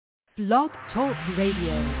Blog Talk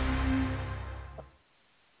Radio.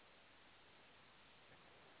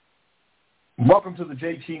 Welcome to the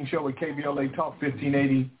Jay King Show at KBLA Talk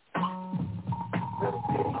 1580.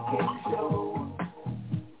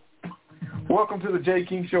 Welcome to the Jay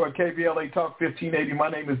King Show at KBLA Talk 1580. My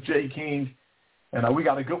name is Jay King, and we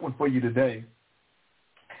got a good one for you today.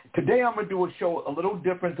 Today I'm going to do a show a little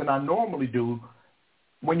different than I normally do.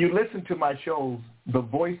 When you listen to my shows, the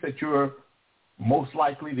voice that you're most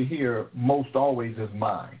likely to hear most always is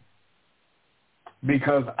mine,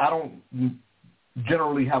 because I don't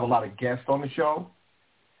generally have a lot of guests on the show.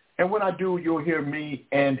 And when I do, you'll hear me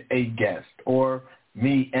and a guest, or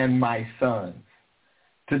me and my sons.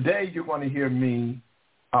 Today you're going to hear me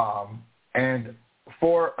and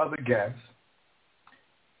four other guests,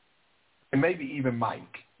 and maybe even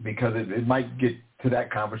Mike, because it might get to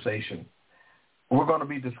that conversation. We're going to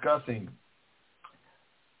be discussing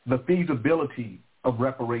the feasibility of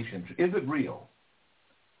reparations. Is it real?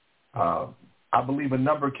 I believe a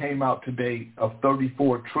number came out today of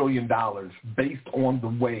 $34 trillion based on the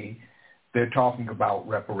way they're talking about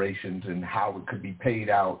reparations and how it could be paid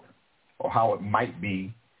out, or how it might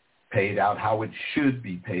be paid out, how it should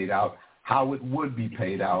be paid out, how it would be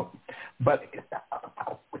paid out. But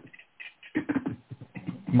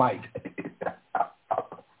Mike,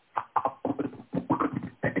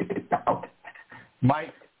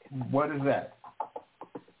 what is that?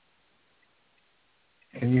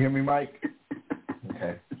 Can you hear me, Mike?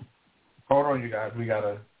 Okay. Hold on, you guys. We got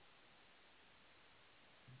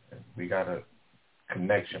a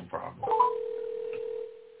connection problem.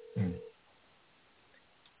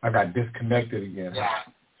 I got disconnected again. Yeah.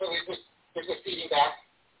 So is it feeding back?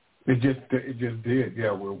 It just did.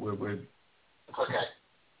 Yeah, we're. It's okay.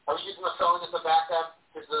 I was using the phone as a backup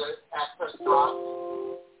because the access dropped.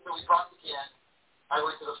 So we dropped again. I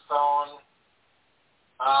went to the phone.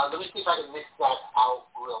 Let me see if I can mix that out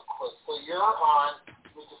real quick. So you're on.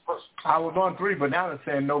 We just pushed. I was on 3, but now it's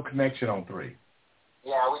saying no connection on 3.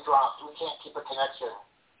 Yeah, we dropped. We can't keep a connection.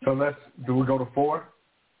 So do we go to 4?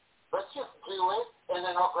 Let's just do it, and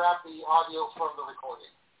then I'll grab the audio from the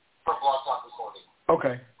recording, from Blog Talk recording.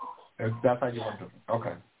 Okay. That's how you want to do it.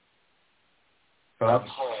 Okay. So that's.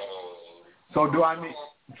 Okay. So do I need?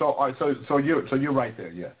 So all right, so you're right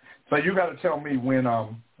there, yeah. So you got to tell me when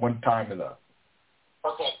time is up.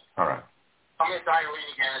 Okay. All right. I'm gonna dial in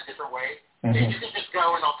again a different way. Mm-hmm. You can just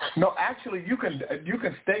go and I'll text you. No, actually, you can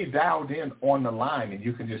stay dialed in on the line, and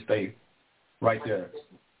you can just stay right there.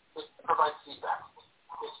 It provides feedback.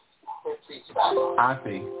 It feedback. I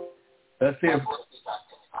see. Let's see if.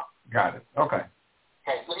 Got it. Okay.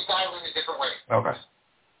 Okay. Let me dial in a different way. Okay.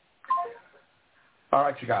 All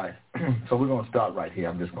right, you guys. So we're going to start right here.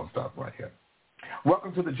 I'm just going to start right here.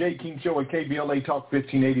 Welcome to the Jay King Show at KBLA Talk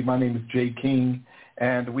 1580. My name is Jay King,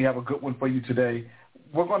 and we have a good one for you today.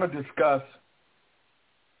 We're going to discuss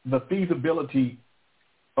the feasibility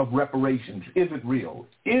of reparations. Is it real?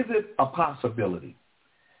 Is it a possibility?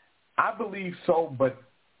 I believe so, but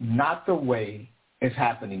not the way it's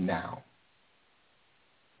happening now.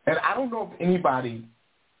 And I don't know if anybody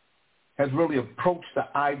has really approached the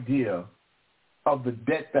idea of the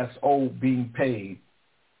debt that's owed being paid,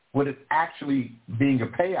 with it actually being a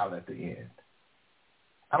payout at the end.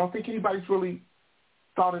 I don't think anybody's really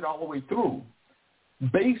thought it all the way through,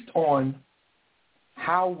 based on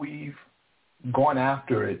how we've gone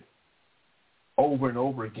after it over and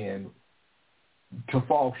over again to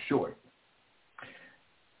fall short.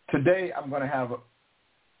 Today I'm going to have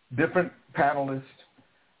different panelists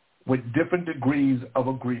with different degrees of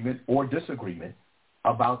agreement or disagreement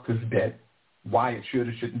about this debt, why it should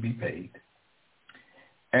or shouldn't be paid,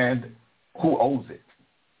 and who owes it.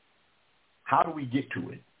 How do we get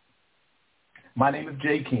to it? My name is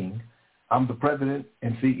Jay King. I'm the president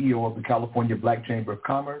and CEO of the California Black Chamber of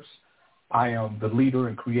Commerce. I am the leader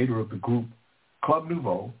and creator of the group Club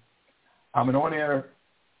Nouveau. I'm an on-air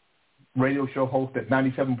radio show host at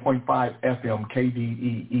 97.5 FM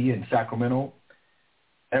KDEE in Sacramento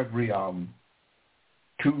every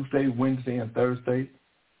Tuesday, Wednesday, and Thursday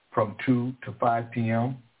from 2 to 5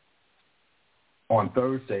 p.m. on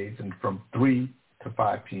Thursdays, and from 3 to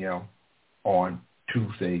 5 p.m. on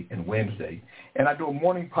Tuesday and Wednesday. And I do a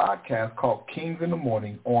morning podcast called Kings in the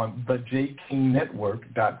Morning on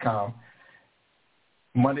thejkingnetwork.com,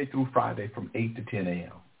 Monday through Friday from 8 to 10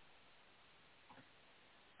 a.m.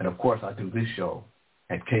 And, of course, I do this show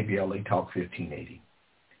at KBLA Talk 1580.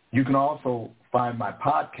 You can also find my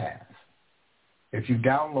podcast if you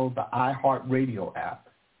download the iHeartRadio app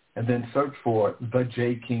and then search for The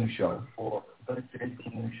Jay King Show.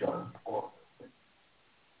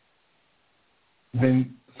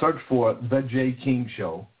 Then search for The Jay King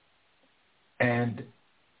Show and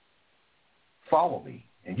follow me,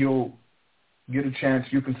 and you'll get a chance.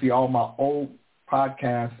 You can see all my old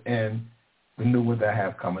podcasts and the new ones I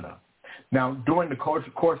have coming up. Now, during the course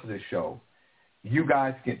of this show, you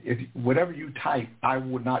guys can, whatever you type, I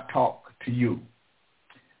will not talk to you.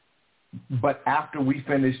 But after we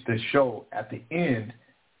finish the show, at the end,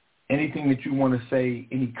 anything that you want to say,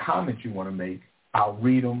 any comments you want to make, I'll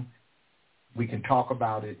read them. We can talk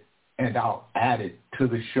about it, and I'll add it to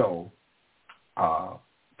the show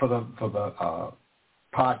for the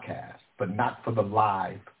podcast, but not for the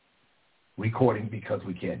live recording because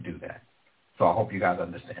we can't do that. So I hope you guys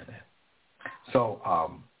understand that. So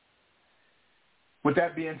with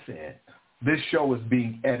that being said, this show is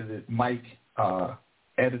being edited. Mike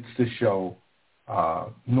edits the show.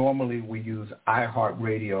 Normally we use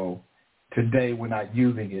iHeartRadio. Today we're not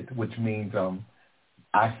using it, which means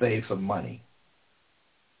I save some money.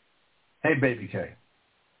 Hey, Baby K.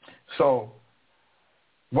 So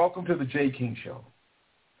welcome to the J. King Show.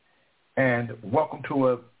 And welcome to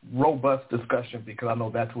a robust discussion because I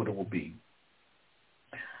know that's what it will be.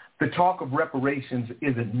 The talk of reparations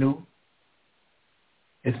isn't new.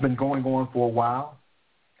 It's been going on for a while.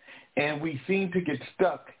 And we seem to get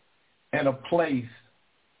stuck in a place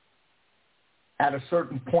at a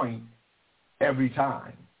certain point every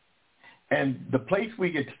time. And the place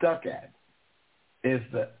we get stuck at is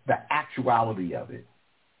the actuality of it,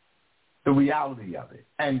 the reality of it.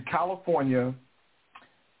 And California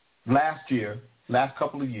last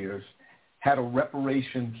couple of years, had a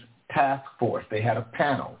reparations task force. They had a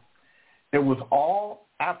panel. It was all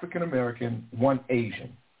African American, one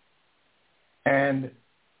Asian. And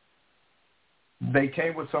they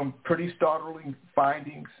came with some pretty startling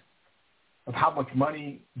findings of how much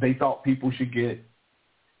money they thought people should get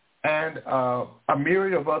and a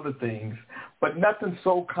myriad of other things, but nothing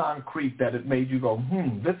so concrete that it made you go,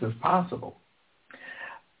 this is possible.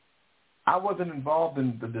 I wasn't involved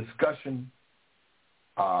in the discussion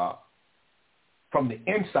from the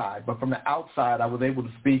inside, but from the outside, I was able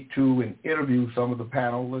to speak to and interview some of the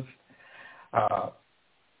panelists,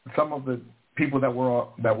 some of the people that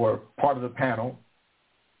were part of the panel,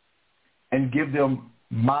 and give them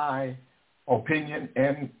my opinion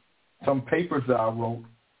and some papers that I wrote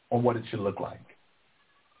on what it should look like.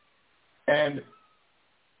 And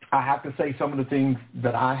I have to say some of the things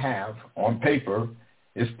that I have on paper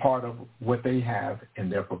is part of what they have in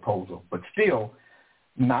their proposal, but still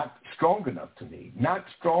not strong enough to me, not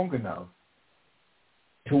strong enough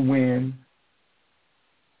to win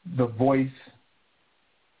the voice,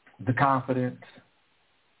 the confidence,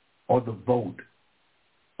 or the vote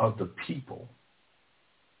of the people.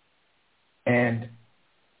 And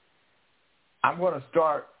I'm going to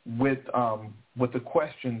start with a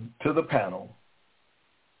question to the panel,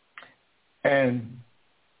 and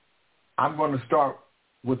I'm going to start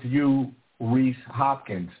with you, Reese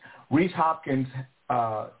Hopkins. Reese Hopkins,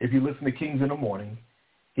 if you listen to Kings in the Morning,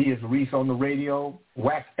 he is Reese on the radio.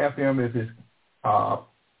 Wax FM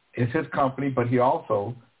is his company, but he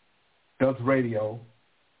also does radio.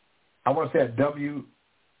 I want to say at WITC.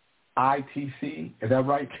 Is that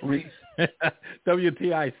right, Reese?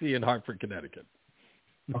 WTIC in Hartford, Connecticut.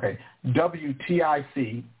 Okay,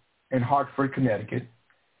 WTIC in Hartford, Connecticut.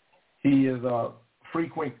 He is a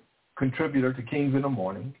frequent contributor to Kings in the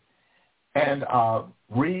Morning. And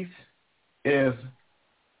Reese is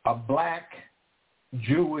a black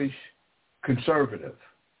Jewish conservative.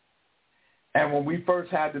 And when we first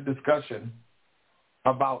had the discussion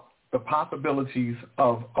about the possibilities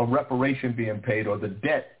of a reparation being paid, or the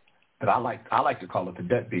debt that I like to call it, the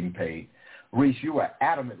debt being paid, Reese, you were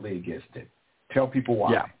adamantly against it. Tell people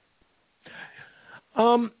why. Yeah.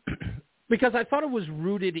 Because I thought it was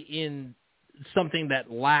rooted in something that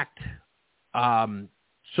lacked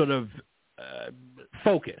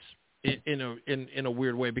focus in a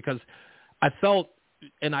weird way, because I felt,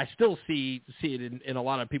 and I still see it in a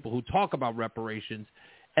lot of people who talk about reparations,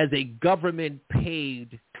 as a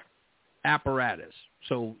government-paid apparatus.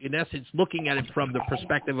 So in essence, looking at it from the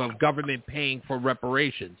perspective of government paying for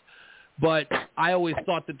reparations. But I always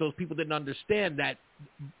thought that those people didn't understand that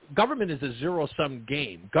government is a zero-sum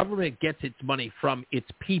game. Government gets its money from its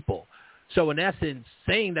people. So in essence,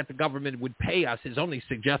 saying that the government would pay us is only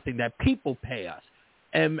suggesting that people pay us.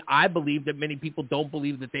 And I believe that many people don't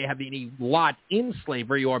believe that they have any lot in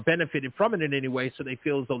slavery or benefited from it in any way, so they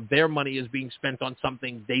feel as though their money is being spent on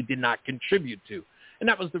something they did not contribute to. And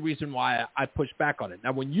that was the reason why I pushed back on it.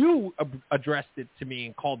 Now, when you addressed it to me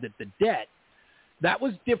and called it the debt, that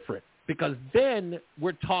was different, because then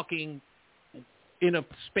we're talking in a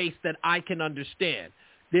space that I can understand.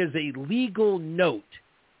 There's a legal note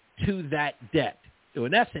to that debt.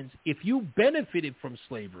 in essence, if you benefited from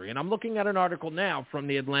slavery, and I'm looking at an article now from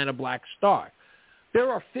the Atlanta Black Star, there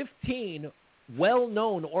are 15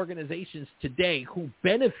 well-known organizations today who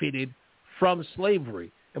benefited from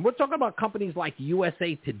slavery. And we're talking about companies like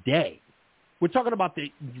USA Today. We're talking about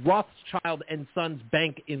the Rothschild and Sons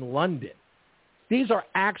Bank in London. These are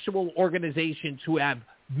actual organizations who have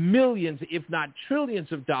millions, if not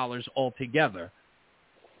trillions of dollars altogether,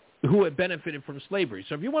 who have benefited from slavery.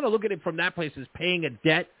 So if you want to look at it from that place as paying a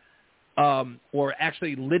debt or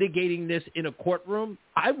actually litigating this in a courtroom,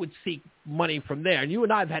 I would seek money from there. And you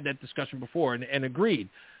and I have had that discussion before and agreed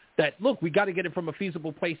that, look, we got to get it from a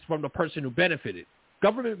feasible place from the person who benefited.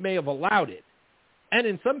 Government may have allowed it, and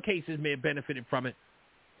in some cases may have benefited from it,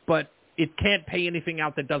 but it can't pay anything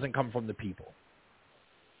out that doesn't come from the people.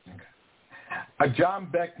 Okay. John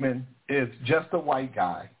Beckman is just a white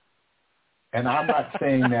guy. And I'm not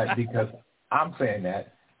saying that because I'm saying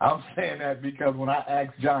that. I'm saying that because when I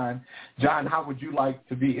asked John, how would you like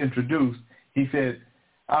to be introduced? He said,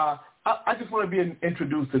 I just want to be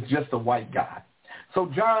introduced as just a white guy.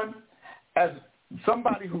 So, John, as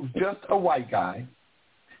somebody who's just a white guy,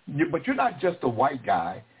 but you're not just a white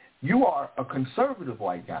guy, you are a conservative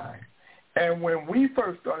white guy. And when we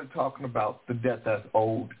first started talking about the debt that's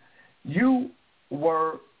owed, you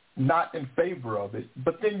were not in favor of it,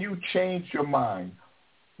 but then you changed your mind.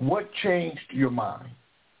 What changed your mind?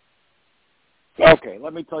 Okay,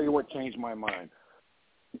 let me tell you what changed my mind.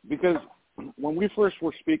 Because when we first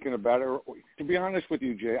were speaking about it, to be honest with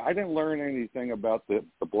you, Jay, I didn't learn anything about the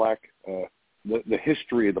black, the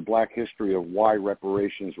history of the black history of why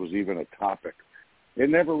reparations was even a topic. It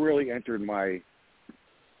never really entered my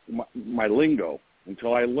lingo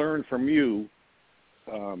until I learned from you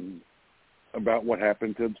about what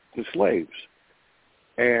happened to slaves.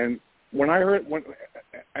 And when I heard,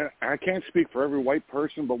 I can't speak for every white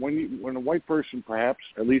person, but when a white person, perhaps,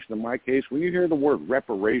 at least in my case, when you hear the word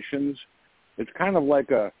reparations, it's kind of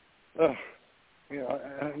like I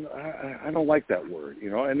don't like that word,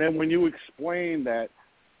 And then when you explain that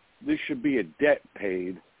this should be a debt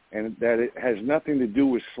paid and that it has nothing to do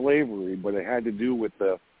with slavery, but it had to do with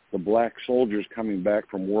the black soldiers coming back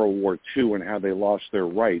from World War II and how they lost their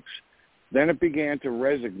rights, then it began to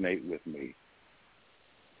resonate with me.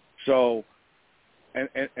 So,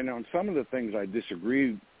 and on some of the things I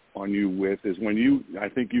disagreed on you with is when I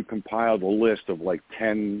think you compiled a list of like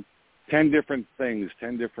 10 different things,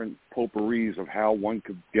 10 different potpourris of how one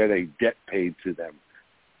could get a debt paid to them.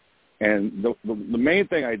 And the main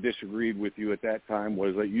thing I disagreed with you at that time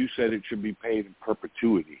was that you said it should be paid in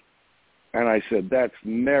perpetuity. And I said, that's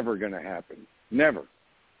never going to happen. Never.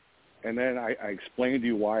 And then I explained to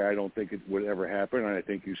you why I don't think it would ever happen, and I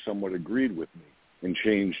think you somewhat agreed with me and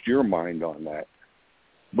changed your mind on that.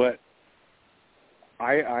 But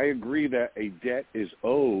I agree that a debt is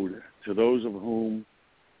owed to those of whom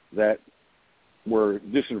that were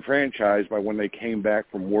disenfranchised by when they came back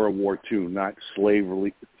from World War II, not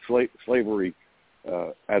slavery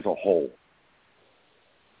as a whole.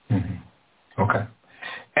 Mm-hmm. Okay.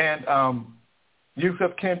 And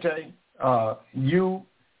Yusuf Kente, you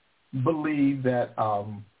believe that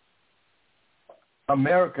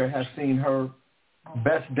America has seen her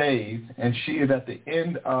best days, and she is at the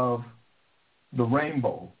end of the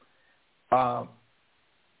rainbow.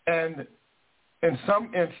 And in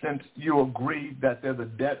some instance, you agree that there's a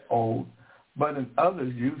debt owed, but in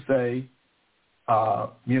others, you say,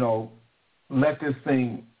 let this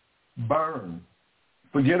thing burn.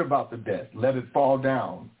 Forget about the debt. Let it fall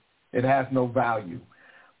down. It has no value.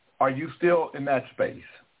 Are you still in that space?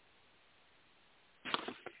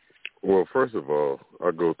 Well, first of all,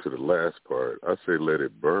 I'll go to the last part. I say let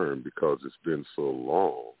it burn because it's been so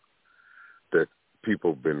long that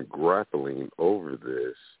people have been grappling over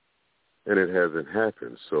this, and it hasn't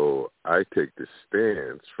happened. So I take the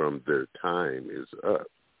stance from their time is up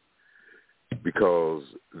because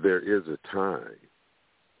there is a time.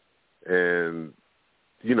 And,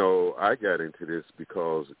 I got into this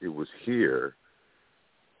because it was here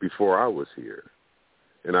before I was here,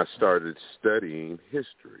 and I started studying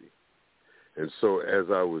history. And so as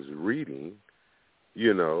I was reading,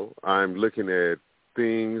 I'm looking at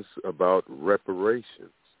things about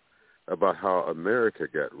reparations, about how America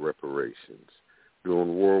got reparations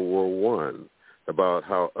during World War I, about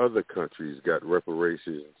how other countries got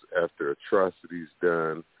reparations after atrocities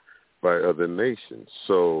done by other nations.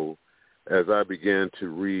 So as I began to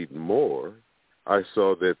read more, I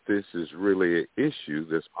saw that this is really an issue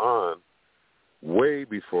that's on way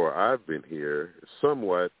before I've been here,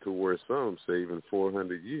 somewhat to where some say even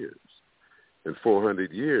 400 years. And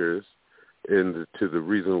 400 years, to the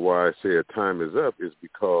reason why I say a time is up is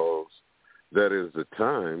because that is the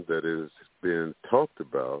time that has been talked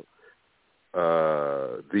about.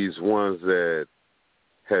 These ones that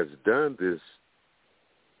has done this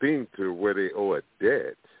thing to where they owe a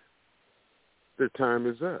debt, their time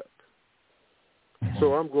is up. Mm-hmm.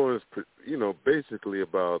 So I'm going to, basically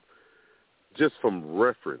about just from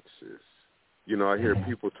references. I hear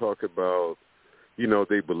people talk about,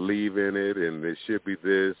 they believe in it and it should be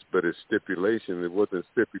this, but it's stipulation. It wasn't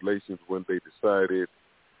stipulations when they decided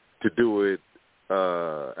to do it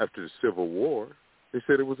after the Civil War. They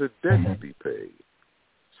said it was a debt to be paid.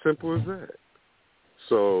 Simple as that.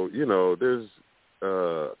 So, there's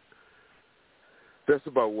that's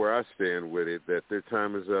about where I stand with it, that their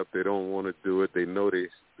time is up. They don't want to do it. They know they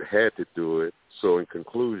had to do it. So in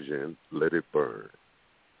conclusion, let it burn.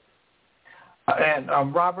 And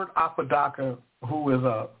Robert Apodaca, who is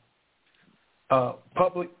a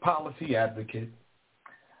public policy advocate.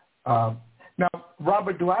 Now,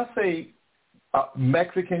 Robert, do I say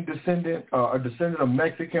Mexican descendant, a descendant of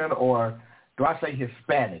Mexican, or do I say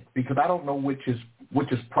Hispanic? Because I don't know which is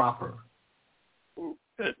proper.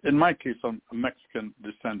 In my case, I'm a Mexican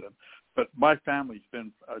descendant, but my family's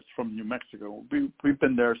been from New Mexico. We've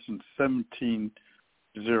been there since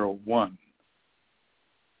 1701,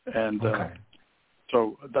 and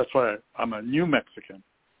so that's why I'm a New Mexican.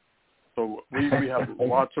 So we have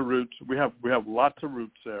lots of roots. We have lots of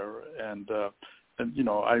roots there, and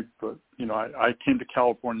I came to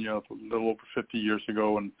California a little over 50 years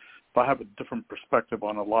ago, and I have a different perspective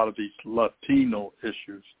on a lot of these Latino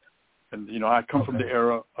issues. And, I come from the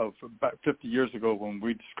era of about 50 years ago when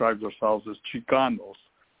we described ourselves as Chicanos.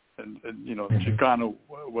 And Chicano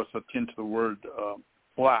was akin to the word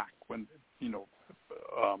black when, it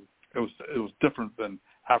was different than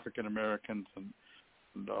African Americans and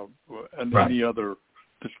right. Any other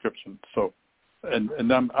description. So,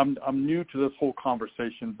 and I'm new to this whole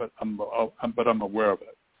conversation, but I'm aware of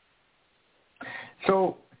it.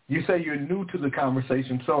 So you say you're new to the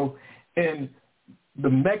conversation. So in the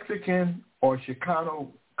Mexican or Chicano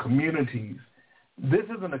communities, this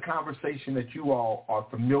isn't a conversation that you all are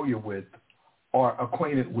familiar with or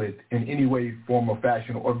acquainted with in any way, form, or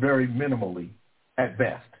fashion, or very minimally at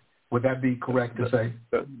best. Would that be correct to say?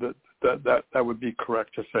 That would be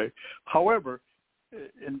correct to say. However,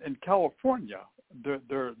 in California,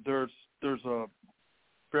 there's a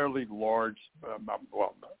fairly large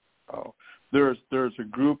there's a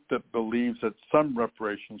group that believes that some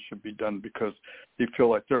reparations should be done because they feel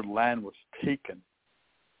like their land was taken.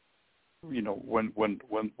 When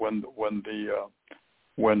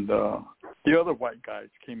the other white guys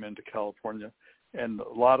came into California, and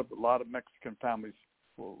a lot of Mexican families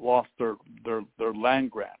lost their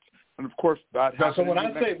land grants. And of course, that happened. So when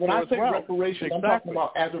I say reparations, exactly. I'm talking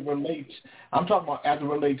about as it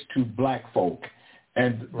relates to black folk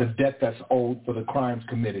and the debt that's owed for the crimes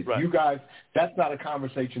committed. Right. You guys, that's not a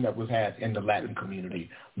conversation that was had in the Latin community,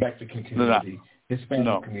 Mexican community,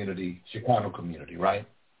 Hispanic community, Chicano community, right?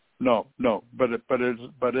 No, but it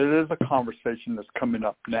is a conversation that's coming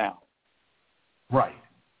up now. Right.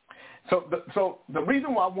 So the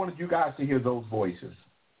reason why I wanted you guys to hear those voices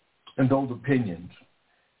and those opinions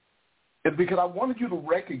is because I wanted you to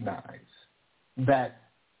recognize that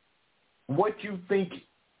what you think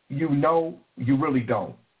you know, you really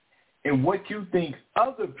don't. And what you think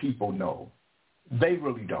other people know, they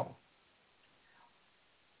really don't.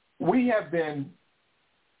 We have been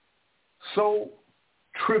so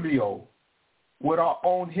trivial with our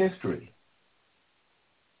own history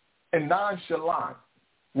and nonchalant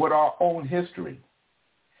with our own history.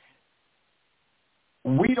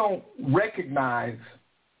 We don't recognize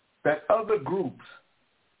that other groups,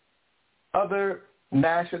 other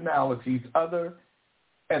nationalities, other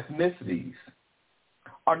ethnicities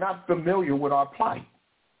are not familiar with our plight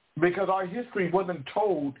because our history wasn't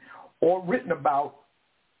told or written about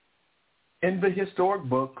in the historic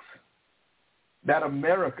books that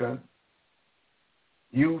America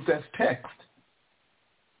used as text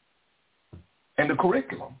in the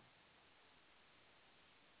curriculum.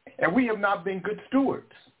 And we have not been good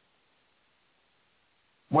stewards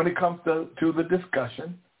when it comes to the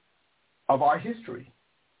discussion of our history.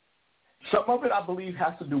 Some of it, I believe,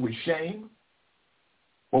 has to do with shame,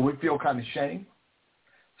 or we feel kind of shame.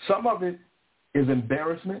 Some of it is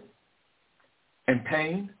embarrassment and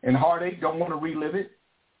pain and heartache, don't want to relive it.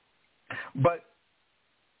 But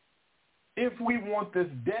if we want this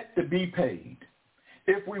debt to be paid,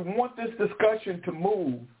 if we want this discussion to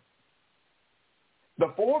move,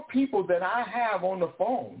 the four people that I have on the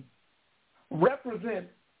phone represent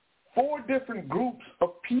four different groups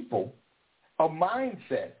of people, of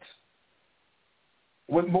mindsets,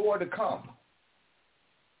 with more to come.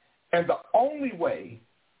 And the only way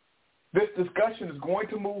this discussion is going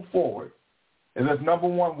to move forward is as, number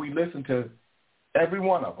one, we listen to every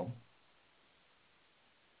one of them.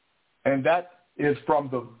 And that is from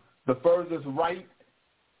the furthest right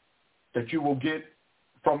that you will get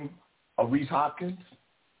from a Reese Hopkins,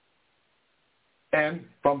 and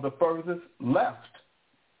from the furthest left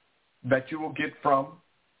that you will get from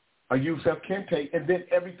a Yusef Kente, and then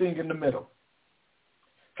everything in the middle.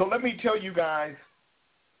 So let me tell you guys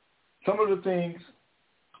some of the things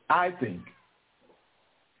I think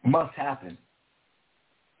must happen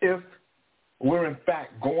if we're in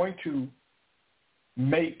fact going to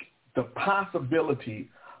make the possibility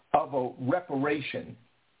of a reparation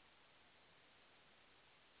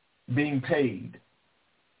being paid.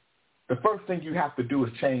 The first thing you have to do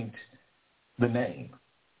is change the name.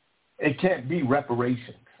 It can't be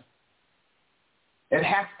reparations. It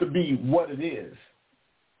has to be what it is,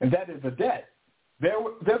 and that is a debt.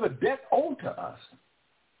 There's a debt owed to us,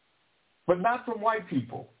 but not from white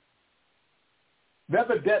people. There's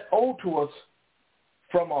a debt owed to us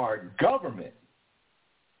from our government,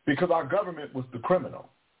 because our government was the criminal.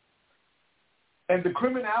 And the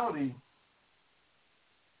criminality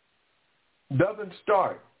doesn't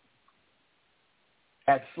start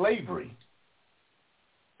at slavery.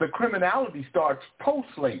 The criminality starts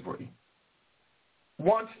post-slavery.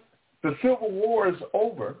 Once the Civil War is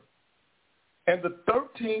over and the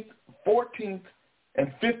 13th, 14th,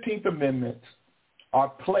 and 15th Amendments are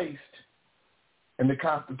placed in the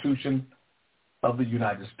Constitution of the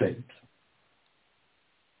United States.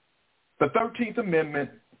 The 13th Amendment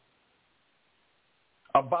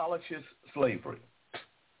abolishes slavery.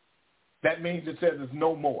 That means it says it's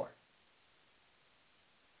no more.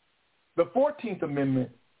 The 14th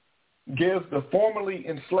Amendment gives the formerly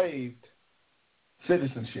enslaved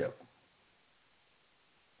citizenship.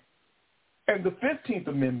 And the 15th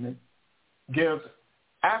Amendment gives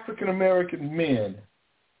African American men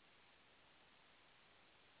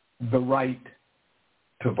the right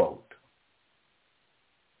to vote.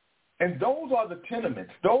 And those are the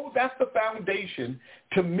tenements. That's the foundation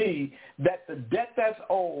to me that the debt that's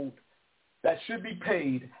owed that should be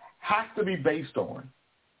paid has to be based on.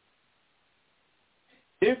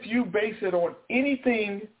 If you base it on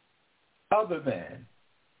anything other than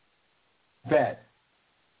that,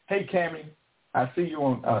 hey, Cammie, I see you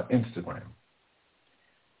on Instagram.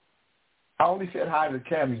 I only said hi to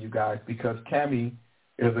Cammie, you guys, because Cammie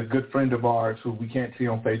is a good friend of ours who we can't see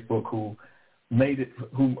on Facebook, who made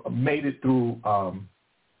it through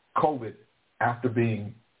COVID after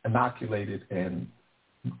being inoculated and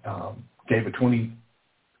gave a 28%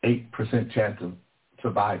 chance of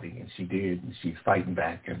surviving, and she did, and she's fighting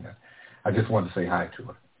back, and I just wanted to say hi to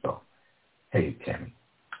her. So, hey, Cammie.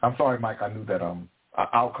 I'm sorry, Mike, I knew that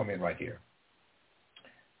I'll come in right here.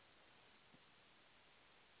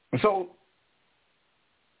 So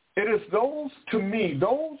it is those, to me,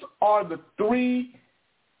 those are the three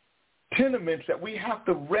tenements that we have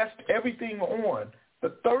to rest everything on.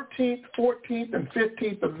 The 13th, 14th, and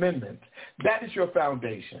 15th Amendments. That is your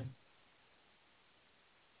foundation.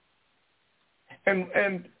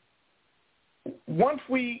 And once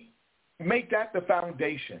we make that the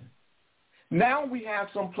foundation, now we have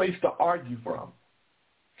some place to argue from.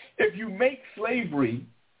 If you make slavery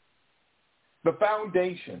the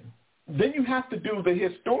foundation, then you have to do the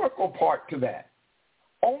historical part to that.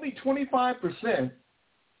 Only 25%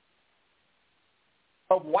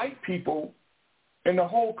 of white people in the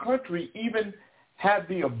whole country even had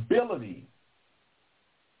the ability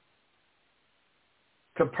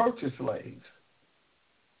to purchase slaves.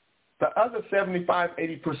 The other 75,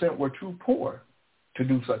 80% were too poor to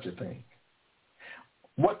do such a thing.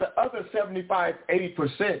 What the other 75,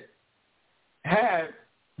 80% had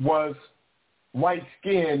was white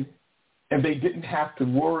skin, and they didn't have to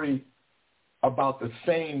worry about the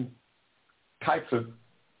same types of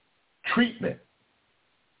treatment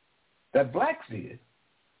that blacks did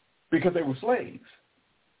because they were slaves.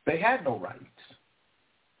 They had no rights.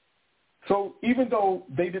 So even though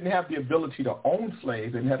they didn't have the ability to own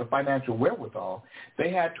slaves and had a financial wherewithal,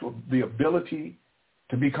 they had the ability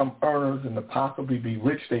to become earners and to possibly be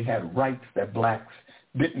rich. They had rights that blacks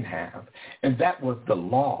didn't have, and that was the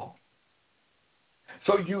law.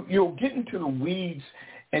 So you'll get into the weeds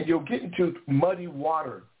and you'll get into muddy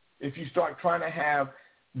water if you start trying to have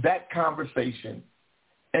that conversation,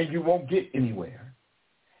 and you won't get anywhere.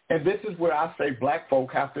 And this is where I say black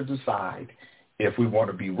folk have to decide if we want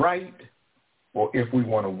to be right or if we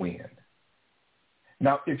want to win.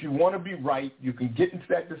 Now, if you want to be right, you can get into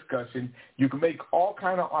that discussion. You can make all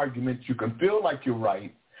kind of arguments. You can feel like you're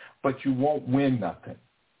right, but you won't win nothing.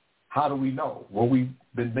 How do we know? Well, we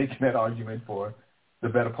been making that argument for the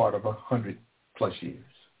better part of 100+ years.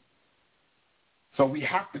 So we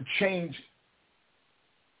have to change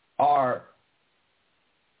our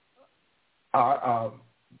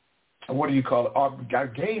what do you call it? Our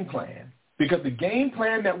game plan, because the game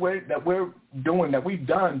plan that we're doing, that we've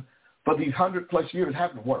done for these 100+ years,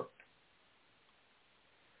 haven't worked.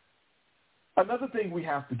 Another thing we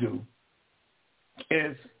have to do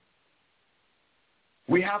is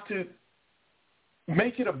we have to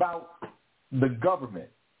make it about the government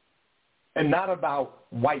and not about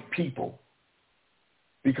white people,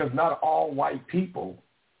 because not all white people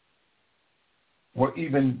were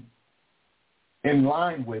even in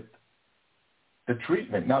line with the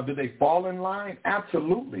treatment. Now, do they fall in line?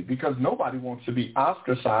 Absolutely, because nobody wants to be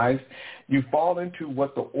ostracized. You fall into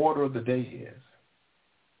what the order of the day is.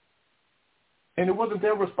 And it wasn't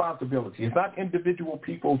their responsibility. It's not individual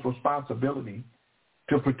people's responsibility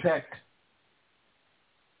to protect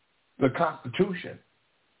the Constitution.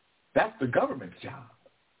 That's the government's job.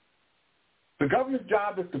 The government's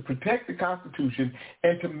job is to protect the Constitution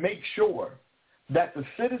and to make sure that the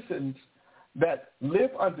citizens that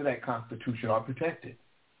live under that Constitution are protected.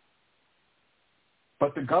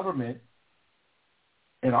 But the government,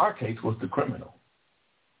 in our case, was the criminal.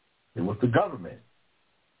 It was the government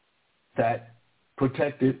that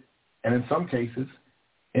protected, and in some cases,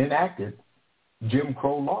 enacted Jim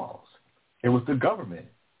Crow laws. It was the government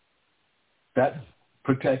that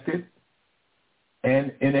protected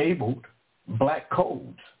and enabled black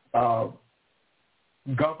codes,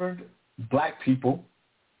 governed black people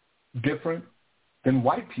different than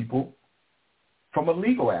white people from a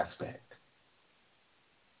legal aspect.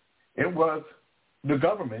 It was the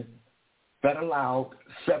government that allowed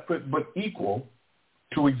separate but equal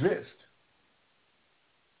to exist.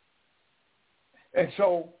 And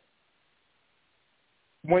so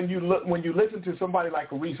when you listen to somebody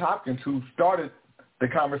like Reese Hopkins, who started the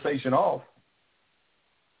conversation off,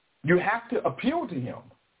 you have to appeal to him.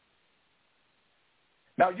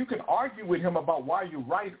 Now, you can argue with him about why you're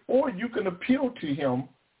right, or you can appeal to him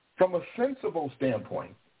from a sensible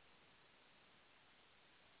standpoint.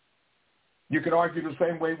 You can argue the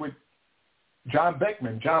same way with John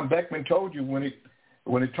Beckman. John Beckman told you when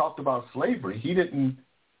it talked about slavery, he didn't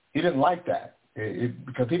like that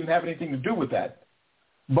because he didn't have anything to do with that.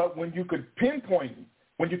 But when you could pinpoint,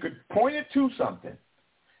 when you could point it to something,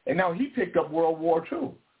 and now he picked up World War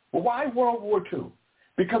II. Well, why World War II?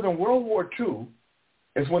 Because in World War II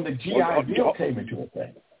is when the GI Bill came into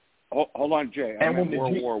effect. Hold on, Jay. I meant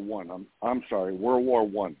World War One. I'm sorry, World War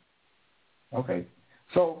One. Okay.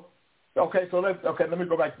 Let me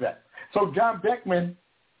go back to that. So John Beckman,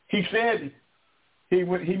 he said he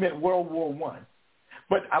meant World War One,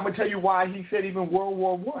 but I'm gonna tell you why he said even World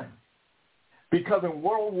War One. Because in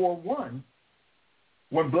World War One,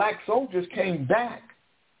 when black soldiers came back,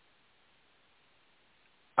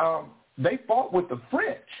 they fought with the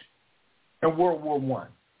French in World War One,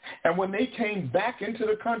 and when they came back into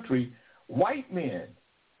the country, white men,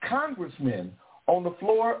 congressmen on the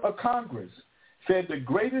floor of Congress said the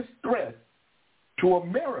greatest threat to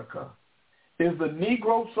America is the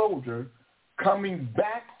Negro soldier coming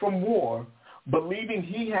back from war believing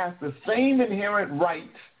he has the same inherent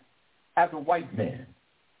rights as a white man.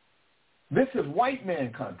 This is white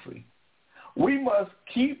man country. We must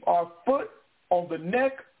keep our foot on the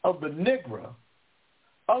neck of the Negro.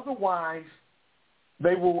 Otherwise,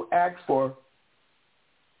 they will ask for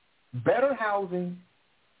better housing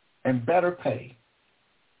and better pay.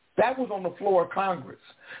 That was on the floor of Congress.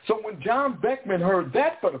 So when John Beckman heard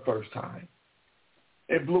that for the first time,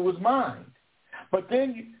 it blew his mind. But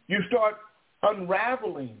then you start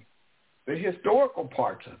unraveling the historical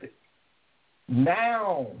parts of it.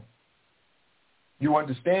 Now you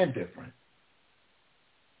understand different.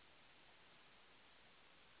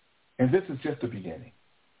 And this is just the beginning.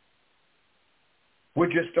 We're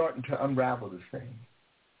just starting to unravel this thing.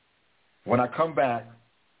 When I come back,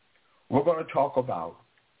 we're going to talk about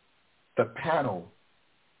the panel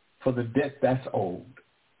for the debt that's owed,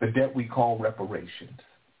 the debt we call reparations.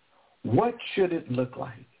 What should it look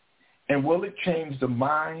like? And will it change the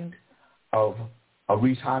mind of a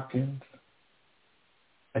Reese Hopkins,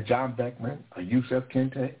 a John Beckman, a Yusef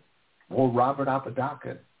Kente, or Robert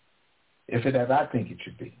Apodaca, if it as I think it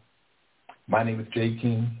should be? My name is Jay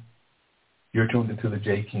King. You're tuned into the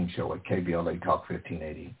Jay King Show at KBLA Talk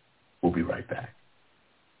 1580. We'll be right back.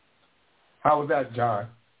 How was that, John?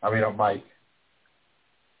 Mike.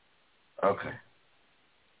 Okay.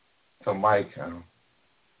 So, Mike,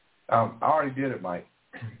 I already did it, Mike.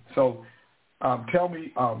 So, tell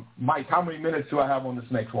me, Mike, how many minutes do I have on this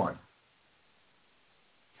next one?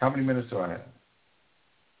 How many minutes do I have?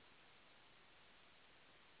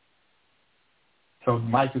 So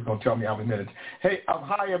Mike is going to tell me how many minutes. Hey,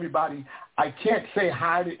 hi, everybody. I can't say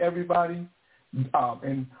hi to everybody,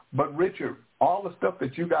 but Richard, all the stuff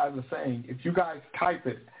that you guys are saying, if you guys type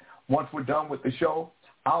it once we're done with the show,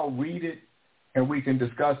 I'll read it, and we can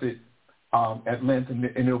discuss it at length, and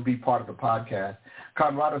it'll be part of the podcast.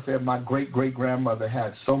 Conrado said, my great-great-grandmother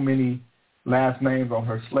had so many last names on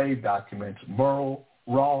her slave documents: Merle,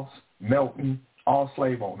 Ross, Melton, all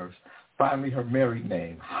slave owners. Finally, her married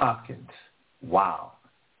name, Hopkins. Wow.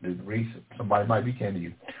 Somebody might be kin to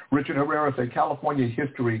you. Richard Herrera said, California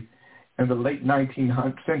history in the late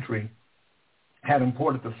 19th century had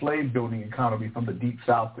imported the slave-building economy from the Deep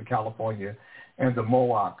South to California, and the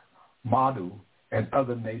Mohawk, Madu, and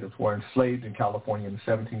other natives were enslaved in California in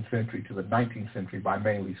the 17th century to the 19th century by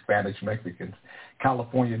mainly Spanish Mexicans.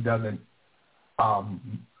 California doesn't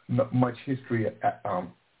much history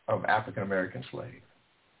of African-American slaves.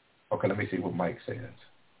 Okay, let me see what Mike says.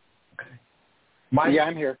 Okay. Mike, yeah,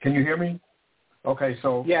 I'm here. Can you hear me? Okay,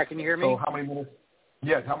 so yeah, can you hear me? So how many minutes?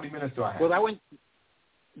 Yes, how many minutes do I have? Well, that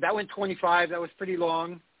went 25. That was pretty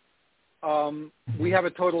long. We have a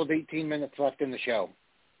total of 18 minutes left in the show.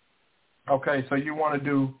 Okay, so you want to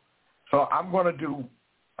do? So I'm gonna do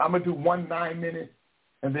 1 9-minute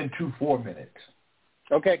and then 2 4-minutes.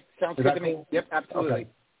 Okay, sounds Is good to me. Cool? Yep, absolutely. Okay.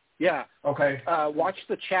 Yeah. Okay. Watch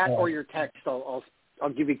the chat or your text. I'll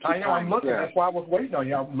give you. I know. I'm looking. Yeah. That's why I was waiting on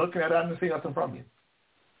you. I'm looking at it. I didn't see nothing from you.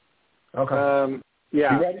 Okay.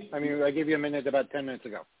 Yeah. You ready? I mean, I gave you a minute about 10 minutes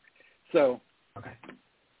ago. So. Okay.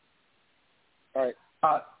 All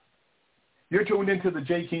right. You're tuned into the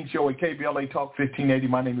Jay King Show at KBLA Talk 1580.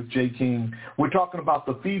 My name is Jay King. We're talking about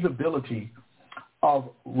the feasibility of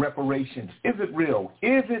reparations. Is it real?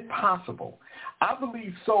 Is it possible? I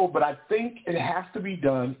believe so, but I think it has to be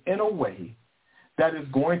done in a way that is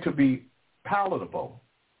going to be palatable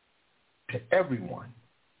to everyone,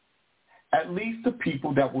 at least the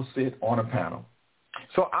people that will sit on a panel.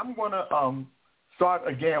 So I'm going to start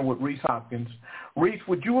again with Reese Hopkins. Reese,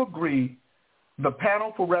 would you agree the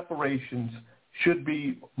panel for reparations should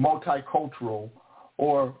be multicultural,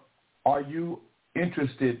 or are you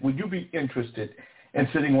interested, would you be interested in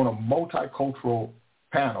sitting on a multicultural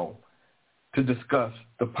panel to discuss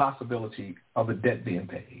the possibility of a debt being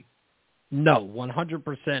paid? No,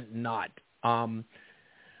 100% not.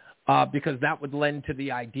 Because that would lend to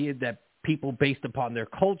the idea that people based upon their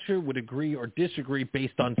culture would agree or disagree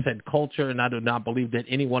based on said culture, and I do not believe that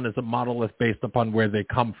anyone is a monolith based upon where they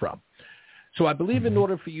come from. So I believe in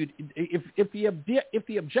order for you, if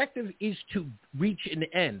the objective is to reach an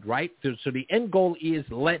end, right? So the end goal is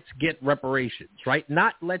let's get reparations, right?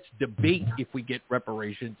 Not let's debate if we get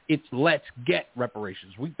reparations. It's let's get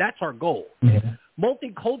reparations. That's our goal.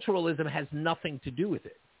 Multiculturalism has nothing to do with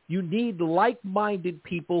it. You need like-minded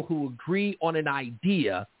people who agree on an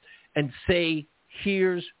idea and say,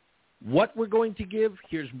 here's what we're going to give,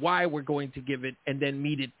 here's why we're going to give it, and then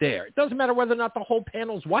meet it there. It doesn't matter whether or not the whole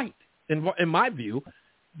panel's white. In my view,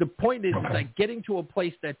 the point is like getting to a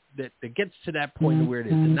place that gets to that point where it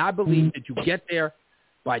is. And I believe that you get there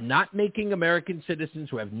by not making American citizens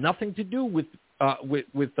who have nothing to do with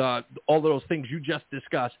all of those things you just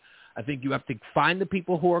discussed. I think you have to find the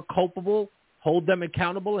people who are culpable, hold them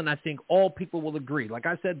accountable, and I think all people will agree. Like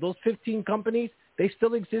I said, those 15 companies, they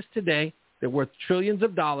still exist today. They're worth trillions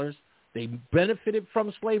of dollars. They benefited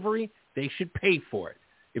from slavery. They should pay for it.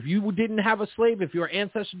 If you didn't have a slave, if your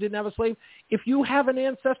ancestor didn't have a slave, if you have an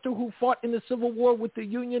ancestor who fought in the Civil War with the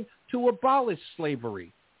Union to abolish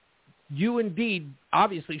slavery, you indeed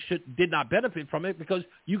obviously did not benefit from it because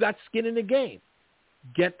you got skin in the game.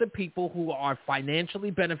 Get the people who are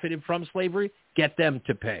financially benefited from slavery, get them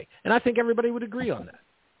to pay. And I think everybody would agree on that.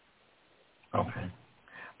 Okay.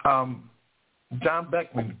 John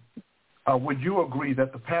Beckman, would you agree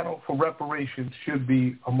that the panel for reparations should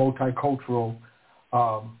be a multicultural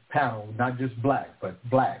panel, not just black, but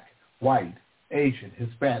black, white, Asian,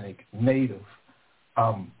 Hispanic, Native,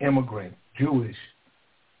 immigrant, Jewish,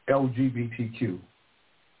 LGBTQ?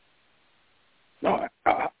 No,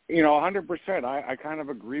 100%. I kind of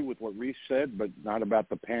agree with what Reese said, but not about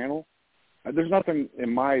the panel. There's nothing,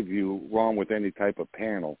 in my view, wrong with any type of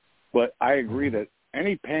panel, but I agree that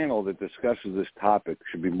any panel that discusses this topic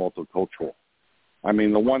should be multicultural. I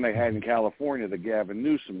mean, the one they had in California, the Gavin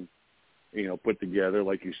Newsom, put together,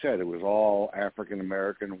 like you said, it was all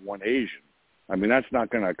African-American and one Asian. I mean, that's not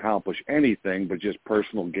going to accomplish anything but just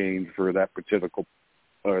personal gain for that particular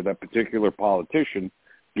politician,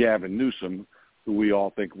 Gavin Newsom, who we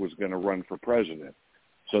all think was going to run for president.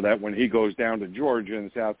 So that when he goes down to Georgia and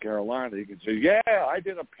South Carolina, he can say, yeah, I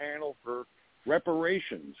did a panel for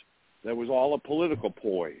reparations. That was all a political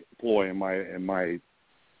ploy in my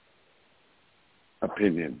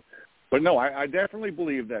opinion. But no, I definitely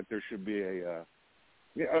believe that there should be a.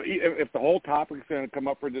 If the whole topic is going to come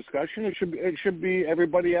up for discussion, it should be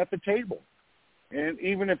everybody at the table. And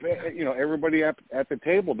even if everybody at the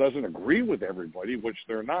table doesn't agree with everybody, which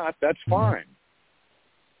they're not, that's fine.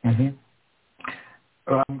 Mm-hmm.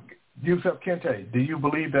 Yusef Kente, do you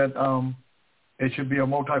believe that it should be a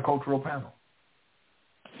multicultural panel?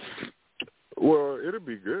 Well, it'd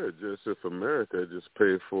be good just if America just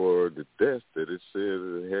paid for the debt that it said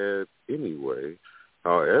it had anyway.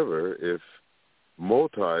 However, if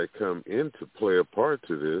multi come in to play a part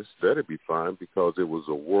to this, that'd be fine because it was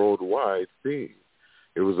a worldwide thing.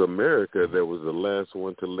 It was America that was the last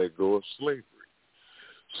one to let go of slavery.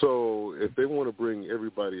 So if they want to bring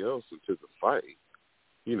everybody else into the fight,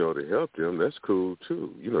 to help them, that's cool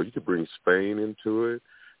too. You could bring Spain into it.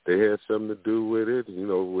 They had something to do with it,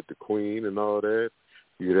 with the Queen and all that.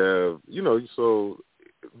 You'd have,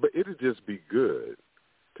 but it'd just be good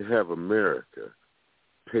to have America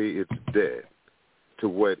pay its debt to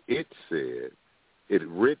what it said, it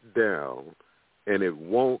written down, and it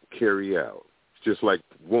won't carry out. Just like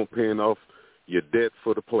won't paying off your debt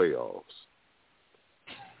for the playoffs.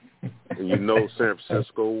 And San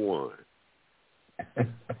Francisco won.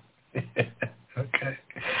 Okay.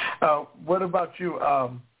 What about you?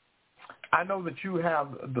 I know that you have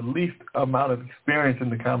the least amount of experience in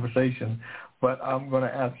the conversation, but I'm going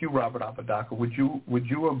to ask you, Robert Apodaca, would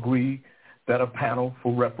you agree that a panel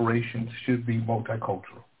for reparations should be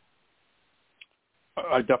multicultural?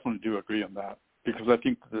 I definitely do agree on that because I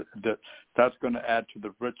think that's going to add to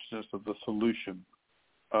the richness of the solution.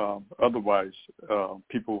 Otherwise,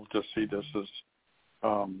 people will just see this as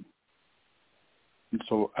and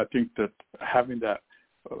so I think that having that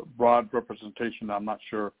broad representation, I'm not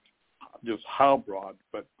sure just how broad,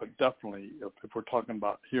 but definitely if we're talking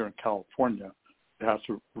about here in California, it has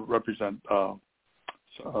to represent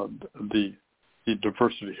the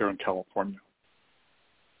diversity here in California.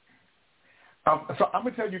 So I'm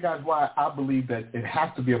going to tell you guys why I believe that it has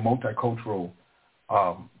to be a multicultural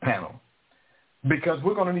panel, because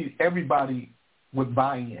we're going to need everybody with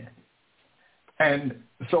buy-in. And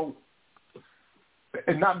so,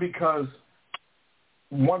 and not because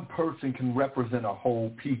one person can represent a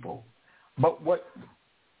whole people, but what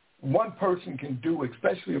one person can do,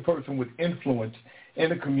 especially a person with influence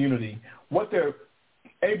in a community, what they're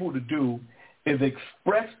able to do is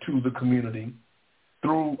express to the community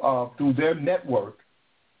through their network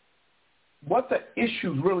what the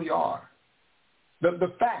issues really are,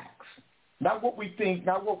 the facts, not what we think,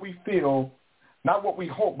 not what we feel, not what we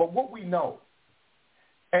hope, but what we know.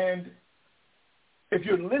 And if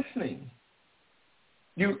you're listening,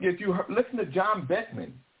 if you listen to John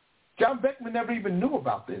Beckman never even knew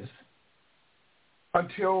about this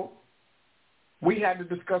until we had the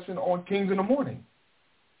discussion on Kings in the Morning,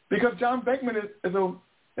 because John Beckman is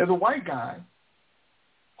a white guy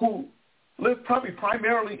who lived probably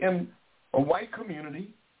primarily in a white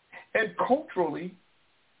community, and culturally,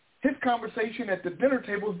 his conversation at the dinner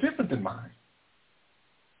table is different than mine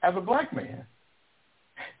as a black man.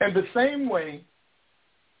 And the same way,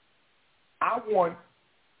 I want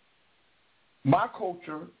my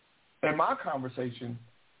culture and my conversation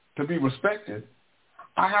to be respected.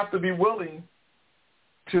 I have to be willing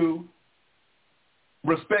to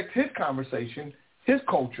respect his conversation, his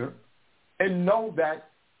culture, and know that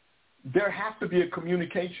there has to be a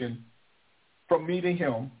communication from me to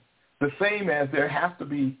him, the same as there has to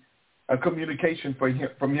be a communication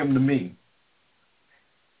from him to me.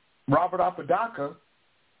 Robert Apodaca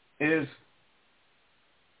is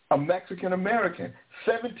a Mexican-American.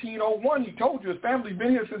 1701, he told you his family's been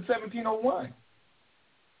here since 1701.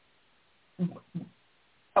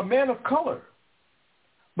 A man of color.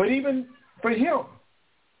 But even for him,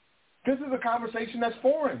 this is a conversation that's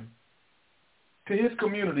foreign to his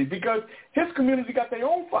community, because his community got their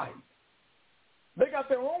own fight. They got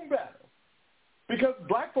their own battle. Because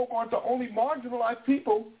black folk aren't the only marginalized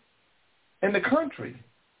people in the country.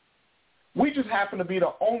 We just happen to be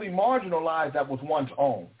the only marginalized that was once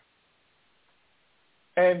owned.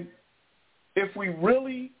 And if we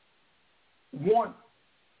really want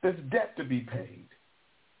this debt to be paid,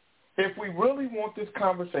 if we really want this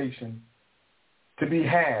conversation to be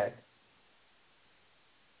had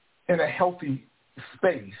in a healthy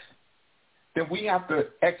space, then we have to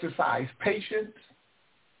exercise patience,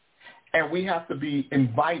 and we have to be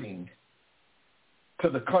inviting to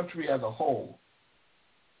the country as a whole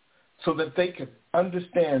so that they can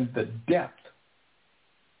understand the depth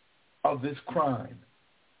of this crime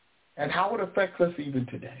and how it affects us even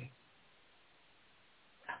today.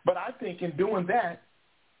 But I think in doing that,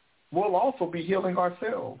 we'll also be healing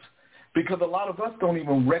ourselves, because a lot of us don't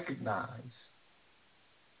even recognize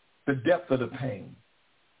the depth of the pain,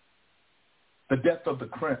 the depth of the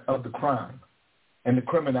crime and the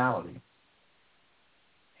criminality.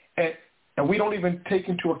 And we don't even take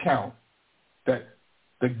into account that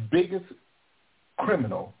the biggest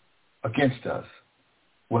criminal against us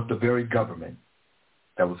was the very government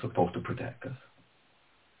that was supposed to protect us.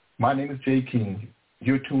 My name is Jay King.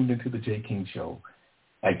 You're tuned into the Jay King Show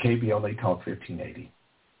at KBLA Talk 1580.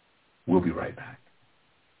 We'll be right back.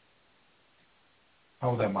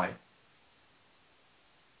 How was that, Mike?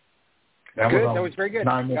 That was very good.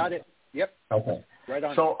 Got it. Yep. Okay. Right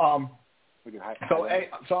on. So, I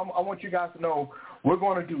want you guys to know we're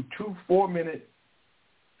going to do 2 4-minute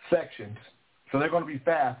sections. So they're going to be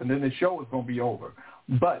fast, and then the show is going to be over.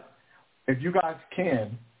 But if you guys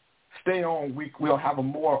can stay on, we'll have a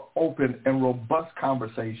more open and robust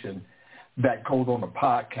conversation that goes on the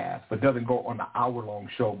podcast, but doesn't go on the hour-long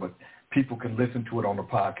show, but people can listen to it on the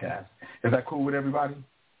podcast. Is that cool with everybody?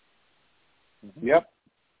 Yep.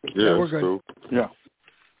 Yeah, we're good. Cool. Yeah.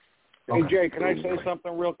 Hey, Jay, can I say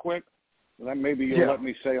something real quick that maybe you'll let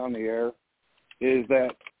me say on the air? Is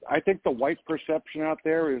that I think the white perception out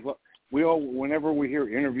there is whenever we hear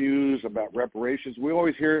interviews about reparations, we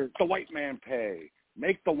always hear the white man pay,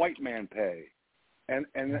 make the white man pay. And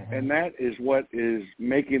that is what is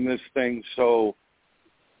making this thing so,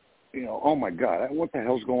 oh, my God, what the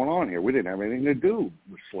hell's going on here? We didn't have anything to do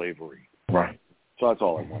with slavery. Right. So that's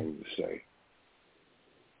all I wanted to say.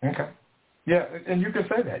 Okay. Yeah, and you can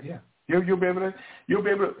say that, yeah. You'll be able to,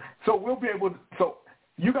 so we'll be able to, so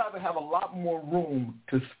you guys will have a lot more room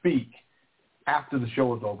to speak after the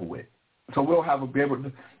show is over with. So we'll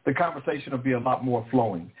the conversation will be a lot more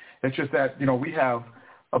flowing. It's just that, we have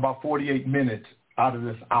about 48 minutes out of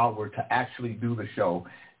this hour to actually do the show.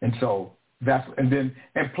 And so and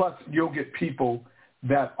plus you'll get people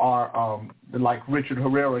that are like Richard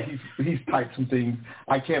Herrera. He's typed some things.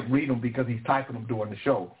 I can't read them because he's typing them during the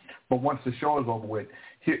show. But once the show is over with,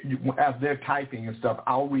 as they're typing and stuff,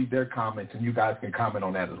 I'll read their comments, and you guys can comment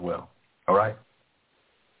on that as well. All right?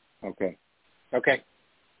 Okay. All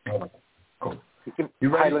right. Cool.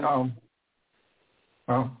 You ready?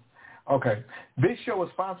 Okay. This show is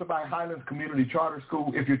sponsored by Highlands Community Charter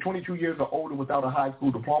School. If you're 22 years or older without a high school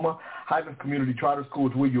diploma, Highlands Community Charter School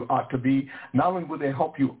is where you ought to be. Not only will they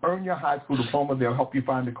help you earn your high school diploma, they'll help you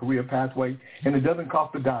find a career pathway, and it doesn't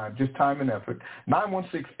cost a dime, just time and effort.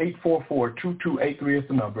 916-844-2283 is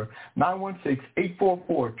the number.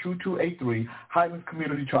 916-844-2283, Highlands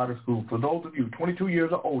Community Charter School. For those of you 22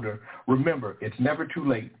 years or older, remember, it's never too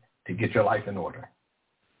late to get your life in order.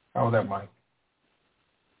 How was that, Mike?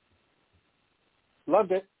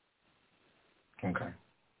 Loved it. Okay.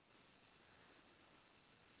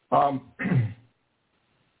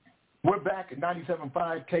 We're back at 97.5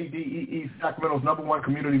 KDEE, Sacramento's #1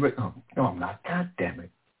 community radio. No, I'm not. God damn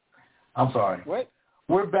it. I'm sorry. What?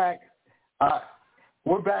 We're back.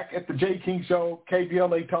 We're back at the Jay King Show,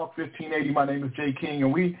 KBLA Talk 1580. My name is Jay King,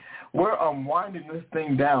 and we're winding this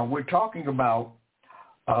thing down. We're talking about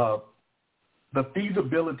the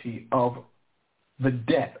feasibility of the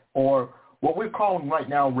debt, or what we're calling right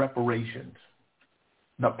now reparations,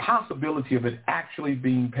 the possibility of it actually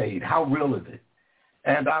being paid. How real is it?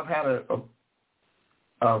 And I've had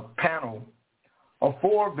a panel of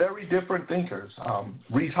 4 very different thinkers.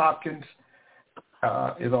 Reese Hopkins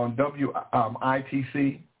is on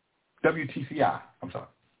WTCI. I'm sorry.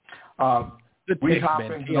 Reese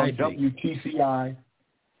Hopkins is on WTCI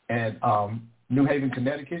and New Haven,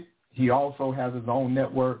 Connecticut. He also has his own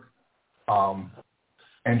network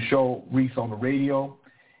and show Reese on the radio.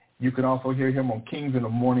 You can also hear him on Kings in the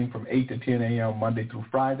Morning from 8 to 10 a.m. Monday through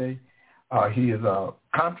Friday. He is a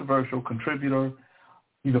controversial contributor.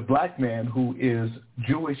 He's a black man who is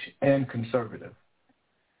Jewish and conservative.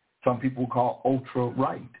 Some people call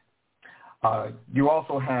ultra-right. You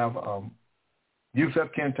also have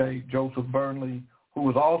Yusef Kente, Joseph Burnley, who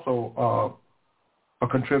is also a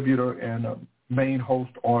contributor and a main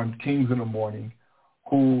host on Kings in the Morning,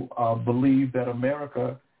 who believe that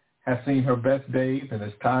America has seen her best days and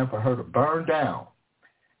it's time for her to burn down.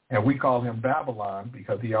 And we call him Babylon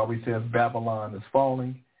because he always says Babylon is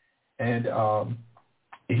falling. And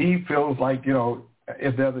he feels like,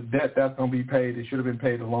 if there's a debt that's going to be paid, it should have been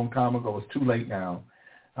paid a long time ago. It's too late now.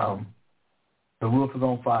 The roof is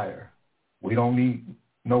on fire. We don't need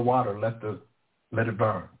no water. Let it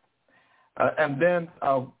burn. And then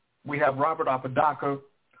we have Robert Apodaca,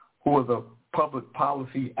 who is a public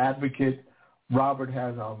policy advocate. Robert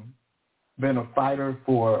has been a fighter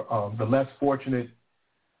for the less fortunate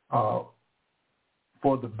for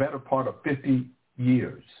the better part of 50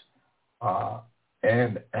 years.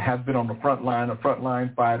 and has been on the front line, a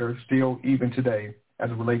frontline fighter still even today as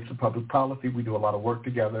it relates to public policy. We do a lot of work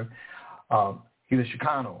together. He's a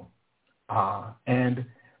Chicano, and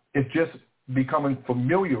it's just becoming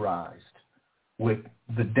familiarized with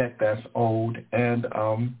the debt that's owed, and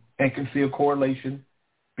can see a correlation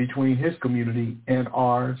between his community and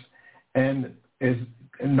ours, and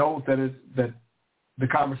knows that the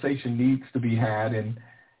conversation needs to be had, and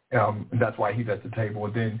that's why he's at the table.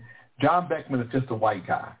 And then John Beckman is just a white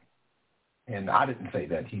guy, and I didn't say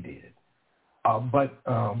that, he did. But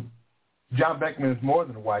John Beckman is more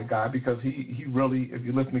than a white guy, because he really, if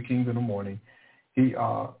you listen to Kings in the Morning, he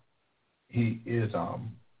is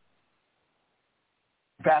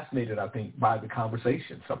fascinated, I think, by the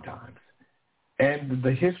conversation sometimes and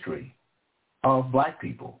the history of black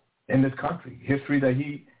people in this country, history that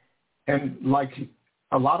he, and like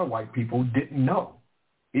a lot of white people, didn't know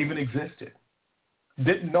even existed,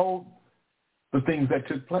 didn't know the things that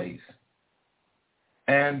took place.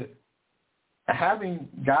 And having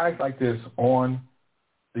guys like this on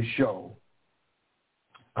the show,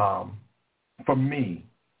 for me,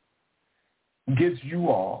 gives you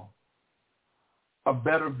all a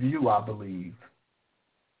better view, I believe,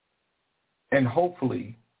 and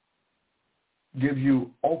hopefully gives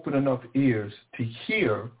you open enough ears to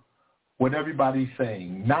hear what everybody's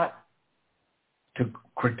saying, not to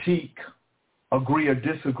critique, agree or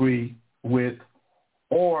disagree with,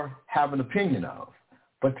 or have an opinion of,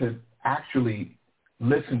 but to actually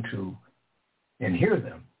listen to and hear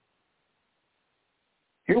them.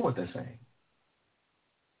 Hear what they're saying.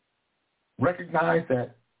 Recognize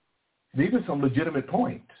that these are some legitimate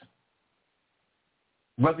points,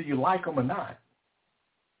 whether you like them or not.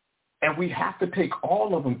 And we have to take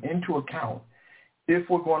all of them into account if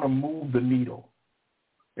we're going to move the needle,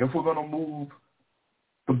 if we're going to move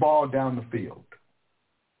the ball down the field.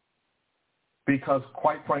 Because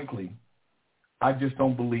quite frankly, I just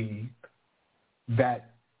don't believe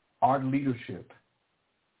that our leadership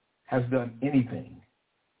has done anything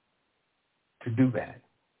to do that,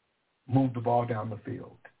 move the ball down the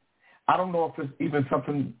field. I don't know if it's even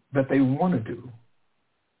something that they want to do,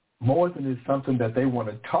 more than it's something that they want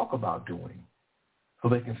to talk about doing so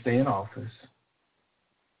they can stay in office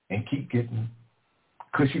and keep getting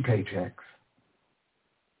cushy paychecks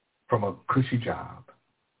from a cushy job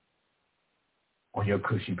on your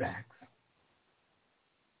cushy backs.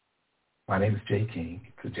 My name is Jay King.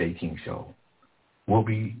 It's the Jay King Show. We'll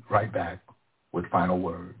be right back with final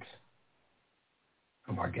words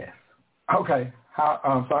from our guests. Okay. So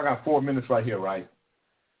I got 4 minutes right here, right?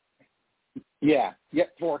 Yeah.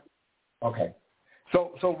 Yep, 4. Okay.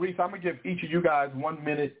 So Reese, I'm gonna give each of you guys 1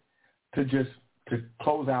 minute to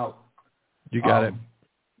close out. You got it.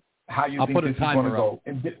 How you I'll think put this a timer is going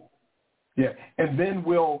to go? And then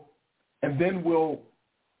we'll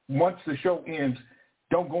once the show ends,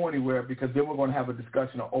 don't go anywhere, because then we're going to have a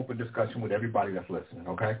discussion, an open discussion with everybody that's listening.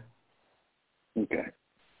 Okay. Okay.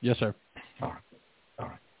 Yes, sir. All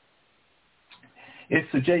right. It's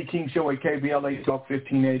the Jay King Show at KBLA Talk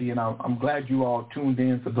 1580, and I'm glad you all tuned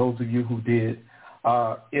in, for those of you who did.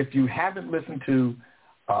 If you haven't listened to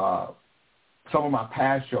some of my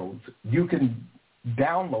past shows, you can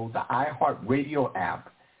download the iHeartRadio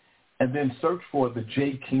app and then search for the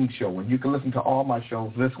Jay King Show, and you can listen to all my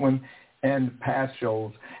shows, this one and past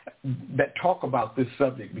shows, that talk about this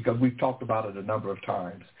subject, because we've talked about it a number of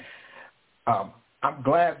times. I'm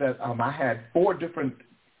glad that I had 4 different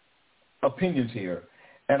opinions here,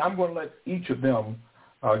 and I'm going to let each of them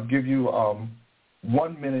give you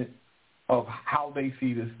 1 minute of how they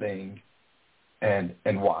see this thing and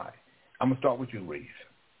why. I'm going to start with you, Reese.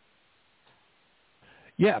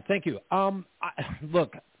 Yeah, thank you.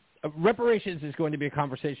 Look, reparations is going to be a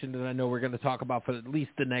conversation that I know we're going to talk about for at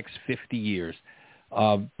least the next 50 years,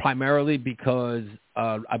 primarily because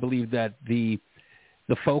I believe that the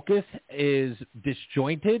focus is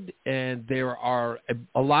disjointed, and there are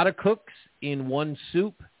a lot of cooks in one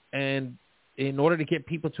soup, and in order to get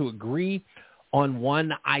people to agree on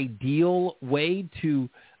one ideal way to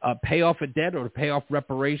pay off a debt or to pay off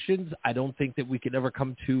reparations, I don't think that we could ever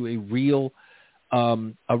come to a real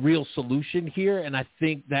solution here. And I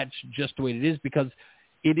think that's just the way it is, because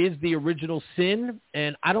it is the original sin,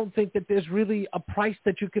 and I don't think that there's really a price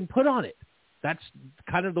that you can put on it. That's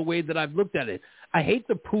kind of the way that I've looked at it. I hate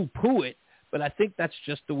to poo-poo it, but I think that's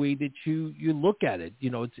just the way that you look at it.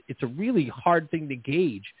 You know, it's a really hard thing to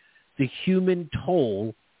gauge, the human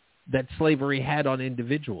toll that slavery had on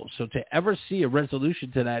individuals. So to ever see a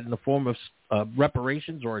resolution to that in the form of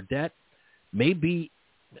reparations or a debt, maybe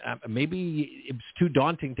it's too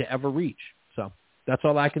daunting to ever reach. So that's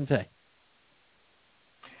all I can say.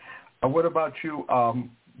 What about you,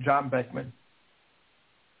 John Beckman?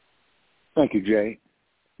 Thank you, Jay.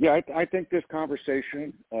 Yeah, I think this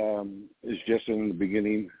conversation is just in the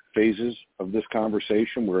beginning phases of this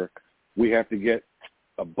conversation where we have to get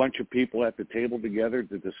a bunch of people at the table together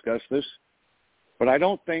to discuss this. But I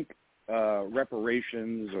don't think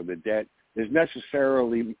reparations or the debt doesn't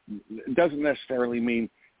necessarily mean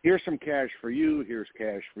here's some cash for you, here's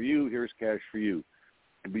cash for you, here's cash for you.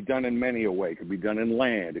 It could be done in many a way. It could be done in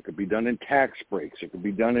land. It could be done in tax breaks. It could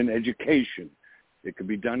be done in education. It could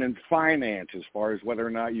be done in finance as far as whether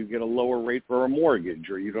or not you get a lower rate for a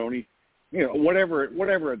mortgage or you don't,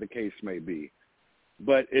 whatever the case may be.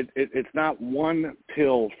 But it's not one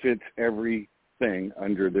pill fits everything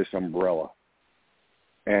under this umbrella.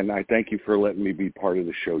 And I thank you for letting me be part of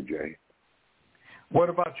the show, Jay. What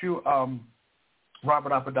about you,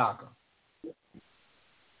 Robert Apodaca?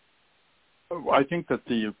 I think that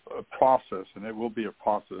the process, and it will be a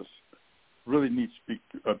process, really needs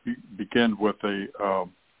to begin with a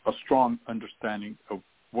strong understanding of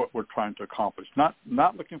what we're trying to accomplish. Not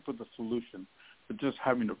looking for the solution, but just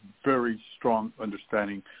having a very strong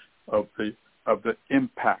understanding of the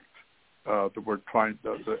impact that we're trying,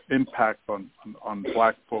 the impact on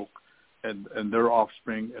Black folk and their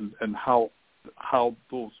offspring, and how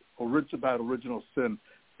those that original sin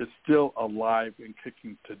is still alive and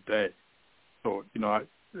kicking today. So,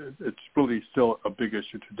 it's really still a big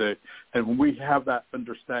issue today. And when we have that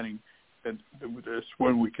understanding, and it's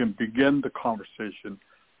when we can begin the conversation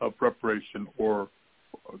of reparation or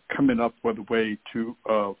coming up with a way to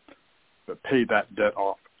pay that debt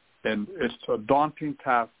off. And it's a daunting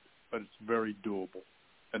task, but it's very doable.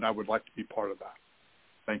 And I would like to be part of that.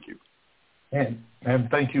 Thank you. And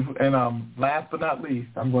thank you. And last but not least,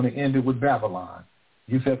 I'm going to end it with Babylon.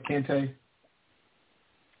 Yusef Kente?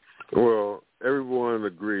 Well, everyone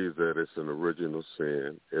agrees that it's an original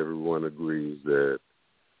sin. Everyone agrees that,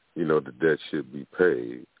 the debt should be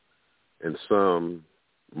paid. And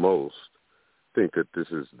most, think that this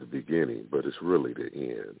is the beginning, but it's really the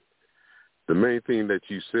end. The main thing that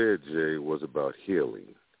you said, Jay, was about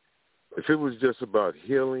healing. If it was just about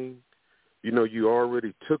healing, you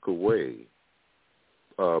already took away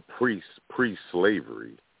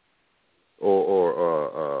pre-slavery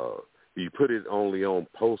or you put it only on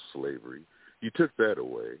post-slavery. You took that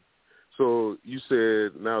away. So you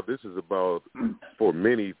said now this is about for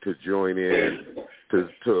many to join in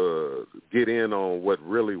to get in on what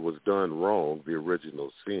really was done wrong, the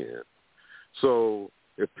original sin. So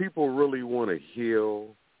if people really want to heal,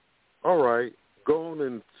 all right, go on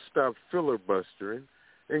and stop filibustering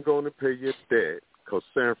and go on and pay your debt because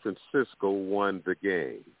San Francisco won the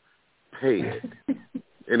game. Pay it.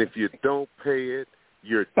 And if you don't pay it,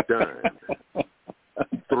 you're done.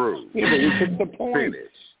 Through. Finish.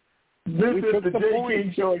 This is the Jay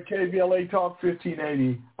King Show at KBLA Talk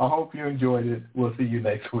 1580. I hope you enjoyed it. We'll see you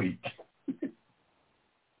next week.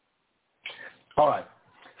 All right.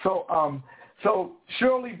 So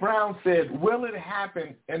Shirley Brown said, will it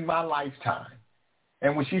happen in my lifetime?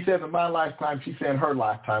 And when she said in my lifetime, she said in her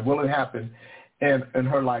lifetime. Will it happen in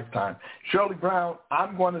her lifetime? Shirley Brown,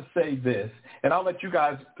 I'm going to say this, and I'll let you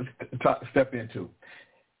guys step into.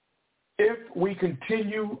 If we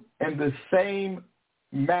continue in the same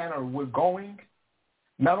manner we're going,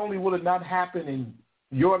 not only will it not happen in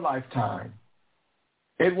your lifetime,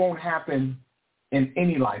 it won't happen in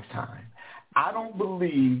any lifetime. I don't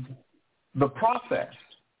believe the process,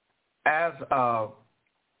 as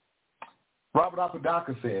Robert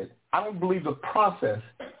Apodaca said, I don't believe the process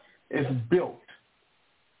is built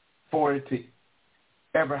for it to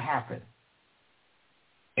ever happen.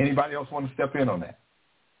 Anybody else want to step in on that?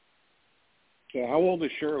 Yeah, how old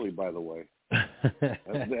is Shirley, by the way?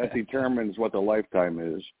 that determines what the lifetime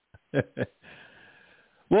is.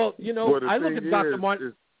 Well, I look at Dr.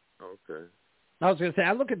 Martin. Okay. I was going to say,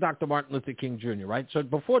 I look at Dr. Martin Luther King Jr., right? So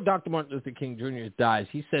before Dr. Martin Luther King Jr. dies,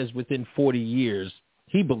 he says within 40 years,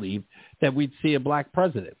 he believed that we'd see a black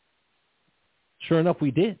president. Sure enough,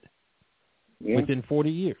 we did. Yeah. Within 40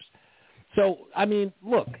 years. So, I mean,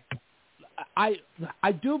 look, I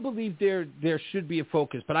do believe there should be a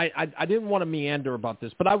focus, but I didn't want to meander about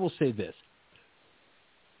this, but I will say this.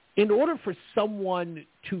 In order for someone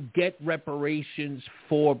to get reparations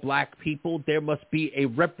for black people, there must be a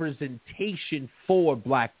representation for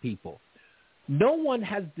black people. No one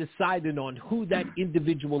has decided on who that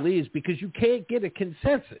individual is because you can't get a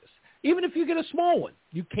consensus. Even if you get a small one,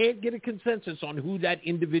 you can't get a consensus on who that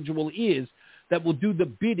individual is that will do the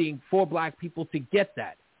bidding for black people to get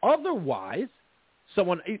that. Otherwise,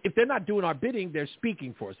 if they're not doing our bidding, they're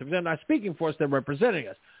speaking for us. If they're not speaking for us, they're representing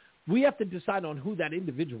us. We have to decide on who that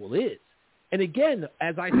individual is. And again,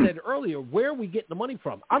 as I said earlier, where are we getting the money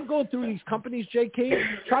from? I'm going through these companies, J. King.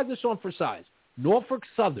 Try this on for size. Norfolk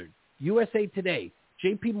Southern, USA Today,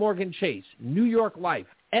 J.P. Morgan Chase, New York Life,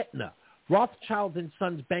 Aetna, Rothschild &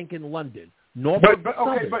 Sons Bank in London, Norfolk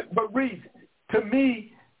Southern. But Reed, to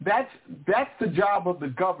me, that's the job of the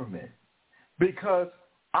government, because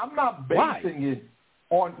I'm not basing it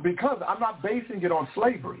on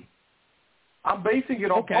slavery. I'm basing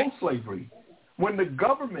it on post-slavery. When the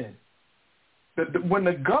government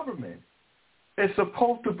is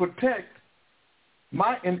supposed to protect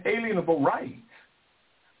my inalienable rights,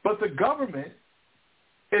 but the government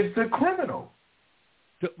is the criminal.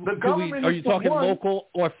 Are you talking local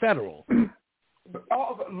or federal?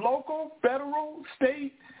 Local, federal,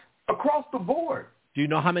 state, across the board. Do you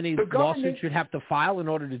know how many lawsuits you'd have to file in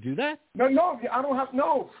order to do that? No, I don't have.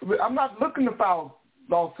 No, I'm not looking to file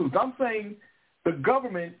lawsuits. I'm saying the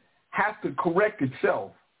government has to correct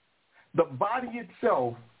itself. The body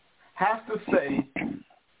itself has to say,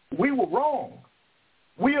 we were wrong.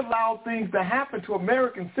 We allowed things to happen to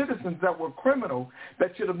American citizens that were criminal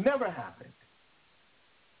that should have never happened.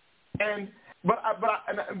 And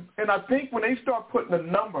I think when they start putting the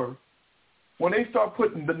number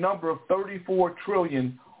of 34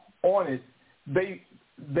 trillion on it,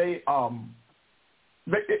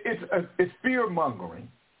 it's fear mongering,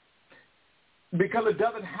 because it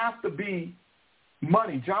doesn't have to be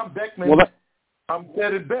money. John Beckman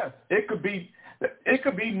said it best. It could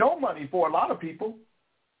be no money for a lot of people,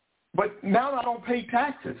 but now I don't pay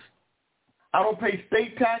taxes. I don't pay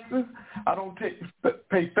state taxes. I don't pay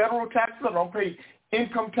federal taxes. I don't pay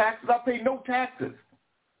income taxes. I pay no taxes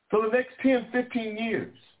for the next 10, 15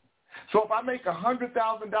 years. So if I make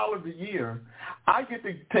 $100,000 a year, I get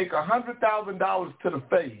to take $100,000 to the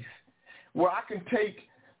face, where I can take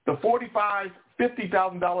the $45,000,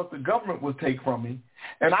 $50,000 the government will take from me,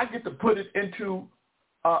 and I get to put it into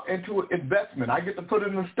investment. I get to put it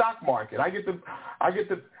in the stock market. I get to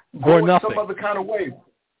go in some other kind of way.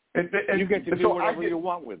 And you get to do whatever you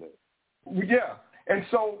want with it. Yeah. And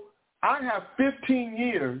so I have 15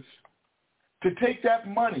 years to take that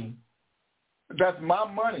money, that's my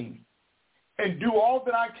money, and do all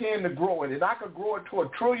that I can to grow it. And I could grow it to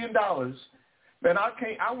 $1 trillion, then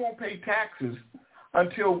I won't pay taxes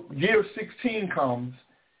until year 16 comes,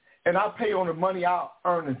 and I pay on the money I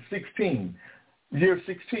earn in year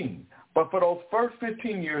 16. But for those first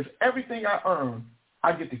 15 years, everything I earn,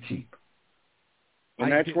 I get to keep.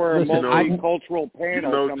 And that's where a multicultural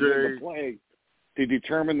panel comes into play to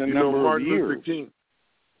determine the number of years.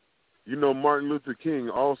 Martin Luther King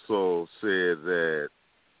also said that,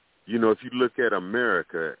 if you look at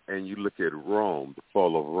America and you look at Rome, the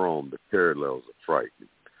fall of Rome, the parallels are frightening.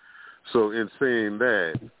 So in saying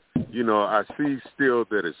that, I see still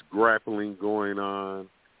that it's grappling going on.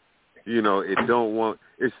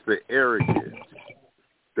 It's the arrogance.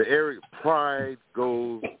 Pride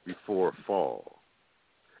goes before fall.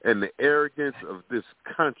 And the arrogance of this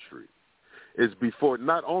country is before.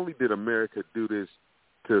 Not only did America do this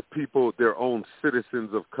to people, their own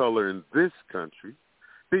citizens of color in this country,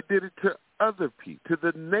 they did it to other people, to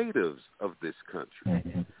the natives of this country.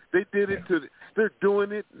 Mm-hmm. They did it they're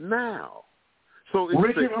doing it now. So it's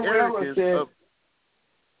Richard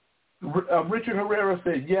Herrera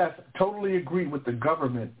said, yes, totally agree with the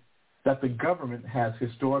government, that the government has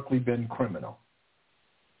historically been criminal.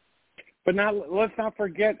 But now let's not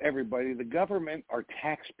forget, everybody, the government are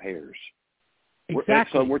taxpayers.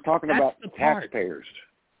 Exactly. So we're talking about taxpayers.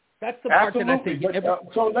 That's the part Absolutely. that I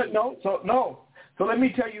think. So let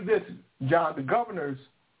me tell you this, John. The government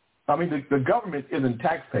isn't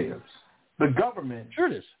taxpayers. The government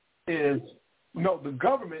the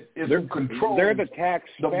government is who controls. They're the tax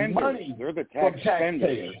spenders. The money. They're the tax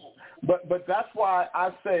spenders. But that's why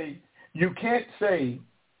I say you can't say,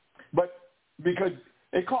 because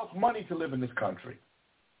it costs money to live in this country.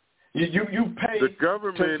 You pay. The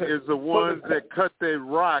government is the ones that cut that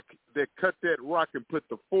rock and put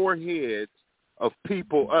the foreheads of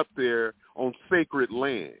people up there on sacred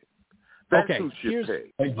land. That's who should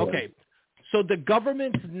pay. Okay. So the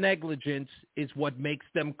government's negligence is what makes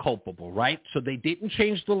them culpable, right? So they didn't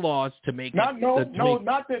change the laws to make not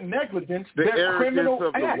their negligence. The their criminal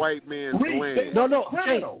arrogance of act. the white man's land.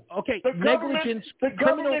 Criminal. Okay. The negligence.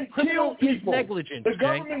 government killed people. Negligence. The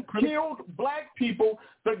government killed black people.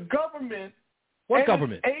 The government. What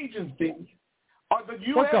government? Agencies are the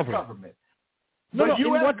U.S. government. In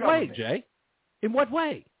what way, Jay? In what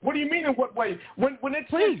way? What do you mean in what way? When it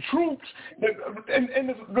said troops, in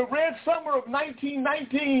the Red Summer of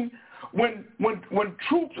 1919, when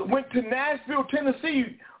troops went to Nashville,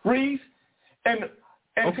 Tennessee, Reese, and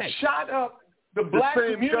shot up the black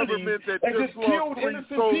same community government that and just just killed lost 3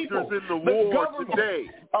 innocent soldiers people. in the war today.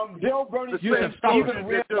 Dale Burney The same government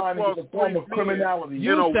that just lost is a form of criminality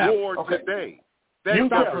in a war today.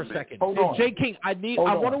 Stop for a second. Hold on. Jay King, I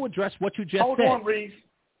want to address what you just said. Hold on, Reese.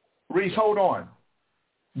 Reese, hold on.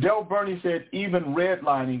 Dale Burney said even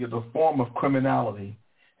redlining is a form of criminality,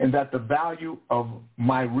 and that the value of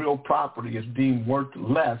my real property is deemed worth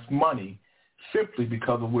less money simply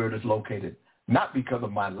because of where it is located, not because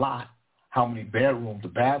of my lot, how many bedrooms or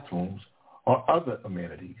bathrooms, or other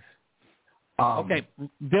amenities. Okay,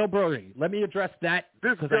 Bill Brody, let me address that.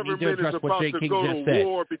 This government is about to go to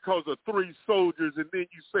war because of 3 soldiers, and then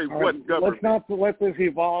you say what government? Let's not let this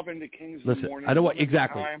evolve into Kings Listen, morning. I know what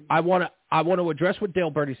exactly. I want to address what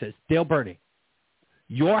Dale Burney says. Dale Burney,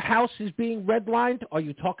 your house is being redlined. Or are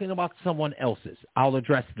you talking about someone else's? I'll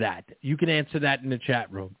address that. You can answer that in the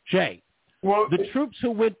chat room. Jay, the troops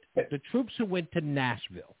who went to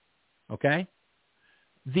Nashville, okay?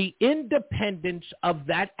 The independence of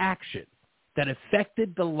that action that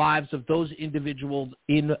affected the lives of those individuals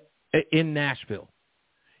in Nashville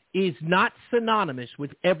is not synonymous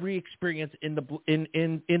with every experience in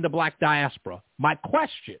the black diaspora. My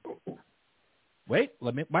question.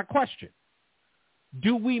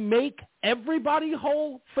 Do we make everybody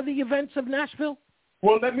whole for the events of Nashville?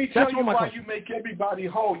 Well, let me tell you why you make everybody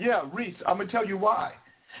whole. Yeah, Reese, I'm going to tell you why.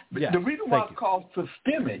 Yes, the reason why it's called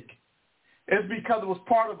systemic is because it was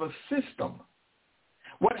part of a system.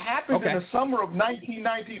 What happened in the summer of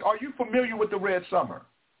 1919, are you familiar with the Red Summer?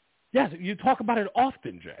 Yes, you talk about it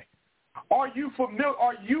often, Jay. Are you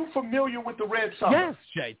familiar with the Red Summer? Yes,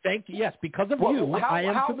 Jay. Thank you. Yes, because of you, I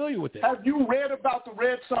am familiar with it. Have you read about the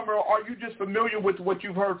Red Summer, or are you just familiar with what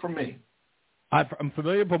you've heard from me? I'm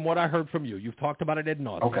familiar from what I heard from you. You've talked about it ad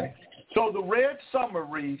nauseam. Okay. So the Red Summer,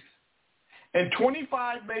 Reese, in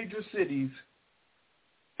 25 major cities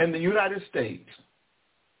in the United States,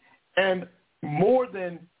 and more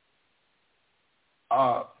than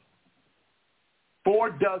 4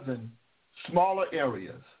 dozen smaller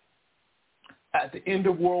areas at the end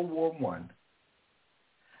of World War I,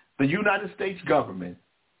 the United States government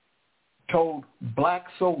told black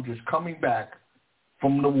soldiers coming back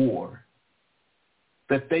from the war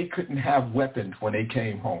that they couldn't have weapons when they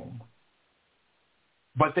came home.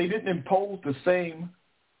 But they didn't impose the same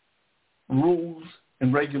rules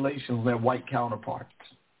and regulations as their white counterparts.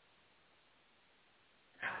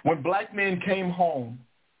 When black men came home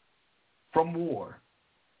from war,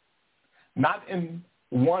 not in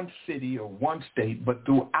one city or one state, but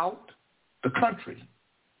throughout the country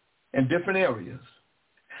in different areas,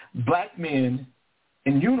 black men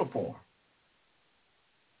in uniform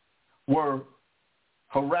were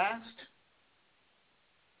harassed,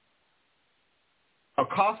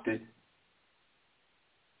 accosted,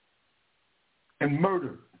 and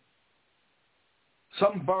murdered.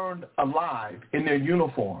 Some burned alive in their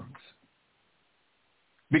uniforms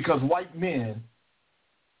because white men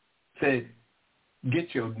said,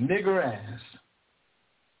 "Get your nigger ass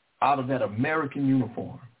out of that American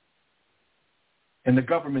uniform." And the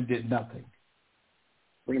government did nothing.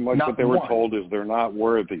 Pretty much what they were told is they're not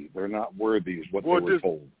worthy. They're not worthy is what they were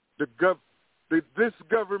told. This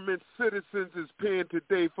government citizens is paying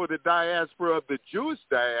today for the diaspora of the Jewish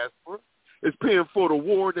diaspora. Is paying for the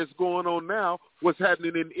war that's going on now, what's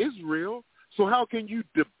happening in Israel. So how can you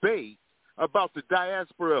debate about the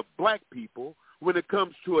diaspora of black people when it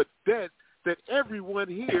comes to a debt that everyone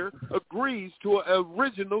here agrees to an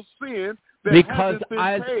original sin that hasn't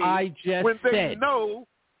been paid I just when they said, know?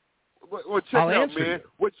 Well, check it out, man.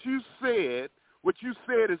 What you said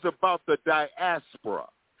is about the diaspora.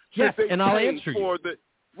 Yes, and I'll answer you.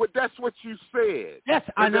 That's what you said. Yes,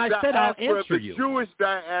 and I said I'll answer you. The Jewish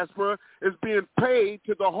diaspora is being paid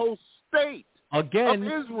to the whole state Again,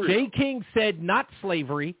 of Israel. Jay King said not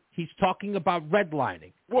slavery. He's talking about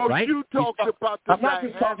redlining. Well, right? you talked about the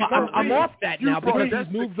diaspora. I'm off that now because he's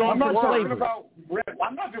moved on from slavery.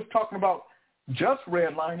 I'm not just talking about just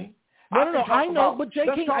redlining. No, I know, but Jay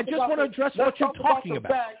King, I just want to address what you're talking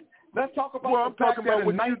about. Let's talk about the fact that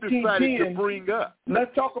in 1910,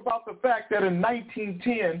 let's talk about the fact that in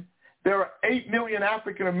 1910, there are 8 million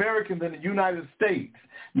African Americans in the United States,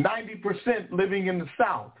 90% living in the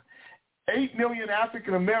South. 8 million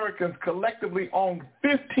African Americans collectively owned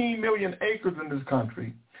 15 million acres in this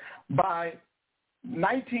country. By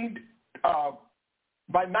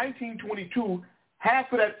 1922,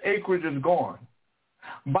 half of that acreage is gone.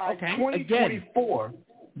 By 2024,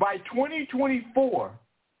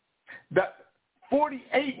 that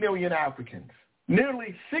 48 million Africans,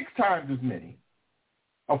 nearly 6 times as many,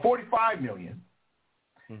 or 45 million,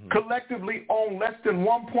 collectively own less than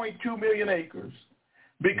 1.2 million acres.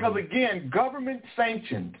 Because, again, government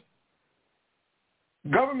sanctioned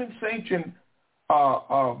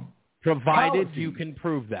provided policies. You can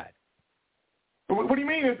prove that. What do you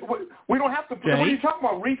mean? We don't have to. Jay? What are you talking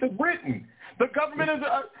about? Reese is written. The government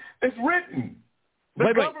is written.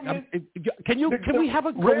 Wait. Can we have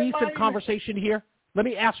a cohesive conversation here? Let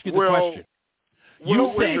me ask you the question.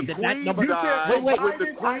 You say that number. Wait. When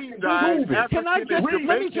the Queen died,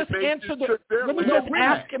 let me just answer the. Let me just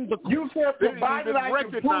ask him the. You said they didn't provided even I can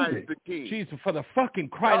recognize prove it. the king. Jesus, for the fucking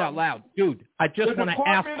crying out loud, dude! I just want to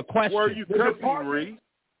ask the question. Were you cussing, Reese?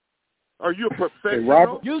 Are you a professional? Hey,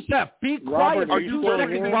 Robert, Yusef, be quiet for 2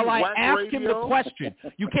 seconds while I ask him the radio? question.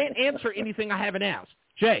 You can't answer anything I haven't asked.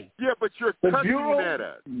 Jay. Yeah, but you're cussing at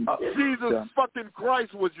us. Jesus fucking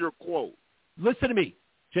Christ was your quote. Listen to me,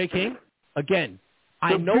 Jay King. Again,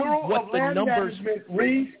 I know Bureau what of the Land numbers.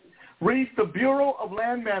 Management, Reese, the Bureau of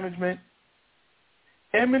Land Management,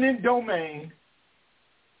 eminent domain,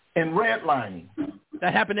 and redlining.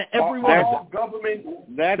 That happened to every one of them.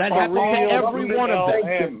 Government. That happened to every one of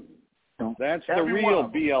them. That's the real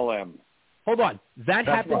BLM. Hold on. That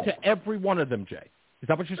happened right. to every one of them, Jay. Is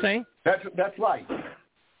that what you're saying? That's right.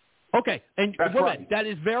 Okay. And That's right. That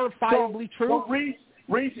is verifiably true?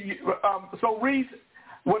 So Reese,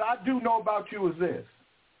 what I do know about you is this.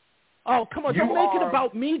 Oh, come on. Don't make it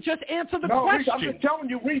about me. Just answer the question. Reese, I'm just telling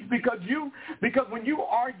you, Reese, because when you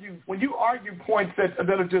argue points that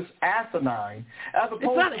are just asinine, as opposed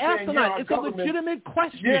it's not to saying, asinine. It's a legitimate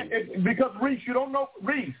question. Yeah, because Reese, you don't know,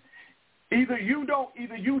 Reese. Either you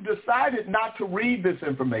decided not to read this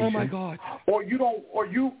information. Oh my God. Or you don't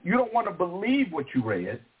want to believe what you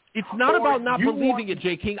read. It's not about not believing it,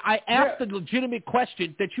 Jay King. I asked a legitimate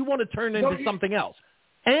question that you want to turn into something else.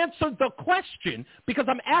 Answer the question because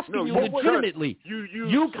I'm asking you legitimately.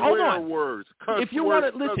 You hold swear on. words. If you want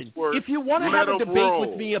to listen, if you want to have a debate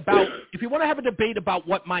with me about,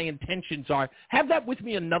 what my intentions are, have that with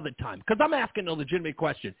me another time because I'm asking a legitimate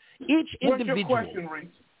question. Each individual. What's your question, Reese?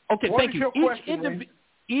 Okay, thank you. Question,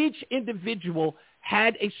 each individual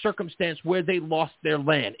had a circumstance where they lost their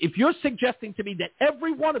land. If you're suggesting to me that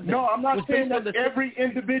every one of them I'm not was saying based that on every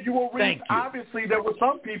individual reason. Obviously, there were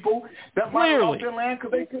some people that might have lost their land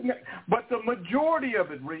because they couldn't. But the majority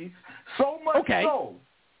of it, Reese, so much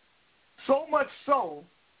so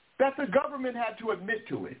that the government had to admit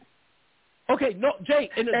to it. Okay, no, Jay,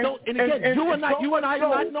 and again, you and I are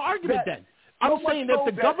not in an argument then. I'm saying that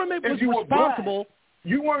the government was responsible.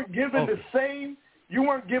 You weren't given the same. You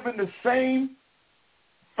weren't given the same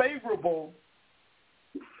favorable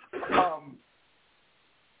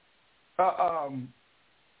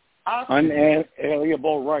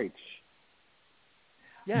unalienable rights.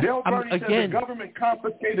 Yeah, Dale Burney said the government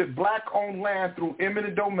confiscated black-owned land through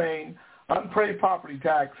eminent domain, unpaid property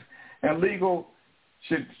tax, and legal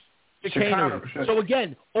chicanery. So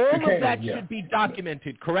again, all of that should be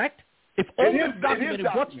documented, correct? If all of it's documented,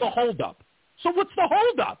 what's the holdup? So what's the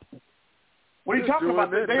holdup? What are you talking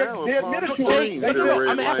about? They admitted to it.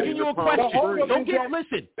 I'm asking you a question.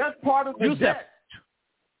 Listen. That's part of the debt.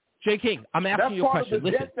 Jay King, I'm asking you a question.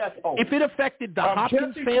 Listen. If it affected the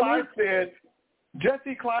Hopkins family.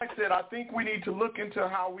 Jesse Clyde said, I think we need to look into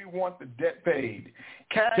how we want the debt paid.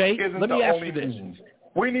 Cash isn't let me the ask only you this. means.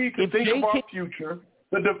 We need to think of our future.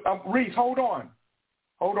 Reese, hold on.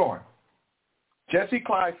 Jesse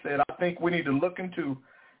Clyde said, I think we need to look into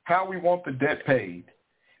how we want the debt paid.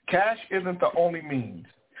 Cash isn't the only means.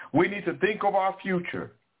 We need to think of our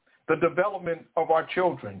future, the development of our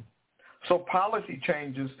children. So policy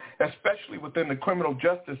changes, especially within the criminal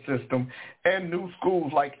justice system and new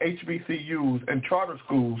schools like HBCUs and charter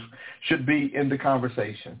schools should be in the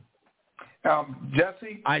conversation.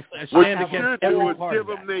 Jesse, I stand against every part give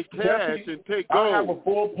them their cash and take gold. I have a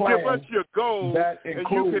full plan. Give us your gold that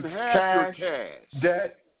includes and you can have your cash.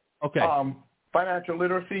 Debt, financial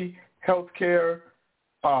literacy, health care,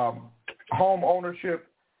 home ownership,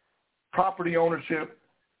 property ownership,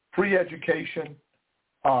 free education,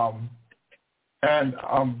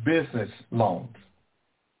 and business loans.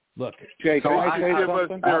 Look, Jay, so I give us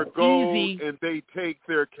their gold and they take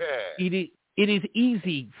their cash. It is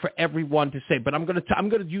easy for everyone to say, but I'm going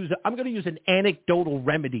to use an anecdotal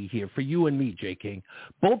remedy here for you and me, Jay King.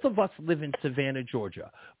 Both of us live in Savannah,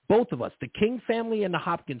 Georgia. Both of us, the King family and the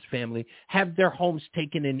Hopkins family, have their homes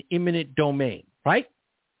taken in eminent domain, right?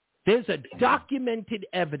 There's a documented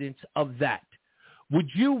evidence of that. Would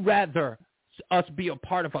you rather us be a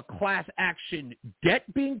part of a class action debt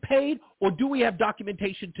being paid, or do we have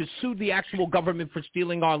documentation to sue the actual government for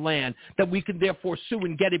stealing our land that we can therefore sue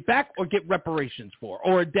and get it back or get reparations for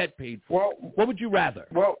or a debt paid for? Well, what would you rather?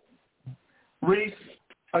 Well, Reese,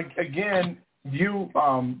 again, you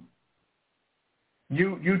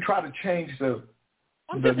you try to change the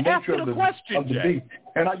just nature asking of the question, of the Jay. beast.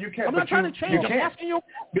 And you can't. I'm not trying to change. I'm asking you.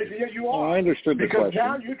 Yeah, you are. I understood the because question.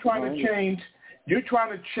 Now you're trying to change. You're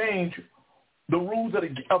trying to change the rules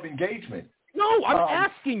of engagement. No, I'm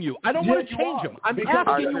asking you. I don't want to change them. I'm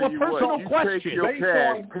asking you a personal question. Take your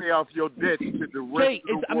cash, pay off your debt to the rest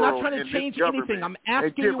of the I'm world. not trying to change anything. I'm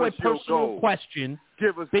asking you a personal question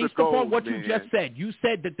based upon what you just said. You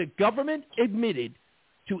said that the government admitted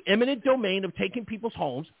to eminent domain of taking people's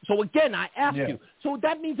homes. So again, I ask you. So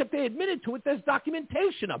that means if they admitted to it, there's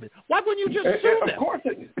documentation of it. Why wouldn't you just sue them? Of course.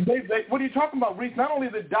 What are you talking about, Reese? Not only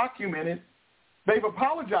is it documented, they've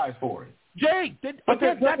apologized for it. Jay, but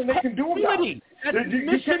there's nothing they can do about it. That's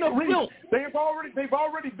mission of guilt. They've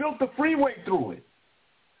already built the freeway through it.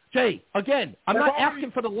 Jay, again, I'm not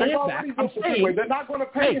asking for the land back. I'm saying they're not going to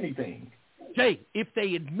pay anything. Jay, if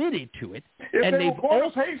they admitted to it, if and they were going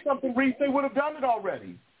to pay something, Reese, they would have done it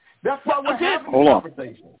already. That's why we're having this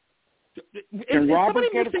conversation. Can Robert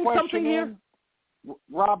get a question in? Here?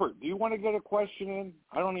 Robert, do you want to get a question in?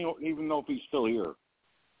 I don't even know if he's still here.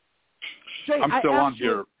 Jay, I'm still on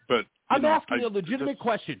here, but I'm asking you a legitimate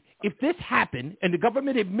question. If this happened and the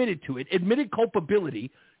government admitted to it, admitted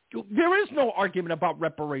culpability, there is no argument about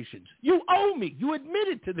reparations. You owe me. You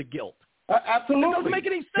admitted to the guilt. Absolutely. It doesn't make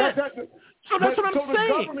any sense. So that's what I'm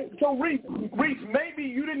saying. So, Reese, maybe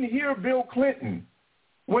you didn't hear Bill Clinton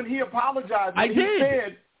when he apologized. I did. He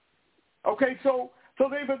said, okay, so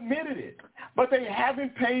they've admitted it, but they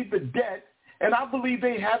haven't paid the debt, and I believe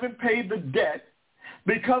they haven't paid the debt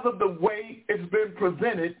because of the way it's been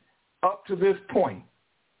presented up to this point.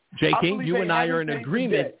 J. King, you and I are in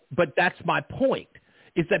agreement, but that's my point,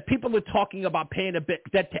 is that people are talking about paying a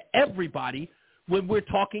debt to everybody when we're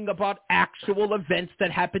talking about actual events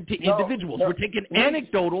that happen to individuals. We're taking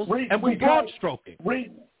anecdotals and we're broad stroking. Reese,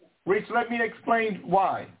 let me explain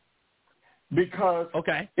why. Because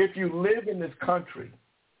if you live in this country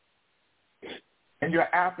and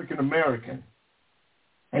you're African American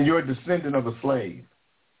and you're a descendant of a slave,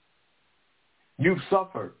 you've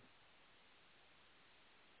suffered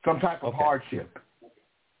some type of hardship.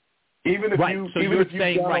 Even if you've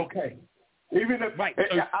done okay. Even if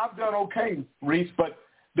I've done okay, Reese, but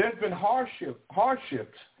there's been hardships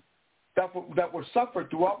that were suffered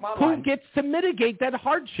throughout my life. Who gets to mitigate that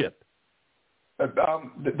hardship?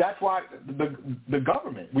 That's why the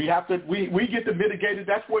government. We get to mitigate it.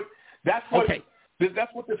 That's what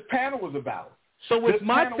this panel was about. So if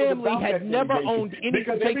my family had never owned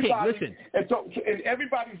anything, listen. And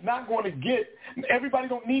everybody's not going to get. Everybody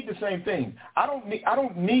don't need the same thing. I don't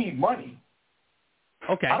need money.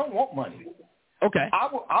 Okay. I don't want money. Okay. I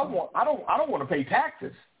don't want to pay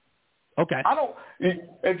taxes. Okay. I don't.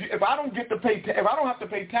 If I don't get to pay. If I don't have to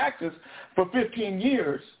pay taxes for 15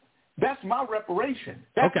 years, that's my reparation.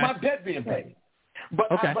 That's my debt being paid. But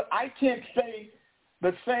I can't say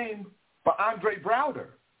the same for Andre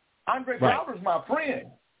Browder. Andre Browder's my friend.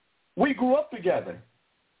 We grew up together.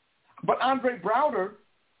 But Andre Browder,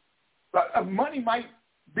 money might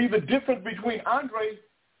be the difference between Andre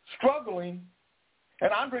struggling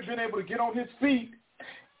and Andre being able to get on his feet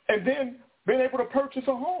and then being able to purchase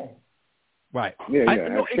a home. Right.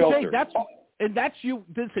 That's you.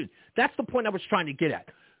 Listen, that's the point I was trying to get at.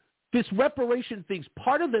 This reparation thing's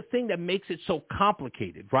part of the thing that makes it so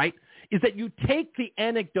complicated, right, is that you take the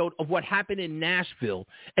anecdote of what happened in Nashville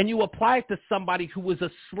and you apply it to somebody who was a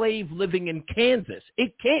slave living in Kansas.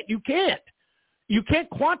 You can't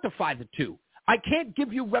quantify the two. I can't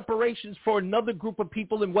give you reparations for another group of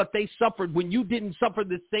people and what they suffered when you didn't suffer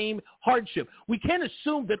the same hardship. We can't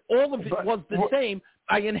assume that all of it was the same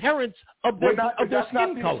by inherence of their skin color. That's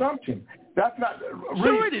not the assumption. That's not.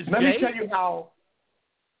 Sure it is, Let Jay. me tell you how.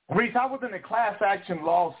 Reese, I was in a class action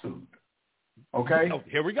lawsuit. Okay. Oh,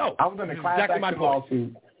 here we go. I was in a class action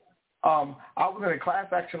lawsuit. I was in a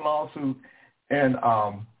class action lawsuit in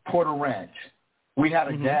Porter Ranch. We had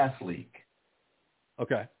a gas leak.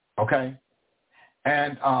 Okay. Okay.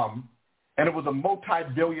 And it was a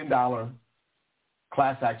multi-billion-dollar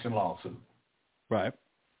class action lawsuit. Right.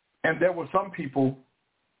 And there were some people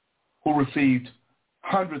who received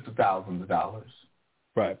hundreds of thousands of dollars.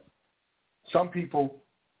 Right. Some people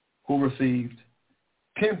who received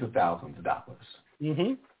tens of thousands of dollars.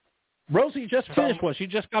 Mm-hmm. Rosie just finished one. She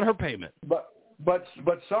just got her payment. But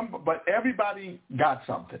everybody got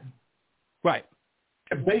something. Right.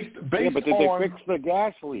 Based but did on, they fix the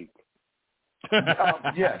gas leak?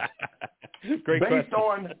 Yes. Great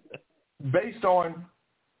question. Based on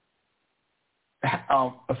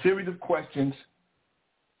a series of questions,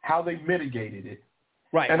 how they mitigated it.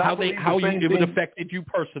 Right. And how it affected you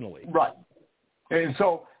personally. Right. And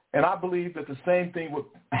so And I believe that the same thing would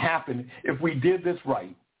happen if we did this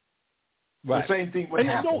right. Right. The same thing would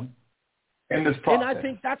happen in this process. And I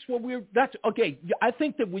think that's what that's okay. I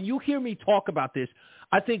think that when you hear me talk about this,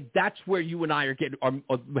 I think that's where you and I are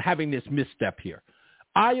having this misstep here.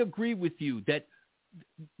 I agree with you that,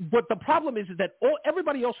 but the problem is that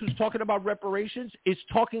everybody else who's talking about reparations is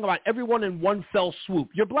talking about everyone in one fell swoop.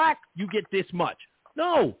 You're black, you get this much.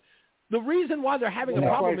 No. The reason why they're having a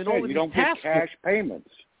problem in all of these you don't get cash payments.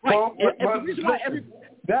 Right. Well, the reason why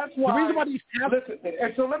that's why. The reason why these listen,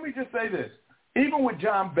 and so let me just say this. Even with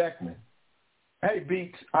John Beckman, hey,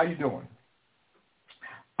 Beats, how you doing?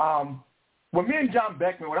 When me and John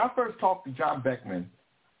Beckman, when I first talked to John Beckman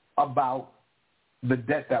about the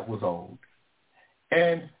debt that was owed,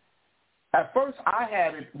 and at first I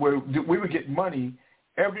had it where we would get money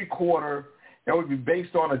every quarter. It would be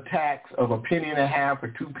based on a tax of $0.015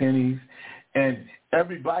 or 2 pennies, and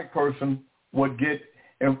every black person would get,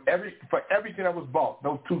 and for everything that was bought,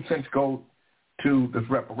 those 2 cents go to this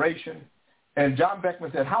reparation. And John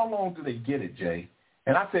Beckman said, how long do they get it, Jay?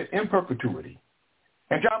 And I said, in perpetuity.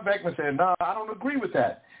 And John Beckman said, no, I don't agree with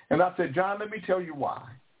that. And I said, John, let me tell you why.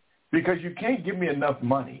 Because you can't give me enough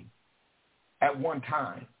money at one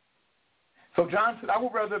time. So John said, I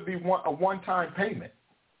would rather be a one-time payment.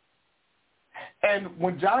 And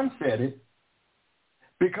when John said it,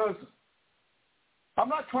 because I'm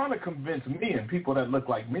not trying to convince me and people that look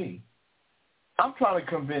like me. I'm trying to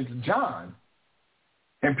convince John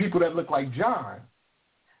and people that look like John,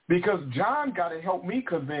 because John got to help me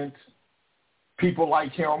convince people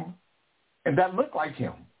like him and that look like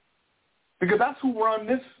him, because that's who run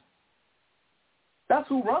this. That's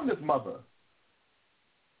who run this mother.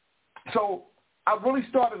 So I really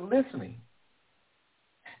started listening,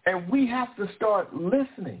 and we have to start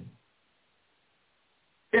listening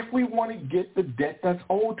if we want to get the debt that's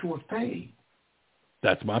owed to us paid.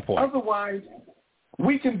 That's my point. Otherwise,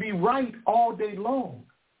 we can be right all day long.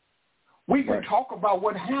 We can talk about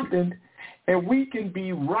what happened, and we can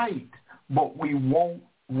be right, but we won't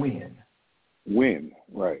win.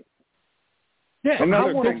 Right. Yeah,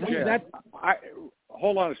 another thing, Jeff,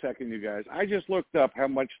 hold on a second, you guys. I just looked up how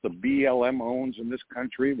much the BLM owns in this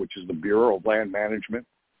country, which is the Bureau of Land Management.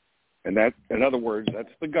 And that, in other words,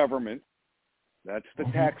 that's the government. That's the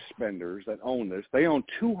tax spenders that own this. They own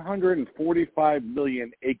 245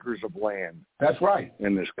 million acres of land. That's right.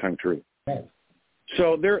 In this country. Yes.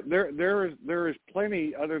 So there is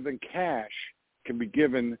plenty other than cash can be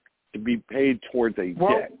given to be paid towards a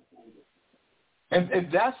debt. And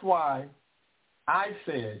that's why I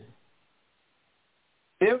said,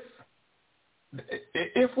 if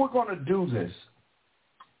we're going to do this,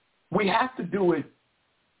 we have to do it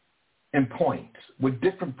in points, with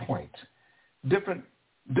different points,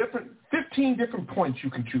 15 different points you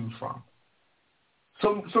can choose from.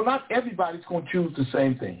 So not everybody's going to choose the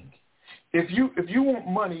same thing. If you want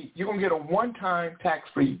money, you're going to get a one-time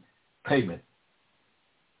tax-free payment,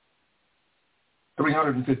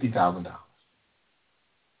 $350,000.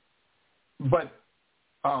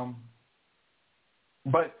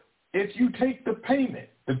 But if you take the payment,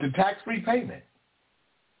 the tax-free payment,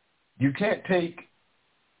 you can't take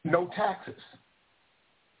no taxes.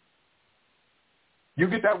 You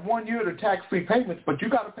get that 1 year of tax-free payments, but you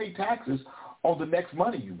got to pay taxes on the next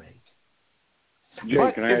money you make.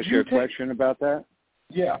 Jay, can I ask you a question about that?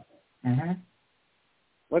 Yeah. Mm-hmm.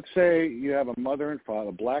 Let's say you have a mother and father,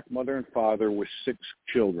 a black mother and father with 6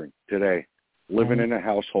 children today, living in a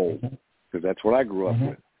household, because that's what I grew up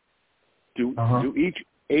with. Do each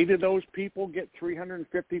 8 of those people get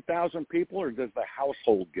 350,000 people, or does the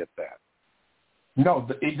household get that? No,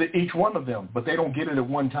 each one of them, but they don't get it at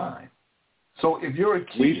one time. So if you're a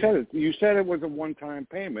kid, well, you said it was a one-time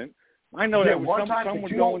payment. I know that some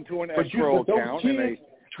would go into an escrow account and a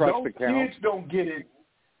trust account. Those kids don't get it.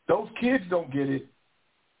 Those kids don't get it.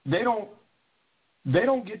 They don't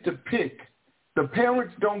get to pick. The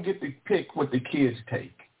parents don't get to pick what the kids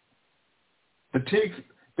take. The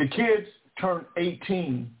kids turn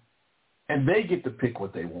 18, and they get to pick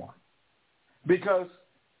what they want. Because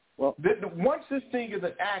once this thing is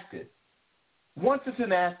enacted,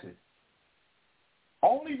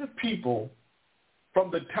 only the people from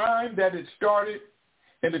the time that it started,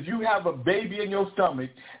 and if you have a baby in your stomach,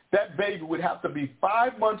 that baby would have to be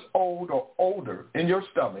 5 months old or older in your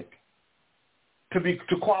stomach to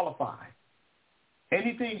qualify.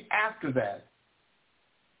 Anything after that,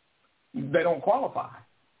 they don't qualify,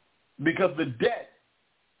 because the debt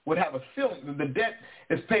would have a ceiling. The debt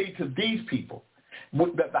is paid to these people.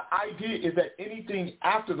 The idea is that anything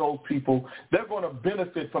after those people, they're going to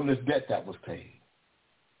benefit from this debt that was paid.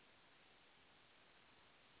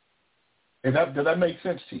 Does that make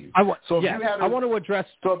sense to you? I want to address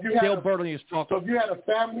Dale Burnley's talk. So if you had a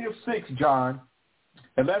family of 6, John,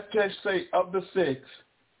 and let's just say of the 6,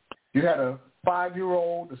 you had a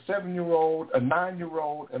 5-year-old, a 7-year-old, a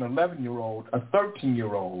 9-year-old, an 11-year-old, a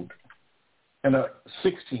 13-year-old, and a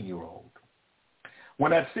 16-year-old.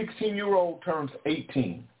 When that 16-year-old turns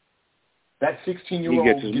 18, that 16-year-old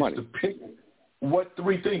gets to pick what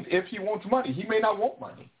 3 things. If he wants money, he may not want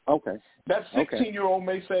money. Okay. That 16-year-old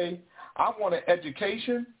may say, I want an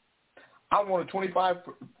education, I want a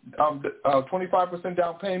 25%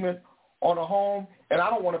 down payment on a home, and I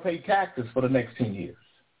don't want to pay taxes for the next 10 years.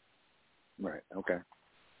 Right. Okay.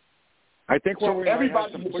 I think what we might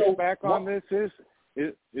have some pushback on this is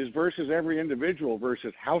versus every individual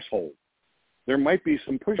versus household. There might be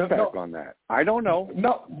some pushback on that. I don't know.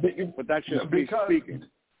 No, but that's just me speaking.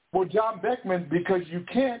 Well, John Beckman, because you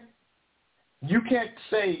can't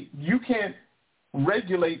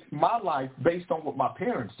regulate my life based on what my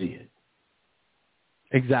parents did.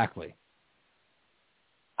 Exactly.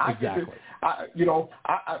 I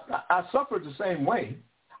suffered the same way.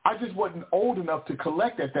 I just wasn't old enough to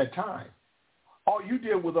collect at that time. All you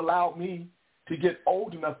did was allow me to get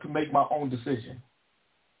old enough to make my own decision.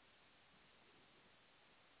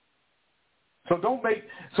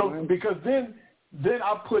 Because then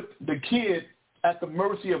I put the kid at the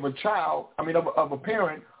mercy of a child, of a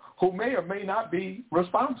parent who may or may not be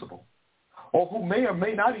responsible, or who may or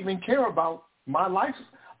may not even care about my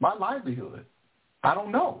livelihood. I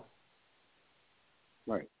don't know.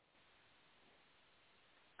 Right.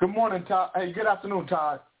 Good morning, Todd. Hey, good afternoon,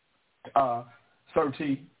 Todd. Sir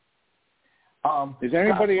T. Is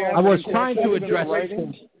anybody? I was trying to address.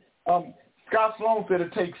 Scott Sloan said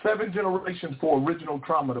it takes 7 generations for original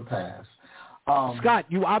trauma to pass. Scott,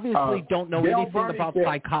 you obviously don't know anything about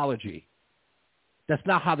psychology. That's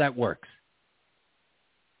not how that works.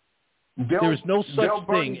 There is no such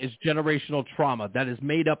thing as generational trauma that is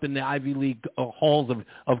made up in the Ivy League halls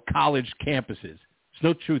of college campuses. There's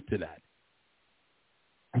no truth to that.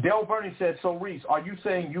 Dale Burney said, so Reese, are you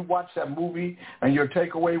saying you watched that movie and your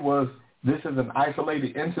takeaway was this is an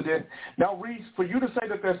isolated incident? Now, Reese, for you to say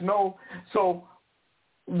that there's no, so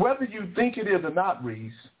whether you think it is or not,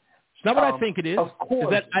 Reese. It's not what I think it is. Of course.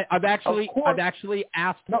 Is that I've actually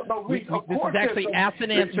asked. No, Reese, this is actually asked and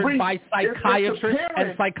answered Reese, by psychiatrists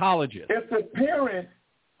and psychologists. If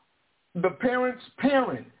the parent's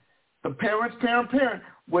parent,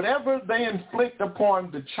 whatever they inflict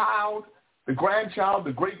upon the child, the grandchild,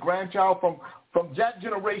 the great-grandchild, from that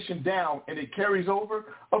generation down, and it carries over,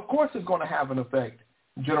 of course it's going to have an effect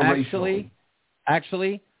generationally.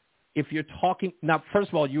 Actually, if you're talking – now, first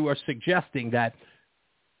of all, you are suggesting that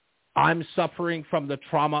I'm suffering from the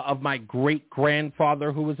trauma of my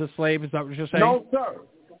great-grandfather who was a slave. Is that what you're saying? No, sir.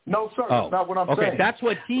 No, sir. That's not what I'm saying. Okay, that's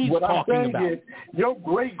what he's talking about. Is your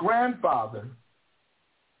great-grandfather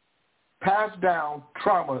passed down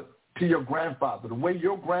trauma to your grandfather, the way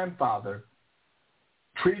your grandfather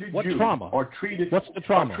treated what you trauma? Or treated What's the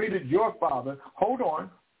trauma? Or treated your father,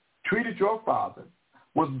 treated your father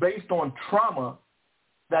was based on trauma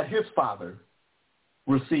that his father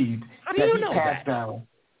received. How do you know passed that? Down.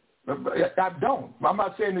 I don't. I'm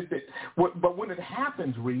not saying that, but when it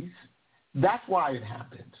happens, Reese, that's why it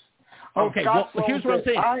happens. Okay, here's what I'm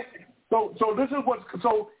saying. So this is what.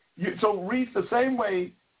 So Reese, the same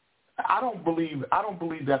way, I don't believe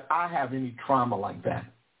that I have any trauma like that.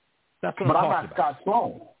 That's what I'm not Scott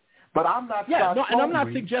Sloan. But I'm not Scott Sloan. And I'm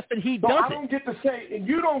not suggesting he doesn't. I don't get to say, and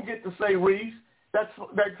you don't get to say, Reese, that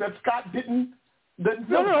Scott didn't.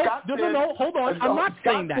 No. Hold on. I'm not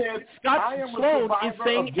saying that. Scott Sloan is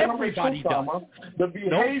saying everybody does. The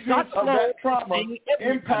behaviors of that trauma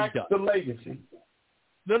impact the legacy.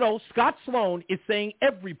 No. Scott Sloan is saying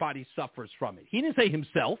everybody suffers from it. He didn't say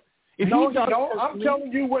himself. I'm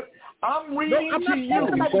telling you what I'm reading to you.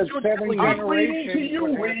 I'm reading to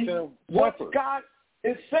you, Reese, what Scott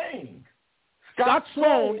is saying. Scott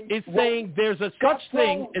Sloan is saying there's a such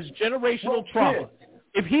thing as generational trauma.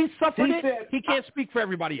 If he suffered it, he can't speak for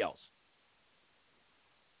everybody else.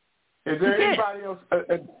 Is there anybody else?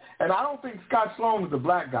 And I don't think Scott Sloan is a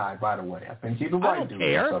black guy, by the way. I think he's a white dude.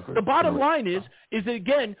 I don't care. The bottom line is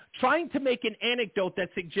again, trying to make an anecdote that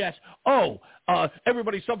suggests,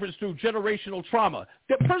 everybody suffers through generational trauma.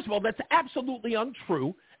 First of all, that's absolutely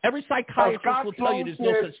untrue. Every psychiatrist will tell you there's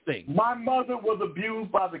no such thing. My mother was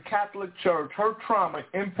abused by the Catholic Church. Her trauma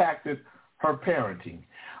impacted her parenting.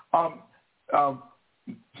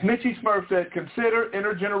 Snitchy Smurf said, consider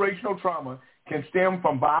intergenerational trauma can stem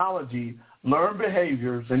from biology, learned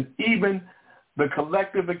behaviors, and even the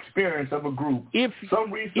collective experience of a group. If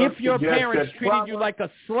your parents treated you like a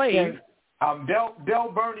slave,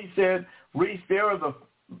 Del Burney said, Reese, there is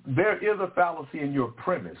a fallacy in your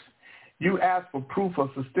premise. You ask for proof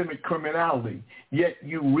of systemic criminality, yet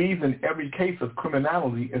you reason every case of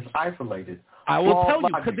criminality is isolated. I will tell you,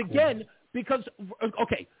 because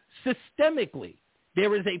systemically,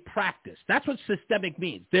 there is a practice. That's what systemic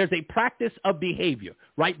means. There's a practice of behavior,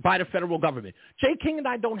 right, by the federal government. Jay King and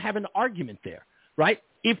I don't have an argument there, right?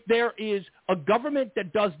 If there is a government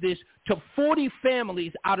that does this to 40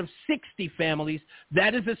 families out of 60 families,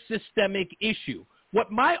 that is a systemic issue. What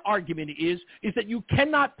my argument is that you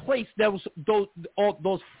cannot place those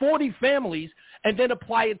 40 families and then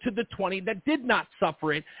apply it to the 20 that did not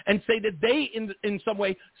suffer it and say that they, in some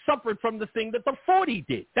way, suffered from the thing that the 40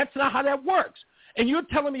 did. That's not how that works. And you're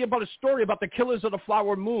telling me about a story about the killers of the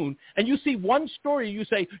Flower Moon, and you see one story, you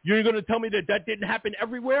say, you're going to tell me that didn't happen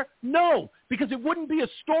everywhere? No, because it wouldn't be a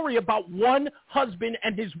story about one husband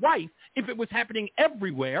and his wife if it was happening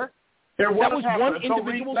everywhere. That was one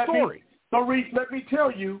individual story. So, Reese, let me tell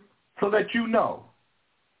you so that you know.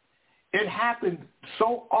 It happened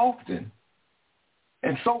so often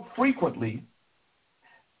and so frequently,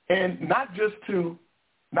 and not just to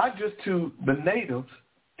the natives,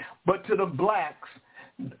 but to the blacks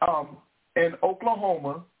in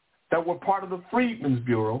Oklahoma that were part of the Freedmen's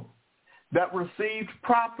Bureau that received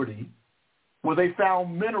property where they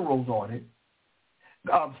found minerals on it.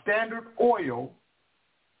 Standard Oil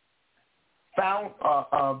found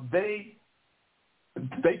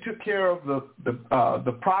they took care of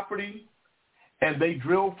the property, and they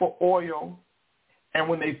drilled for oil. And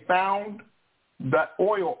when they found that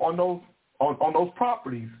oil on those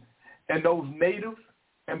properties, and those natives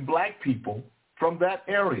and black people from that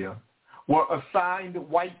area were assigned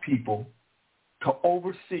white people to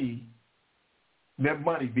oversee their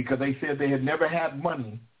money because they said they had never had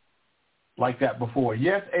money like that before.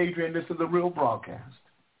 Yes, Adrian, this is a real broadcast.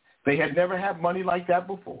 They had never had money like that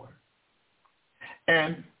before.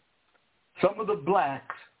 And some of the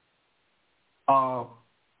blacks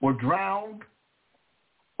were drowned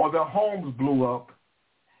or their homes blew up,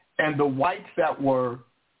 and the whites that were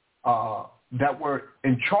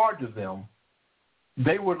in charge of them,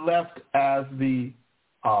 they were left as the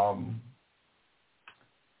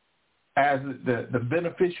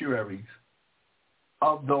beneficiaries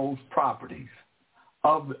of those properties,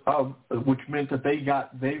 which meant that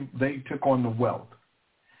they took on the wealth.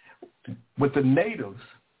 With the natives,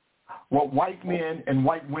 what white men and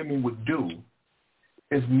white women would do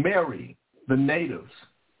is marry the natives,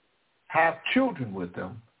 have children with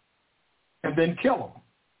them, and then kill them.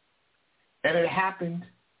 And it happened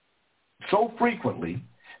so frequently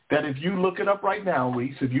that if you look it up right now,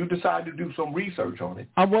 Reese, if you decide to do some research on it,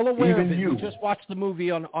 I'm well aware of it. We just watched the movie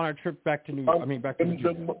on our trip back to New York. Back to New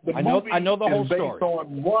York. I know the whole story.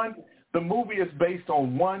 The movie is based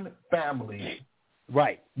on one family.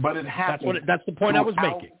 Right. But it happened. That's the point I was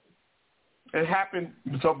making. It happened.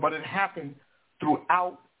 But it happened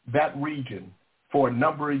throughout that region for a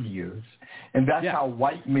number of years, and that's how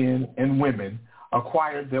white men and women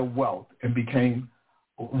acquired their wealth and became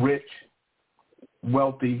rich,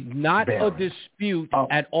 wealthy. Not barons. A dispute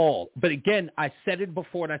at all. But again, I said it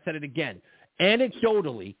before and I said it again.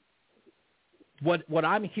 Anecdotally, what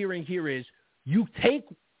I'm hearing here is you take.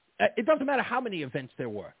 It doesn't matter how many events there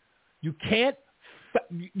were. You can't.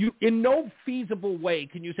 You in no feasible way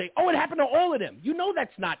can you say, "Oh, it happened to all of them." You know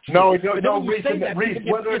that's not true. No, Reese,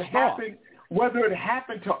 whether it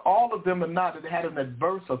happened to all of them or not, it had an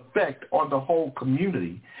adverse effect on the whole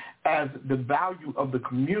community, as the value of the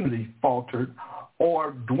community faltered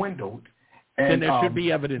or dwindled. And there should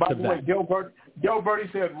be evidence of that. By the way, Joe Birdie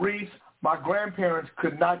said, Reese, my grandparents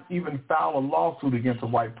could not even file a lawsuit against a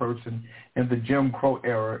white person in the Jim Crow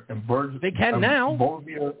era, and they can now.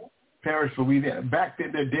 Bossier Parish, Louisiana. Back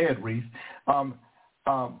then, they're dead, Reese.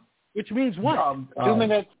 Which means what? 2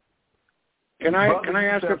 minutes. Can I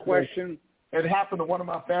ask a question? It happened to one of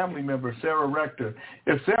my family members, Sarah Rector.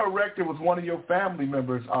 If Sarah Rector was one of your family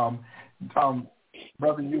members,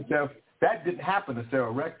 Brother Youssef, that didn't happen to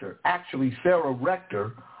Sarah Rector. Actually, Sarah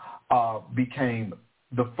Rector became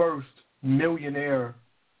the first millionaire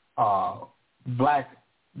black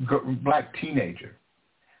teenager.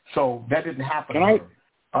 So that didn't happen to her.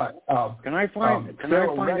 Can I find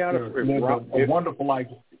out if a wonderful life?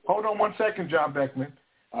 Hold on one second, John Beckman.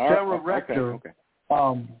 Sarah Rector. Okay.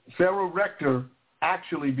 Sarah Rector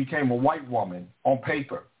actually became a white woman on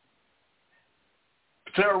paper.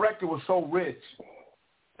 Sarah Rector was so rich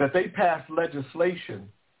that they passed legislation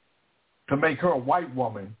to make her a white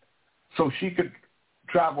woman so she could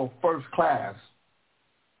travel first class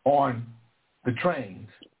on the trains.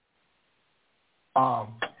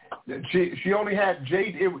 She only had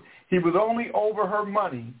Jade. He was only over her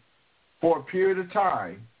money for a period of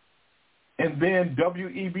time, and then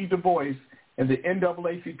W.E.B. Du Bois and the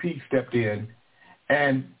NAACP stepped in,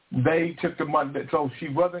 and they took the money. So she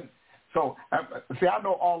wasn't. So see, I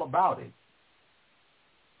know all about it.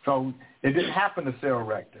 So it didn't happen to Sarah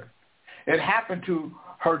Rector. It happened to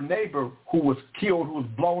her neighbor who was killed, who was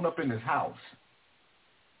blown up in his house.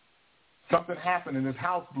 Something happened and his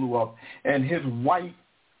house blew up, and his white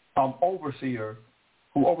overseer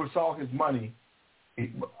who oversaw his money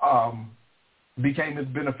became his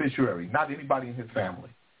beneficiary, not anybody in his family.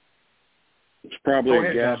 It's probably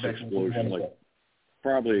a gas explosion, like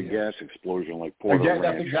gas explosion, like Porter Ranch.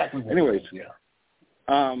 That's exactly what Anyways, it is,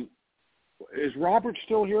 yeah. Is Robert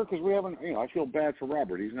still here? Because we haven't. I feel bad for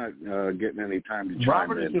Robert. He's not getting any time to chime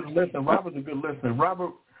Robert in. is a listener. Robert's a good listener.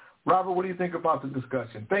 Robert, what do you think about the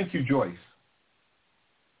discussion? Thank you, Joyce.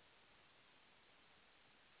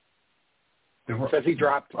 Says he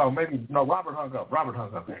dropped. Oh, maybe no. Robert hung up.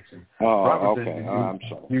 Actually. Oh, Robert okay. Said, I'm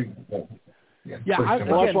sorry.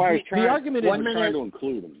 That's why I was the argument is trying to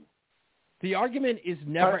include him. The argument is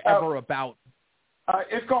never ever about.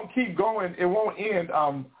 It's gonna keep going. It won't end.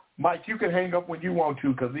 Mike, you can hang up when you want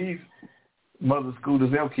to, because these mother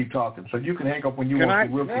scooters, they'll keep talking. So you can hang up when you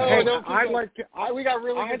want to. I'd like to. We got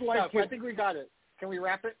really good stuff. I think we got it. Can we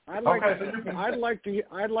wrap it? I'd like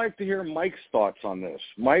to hear Mike's thoughts on this.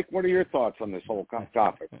 Mike, what are your thoughts on this whole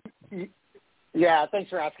topic? Yeah,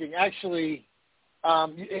 thanks for asking. Actually,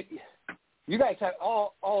 you guys have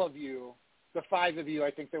all of you, the 5 of you,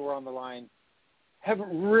 I think that were on the line, have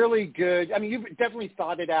really good. I mean, you've definitely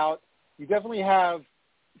thought it out. You definitely have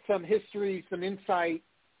some history, some insight.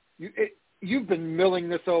 You've been milling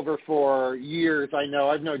this over for years. I know.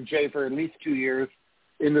 I've known Jay for at least 2 years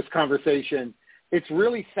in this conversation. It's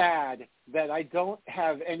really sad that I don't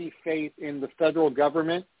have any faith in the federal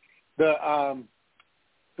government. The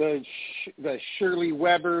Shirley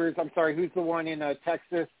Webbers, I'm sorry, who's the one in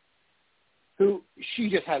Texas? Who she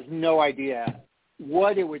just has no idea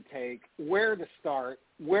what it would take, where to start,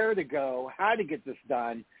 where to go, how to get this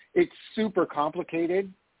done. It's super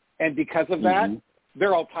complicated, and because of that,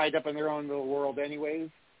 they're all tied up in their own little world anyways.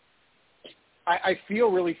 I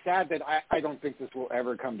feel really sad that I don't think this will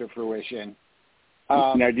ever come to fruition.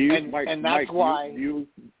 Now, do you, Mike, that's Mike, why. Do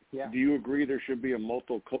you agree there should be a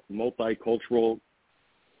multicultural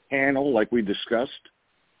panel like we discussed?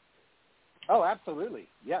 Oh, absolutely,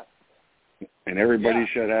 yes. And everybody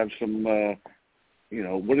should have some,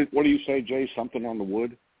 what do you say, Jay? Something on the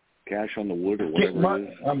wood, cash on the wood, or whatever it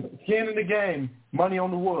is. Skin in the game, money on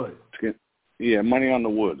the wood. Yeah, money on the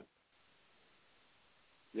wood.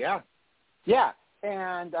 Yeah,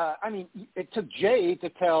 and I mean, it took Jay to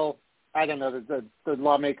tell. I don't know, the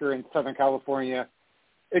lawmaker in Southern California,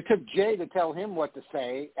 it took Jay to tell him what to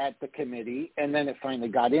say at the committee, and then it finally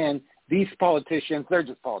got in. These politicians, they're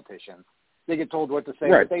just politicians. They get told what to say,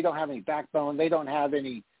 right. But they don't have any backbone. They don't have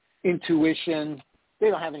any intuition. They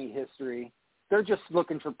don't have any history. They're just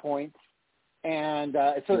looking for points. And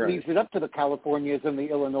so it leaves it up to the Californias and the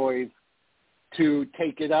Illinois to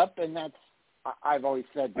take it up, and that's, I've always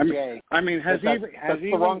said to Jay. I mean, has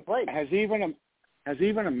the wrong place. Has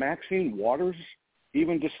even a Maxine Waters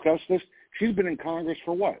even discussed this? She's been in Congress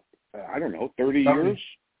for what? I don't know, 30 years?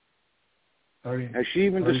 30. Has she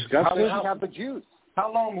even discussed this? How the juice?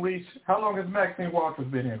 How long, Reese? How long has Maxine Waters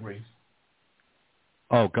been in, Reese?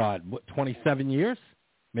 Oh, God, 27 years?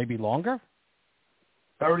 Maybe longer?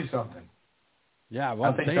 30-something. Yeah,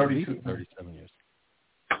 well, I think 32. 37 years.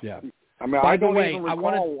 Yeah. I mean, I don't even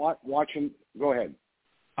recall watching. Go ahead.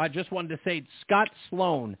 I just wanted to say, Scott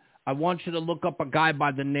Sloan, I want you to look up a guy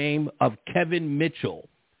by the name of Kevin Mitchell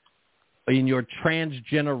in your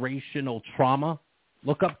transgenerational trauma.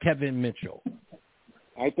 Look up Kevin Mitchell.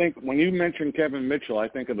 I think when you mention Kevin Mitchell, I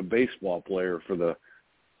think of the baseball player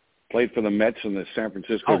played for the Mets and the San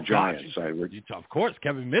Francisco Giants. Of course,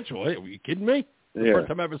 Kevin Mitchell. Hey, are you kidding me? The first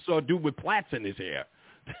time I ever saw a dude with plaits in his hair.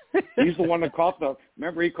 He's the one that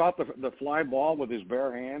remember he caught the fly ball with his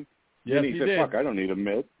bare hand? Yes, and he said, did. "Fuck, I don't need a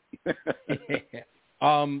mitt."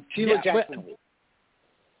 Sheila Jackson.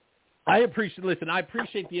 I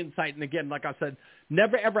appreciate the insight, and again, like I said,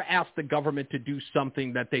 never ever ask the government to do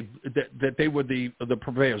something that they were the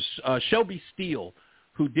purveyors. Shelby Steele,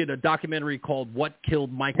 who did a documentary called "What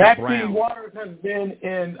Killed Michael Brown." Maxine Waters has been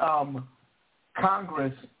in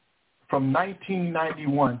Congress from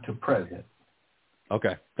 1991 to present.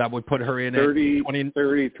 Okay, that would put her in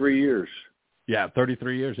 33 years. Yeah,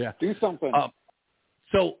 33 years. Yeah, do something.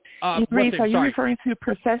 Reese, are you referring to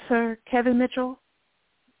Professor Kevin Mitchell?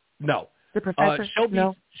 No, The professor?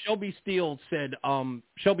 Shelby Steele said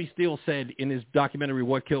in his documentary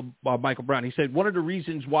What Killed Michael Brown, he said one of the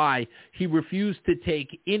reasons why he refused to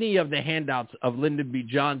take any of the handouts of Lyndon B.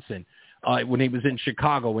 Johnson when he was in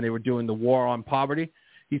Chicago when they were doing the war on poverty,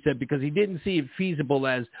 he said because he didn't see it feasible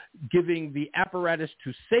as giving the apparatus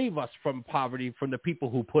to save us from poverty from the people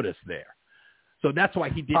who put us there. So that's why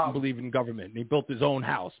he didn't believe in government. And he built his own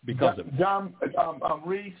house because of it. John,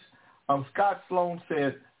 Reese, Scott Sloan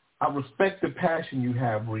said, I respect the passion you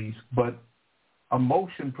have, Reese, but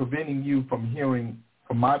emotion preventing you from hearing,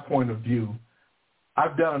 from my point of view,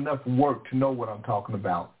 I've done enough work to know what I'm talking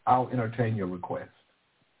about. I'll entertain your request.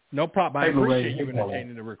 No problem. I appreciate you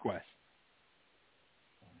entertaining the request.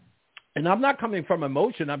 And I'm not coming from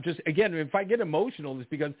emotion. I'm just, again, if I get emotional, it's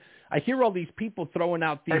because I hear all these people throwing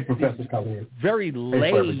out these very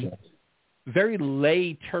lay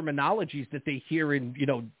terminologies that they hear in,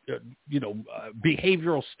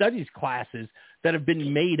 behavioral studies classes that have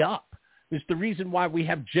been made up. It's the reason why we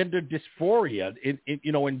have gender dysphoria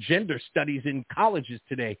in gender studies in colleges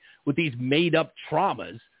today with these made up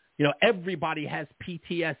traumas. Everybody has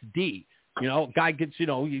PTSD. Guy gets,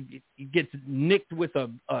 he gets nicked with a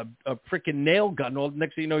freaking nail gun. Well,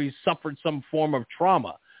 next thing you know, he suffered some form of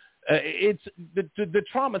trauma. It's the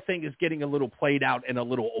trauma thing is getting a little played out and a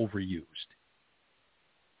little overused.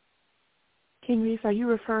 King Reese, are you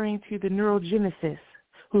referring to the neurogenesis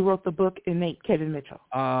who wrote the book Innate, Kevin Mitchell?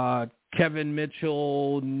 Kevin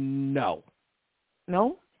Mitchell, no.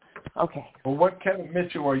 No? Okay. Well, what Kevin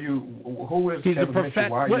Mitchell are you? Who is Kevin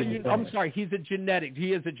Mitchell? I'm sorry. He is a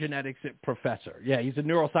genetics professor. Yeah, he's a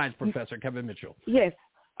neuroscience professor, Kevin Mitchell. Yes.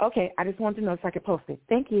 Okay. I just wanted to know so I could post it.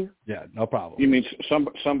 Thank you. Yeah, no problem. You mean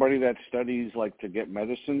somebody that studies like to get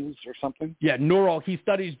medicines or something? Yeah, he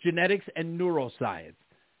studies genetics and neuroscience,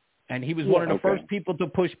 and he was one of the first people to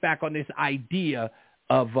push back on this idea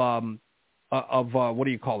of what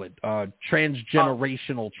do you call it?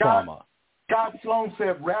 Transgenerational trauma. Scott Sloan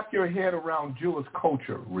said, wrap your head around Jewish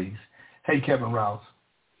culture, Reese. Hey, Kevin Rouse.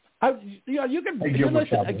 You can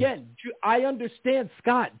listen again. I understand,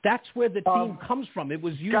 Scott. That's where the theme comes from. It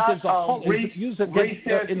was used as a Holocaust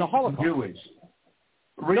in the Holocaust. Jewish.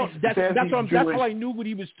 That's how I knew what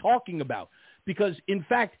he was talking about. Because in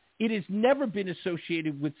fact, it has never been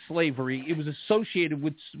associated with slavery. It was associated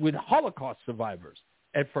with Holocaust survivors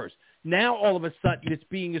at first. Now all of a sudden, it's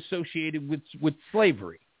being associated with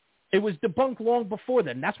slavery. It was debunked long before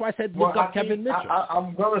then. That's why I said look up Kevin Mitchell.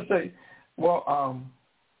 I'm going to say,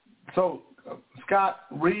 so Scott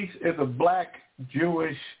Reese is a black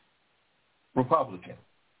Jewish Republican.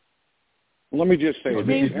 Let me just say,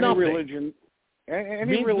 any nothing. religion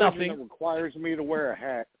that requires me to wear a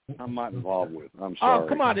hat, I'm not involved with. I'm sorry. Oh,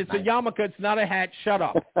 come on. It's a yarmulke. It's not a hat. Shut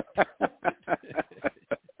up.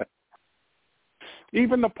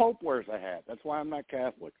 Even the Pope wears a hat. That's why I'm not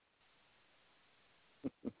Catholic.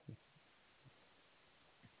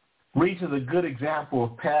 Reese is a good example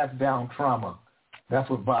of passed down trauma. That's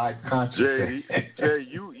what vibe consciousness is. Jay,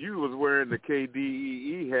 you was wearing the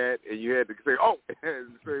KDEE hat, and you had to say,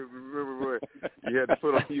 remember you had to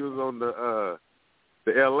put on, you was on the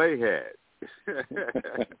LA hat.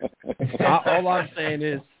 All I'm saying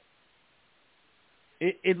is,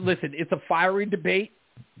 listen, it's a fiery debate.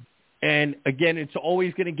 And again, it's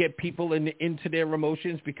always going to get people into their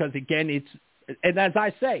emotions because, again, and as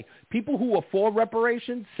I say, people who are for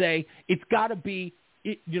reparations say it's got to be,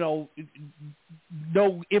 no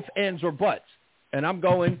ifs, ands, or buts. And I'm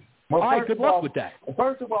going, all right, good luck with that.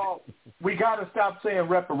 First of all, we got to stop saying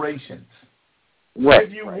reparations. Right.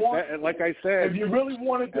 If you want, like I said, if you really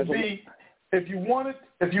want it to be, if you want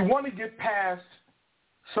to get past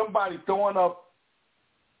somebody throwing up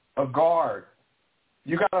a guard,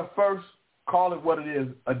 you got to first call it what it is,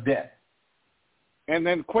 a debt. And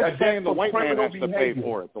then quit saying the white man has to pay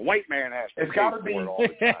for it. The white man has to pay for it all the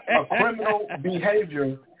time. A criminal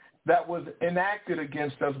behavior that was enacted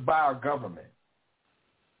against us by our government.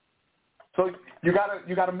 So you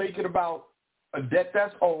gotta make it about a debt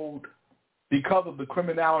that's owed because of the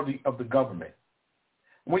criminality of the government.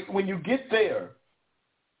 When you get there,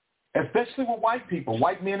 especially with white people,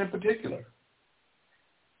 white men in particular,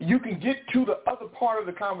 you can get to the other part of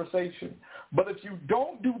the conversation. But if you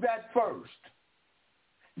don't do that first,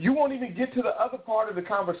 you won't even get to the other part of the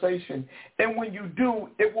conversation. And when you do,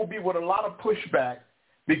 it will be with a lot of pushback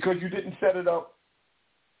because you didn't set it up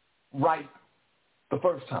right the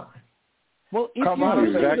first time. Well, if you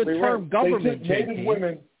use the term government, they took Native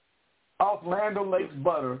women off Land O'Lakes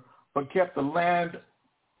butter, but kept the land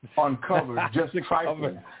uncovered, just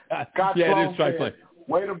trifling. Scott Sloan said,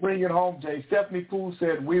 way to bring it home, Jay. Stephanie Poole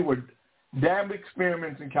said we were damned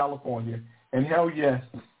experiments in California, and hell yes,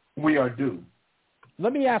 we are due.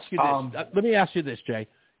 Let me ask you this. Let me ask you this, Jay.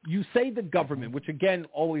 You say the government, which again,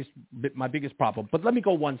 always my biggest problem, but let me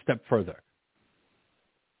go one step further.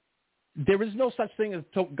 There is no such thing as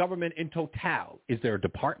government in total. Is there a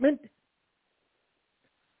department?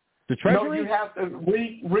 The Treasury? No, you have to,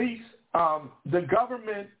 Reese, the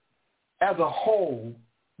government as a whole,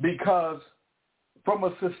 because from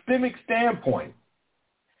a systemic standpoint,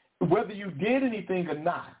 whether you did anything or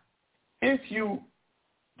not, if you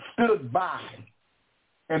stood by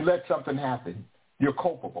and let something happen, you're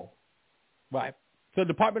culpable. Right. So the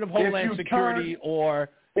Department of Homeland Security or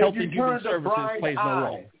Health and Human Services plays no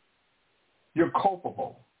role. You're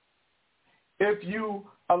culpable. If you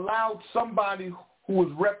allowed somebody who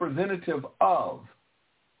was representative of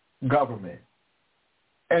government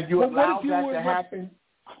and you allowed that to happen,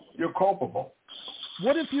 you're culpable.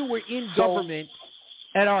 What if you were in government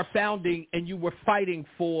at our founding and you were fighting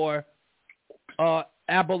for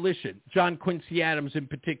abolition, John Quincy Adams in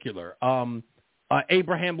particular,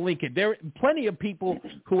 Abraham Lincoln? There are plenty of people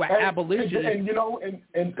who are abolitionists. And you know,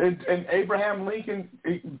 and Abraham Lincoln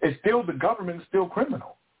is still, the government is still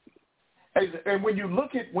criminal. And when you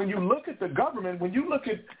look at the government, when you look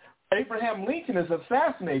at Abraham Lincoln is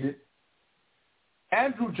assassinated,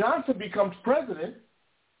 Andrew Johnson becomes president.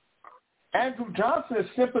 Andrew Johnson is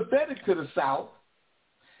sympathetic to the South.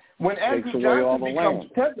 When Andrew Johnson becomes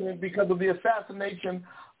president because of the assassination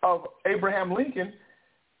of Abraham Lincoln,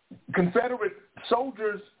 Confederate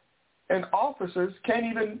soldiers and officers can't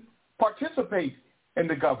even participate in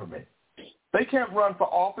the government. They can't run for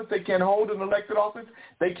office. They can't hold an elected office.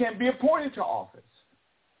 They can't be appointed to office.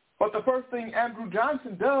 But the first thing Andrew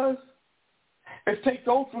Johnson does is take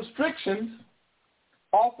those restrictions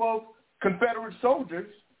off of Confederate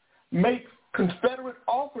soldiers, make Confederate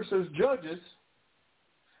officers judges,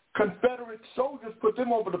 Confederate soldiers put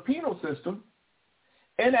them over the penal system,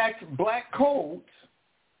 enact black codes,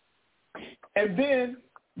 and then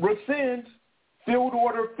rescind Field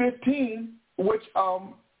Order 15, which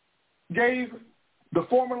gave the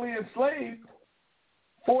formerly enslaved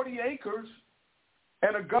 40 acres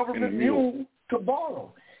and a government mule to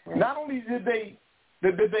borrow. Right. Not only did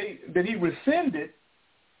he rescind it,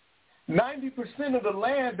 90% of the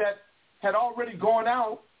land that had already gone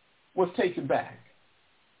out was taken back.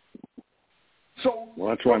 So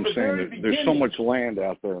that's what I'm saying. There's so much land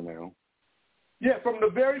out there now. Yeah, from the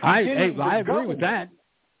very beginning, I agree with that.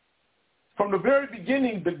 From the very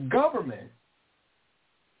beginning, the government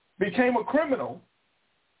became a criminal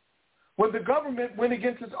when the government went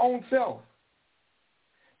against its own self.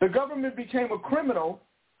 The government became a criminal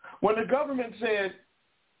when the government said,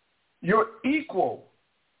 you're equal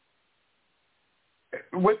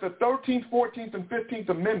with the 13th, 14th, and 15th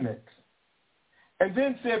Amendments, and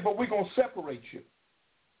then said, but we're going to separate you.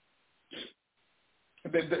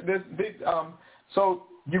 So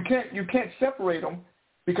you can't separate them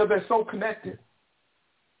because they're so connected.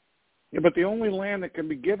 Yeah, but the only land that can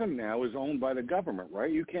be given now is owned by the government,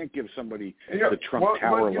 right? You can't give somebody the Trump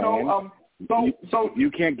Tower land.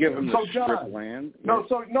 You can't give them the strip land.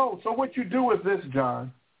 So what you do is this,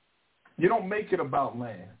 John. You don't make it about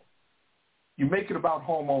land. You make it about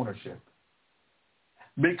home ownership.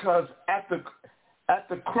 Because at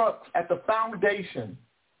the crux, at the foundation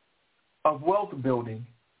of wealth building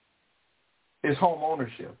is home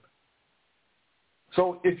ownership.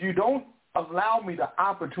 So if you don't allow me the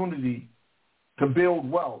opportunity to build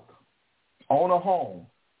wealth, own a home,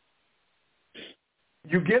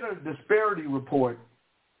 you get a disparity report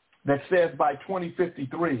that says by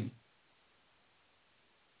 2053,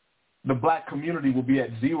 the black community will be at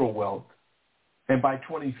zero wealth, and by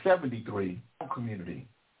 2073, the community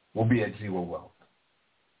will be at zero wealth.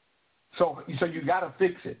 So you got to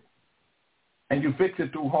fix it, and you fix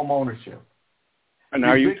it through home ownership. And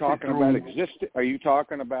are you talking about existing? Are you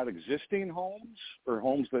talking about existing homes or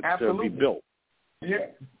homes that be built? Yeah,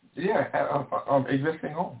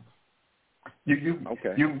 existing homes. You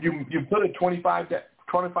put a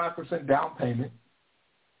 25% down payment.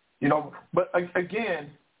 But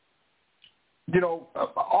again,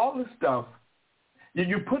 all this stuff,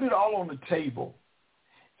 you put it all on the table,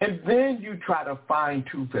 and then you try to fine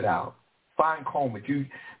tooth it out, fine comb it. You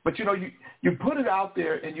put it out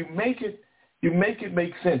there and you make it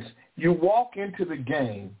make sense. You walk into the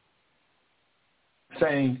game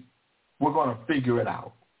saying, we're going to figure it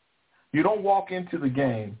out. You don't walk into the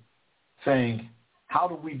game saying, how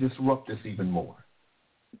do we disrupt this even more?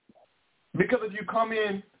 Because if you come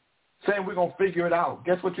in saying we're going to figure it out,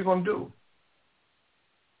 guess what you're going to do?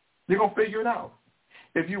 You're going to figure it out.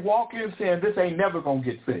 If you walk in saying this ain't never going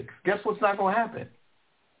to get fixed, guess what's not going to happen?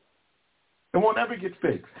 It won't ever get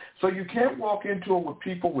fixed. So you can't walk into it with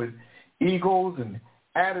people with egos and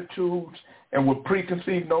attitudes and with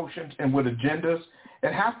preconceived notions and with agendas.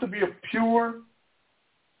 It has to be a pure,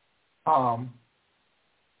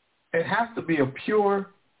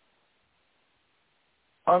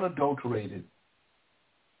 unadulterated,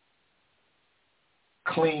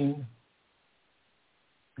 clean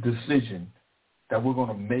decision that we're going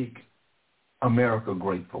to make America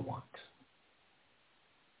great for once.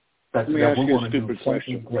 Let me ask you a stupid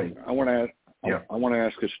question. Great. I want to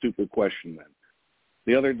ask a stupid question then.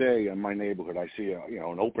 The other day in my neighborhood, I see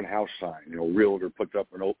an open house sign. A realtor puts up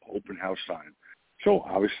an open house sign. So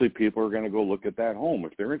obviously, people are going to go look at that home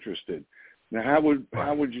if they're interested. Now,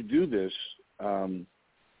 how would you do this? Are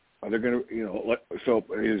they going to So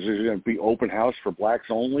is there going to be open house for blacks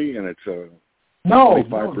only, and it's a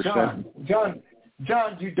 25%? No,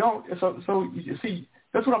 John, you don't. So you see,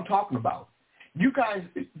 that's what I'm talking about. You guys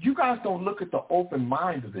don't look at the open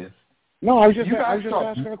mind of this. No, I was just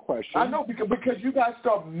asking a question. I know because you guys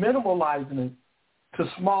start minimalizing it to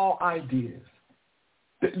small ideas.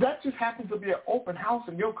 That just happens to be an open house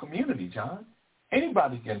in your community, John.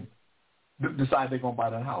 Anybody can decide they're going to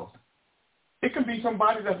buy that house. It can be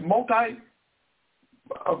somebody that's multi-color.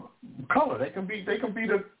 They can be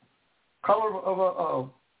the color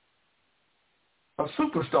of a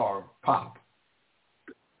superstar pop.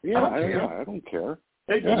 Yeah, I don't care.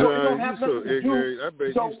 I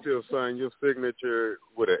bet you still sign your signature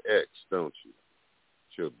with an X, don't you?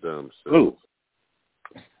 Your dumb self. Who?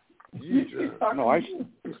 No,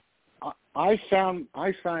 I signed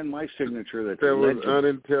my signature that was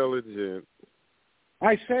unintelligent.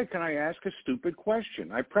 I said, can I ask a stupid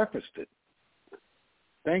question? I prefaced it.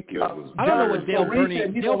 Thank you. I don't know what Dale Burney.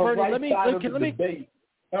 Let me.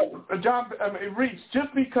 John, Reese,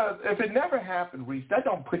 just because if it never happened, Reese, that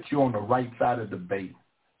don't put you on the right side of the debate.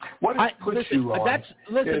 What it puts you on?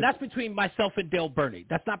 That's between myself and Dale Burney.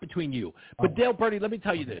 That's not between you. But Dale Burney, let me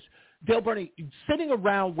tell you this. Dale Burney, sitting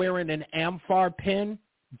around wearing an AmFAR pin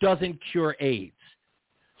doesn't cure AIDS.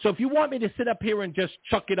 So if you want me to sit up here and just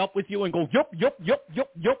chuck it up with you and go, yup,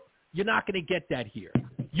 you're not going to get that here.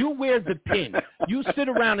 You wear the pin. You sit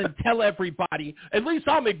around and tell everybody, at least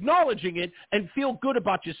I'm acknowledging it, and feel good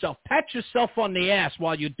about yourself. Pat yourself on the ass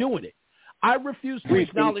while you're doing it. I refuse to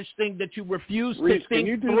acknowledge things that you refuse to think through. Can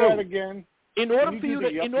you do that again? In order for you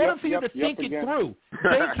to think it through,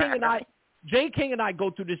 Jay King and I go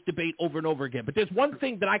through this debate over and over again. But there's one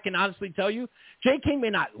thing that I can honestly tell you. Jay King may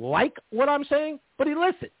not like what I'm saying, but he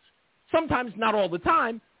listens. Sometimes not all the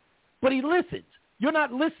time, but he listens. You're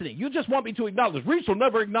not listening. You just want me to acknowledge. Reese will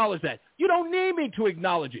never acknowledge that. You don't need me to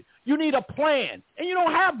acknowledge it. You need a plan, and you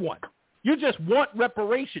don't have one. You just want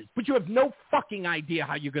reparations, but you have no fucking idea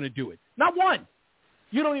how you're going to do it. Not one.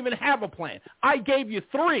 You don't even have a plan. I gave you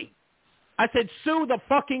 3. I said sue the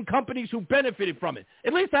fucking companies who benefited from it.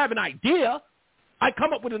 At least I have an idea. I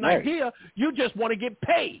come up with an idea. You just want to get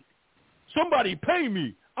paid. Somebody pay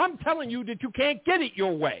me. I'm telling you that you can't get it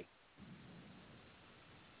your way.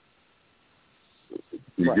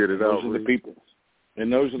 You get it out. Those are the people.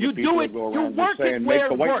 And those are the people who go around just saying, make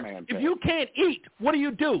the white man pay. If you can't eat, what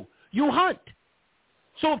do? You hunt.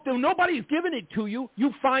 So if nobody's giving it to you,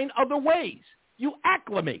 you find other ways. You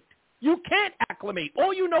acclimate. You can't acclimate.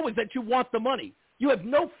 All you know is that you want the money. You have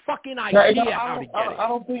no fucking idea how to get it. I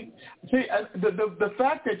don't think. See, the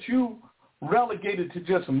fact that you relegated to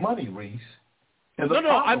just money, Reese, is a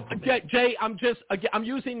problem. Jay, I'm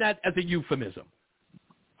using that as a euphemism.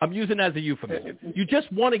 You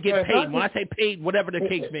just want to get paid. When I say paid, whatever the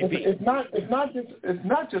case may be. It's not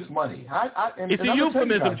just money. It's a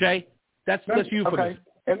euphemism, Jay. That's euphemism. Okay.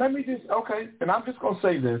 And let me just and I'm just gonna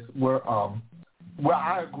say this where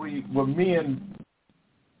I agree with me and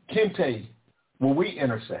Kente, where we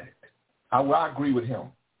intersect. Where I agree with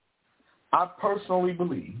him. I personally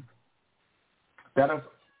believe that if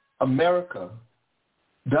America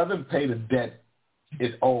doesn't pay the debt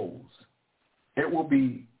it owes, it will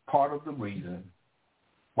be part of the reason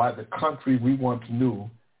why the country we once knew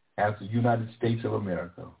as the United States of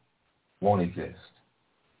America won't exist.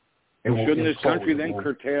 Shouldn't this country then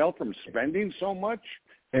curtail from spending so much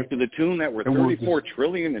to the tune that we're $34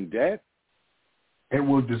 trillion in debt? It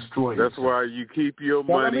will destroy. That's why you keep your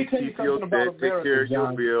money, keep your debt, take care of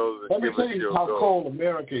your bills, and give us your gold. Let me tell you how cold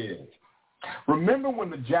America is. Remember when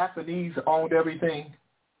the Japanese owned everything?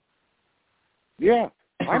 Yeah.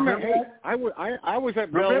 I was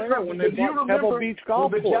at Bel Air when they bought Pebble Beach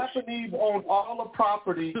Golf Course. The Japanese owned all the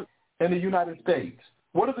property in the United States.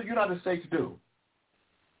 What does the United States do?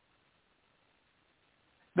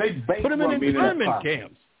 They put them in internment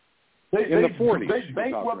camps. In the 40s. They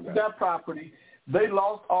bankrupted that property. They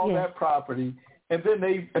lost all that property, and then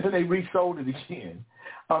they resold it again.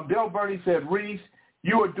 Del Burney said, Reese,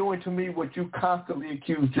 you are doing to me what you constantly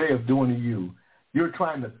accuse Jay of doing to you. You're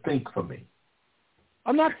trying to think for me.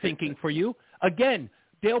 I'm not thinking for you. Again,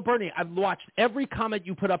 Dale Burney, I've watched every comment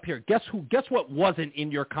you put up here. Guess what wasn't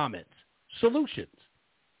in your comments? Solutions.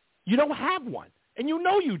 You don't have one, and you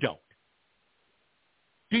know you don't.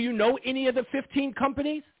 Do you know any of the 15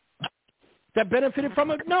 companies that benefited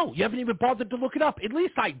from it? No, you haven't even bothered to look it up. At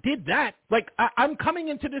least I did that. Like, I'm coming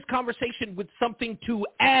into this conversation with something to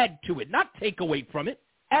add to it, not take away from it,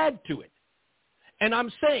 add to it. And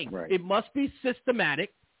I'm saying it must be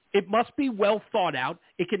systematic. It must be well thought out.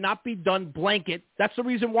 It cannot be done blanket. That's the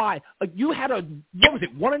reason why. You had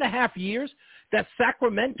 1.5 years that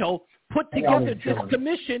Sacramento put together this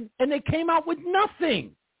commission, and they came out with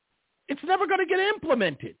nothing. It's never going to get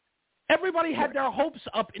implemented. Everybody had their hopes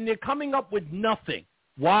up, and they're coming up with nothing.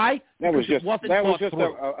 Why? That was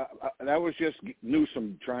just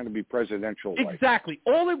Newsom trying to be presidential. Exactly.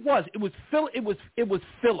 All it was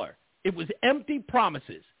filler. It was empty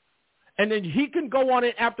promises. And then he can go on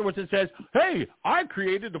it afterwards and says, hey, I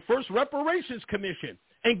created the first Reparations Commission,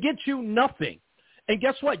 and get you nothing. And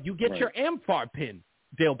guess what? You get your AMFAR pin,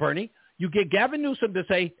 Dale Burney. You get Gavin Newsom to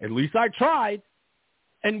say, at least I tried.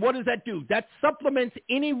 And what does that do? That supplements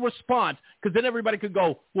any response, because then everybody could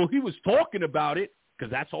go, well, he was talking about it,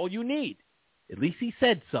 because that's all you need. At least he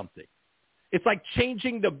said something. It's like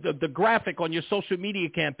changing the graphic on your social media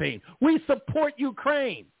campaign. We support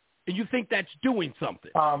Ukraine. And you think that's doing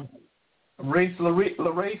something.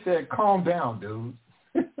 Larray said, calm down, dude.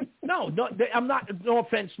 No, I'm not. No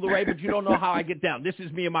offense, Larray, but you don't know how I get down. This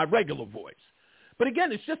is me in my regular voice. But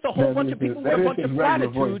again, it's just a whole bunch of people with a bunch of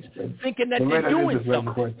platitudes thinking that they're doing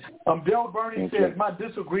something. Del Burney said, my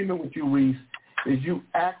disagreement with you, Reese, is you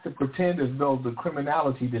act to pretend as though the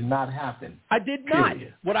criminality did not happen. I did not.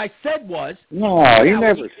 What I said was... No, you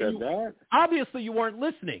never said that. Obviously, you weren't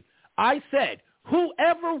listening. I said,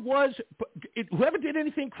 whoever did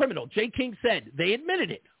anything criminal, Jay King said, they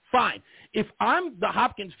admitted it. Fine. If I'm the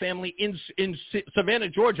Hopkins family in Savannah,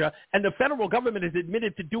 Georgia, and the federal government has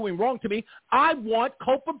admitted to doing wrong to me, I want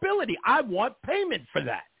culpability. I want payment for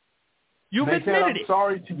that. You've admitted it. I'm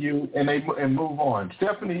sorry to you, and move on.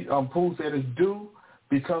 Stephanie Poole said it's due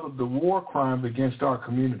because of the war crimes against our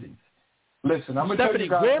communities. Listen, I'm going to tell you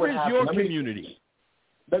guys what happened. Where is your community?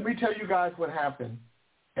 Let me tell you guys what happened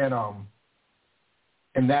in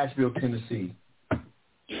Nashville, Tennessee,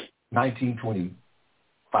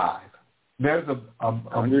 1925. There's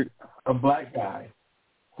a black guy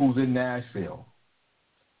who's in Nashville.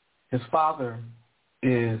 His father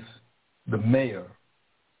is the mayor.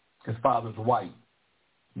 His father's white.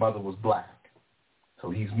 Mother was black. So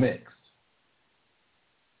he's mixed.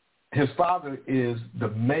 His father is the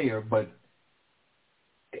mayor, but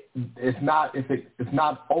it's not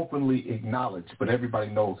openly acknowledged, but everybody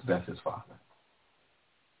knows that's his father.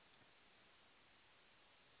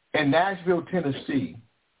 In Nashville, Tennessee,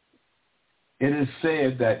 it is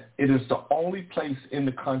said that it is the only place in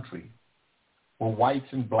the country where whites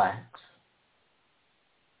and blacks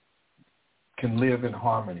can live in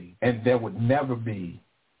harmony, and there would never be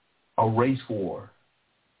a race war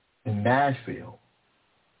in Nashville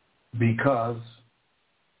because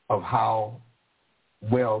of how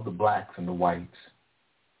well the blacks and the whites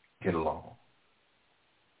get along.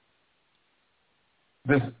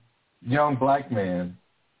 This young black man,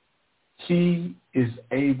 he is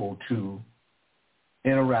able to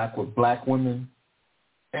interact with black women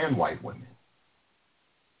and white women.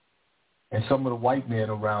 And some of the white men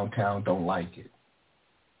around town don't like it.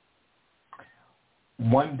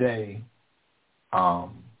 One day,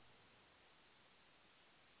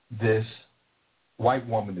 this white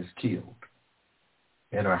woman is killed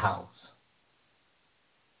in her house.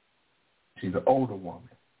 She's an older woman.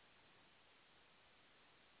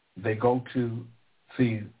 They go to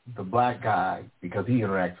see the black guy because he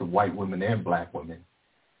interacts with white women and black women,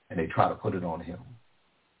 and they try to put it on him.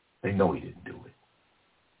 They know he didn't do it.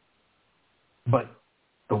 But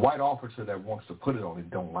the white officer that wants to put it on him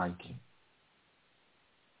don't like him.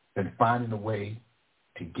 They're finding a way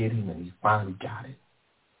to get him, and he finally got it.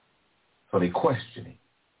 So they question him.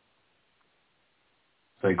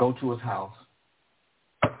 So they go to his house,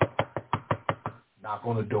 knock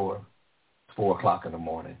on the door. It's 4 o'clock in the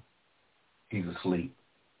morning. He's asleep.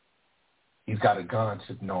 He's got a gun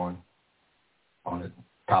sitting on the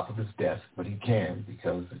top of his desk, but he can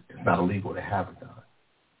because it's not illegal to have a gun.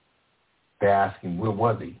 They ask him, where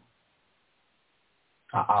was he?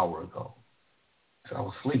 An hour ago. He said, I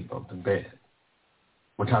was asleep. I was in bed.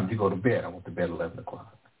 What time did you go to bed? I went to bed at 11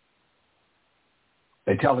 o'clock.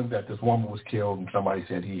 They tell him that this woman was killed and somebody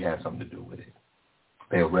said he had something to do with it.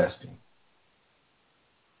 They arrest him.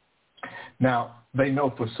 Now, they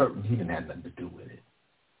know for certain he didn't have nothing to do with it.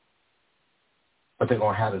 But they're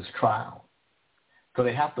going to have his trial. So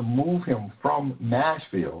they have to move him from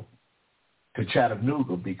Nashville to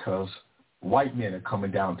Chattanooga because white men are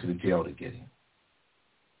coming down to the jail to get him.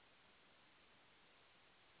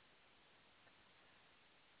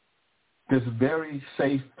 This very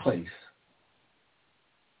safe place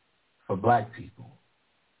for black people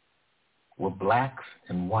where blacks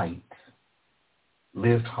and whites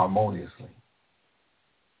lived harmoniously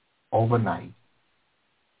overnight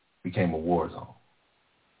became a war zone.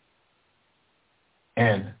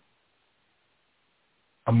 And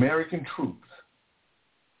American troops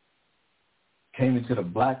came into the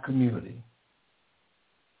black community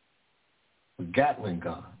with Gatling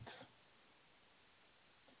guns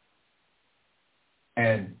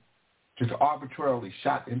and just arbitrarily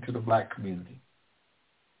shot into the black community,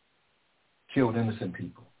 killed innocent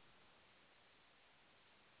people.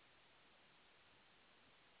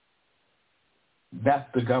 That's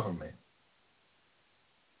the government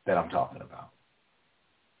that I'm talking about.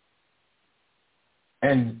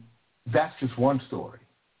 And that's just one story.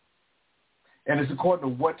 And it's according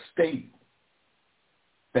to what state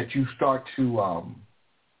that you start to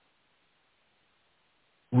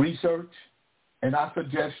research. And I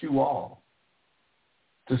suggest you all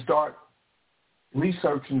to start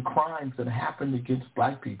researching crimes that happened against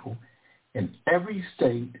black people in every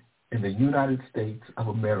state in the United States of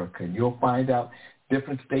America. And you'll find out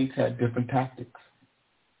different states had different tactics.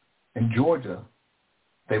 In Georgia,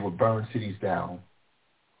 they would burn cities down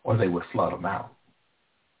or they would flood them out.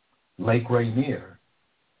 Lake Rainier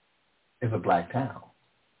is a black town.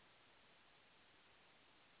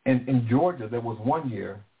 And in Georgia, there was one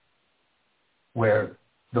year where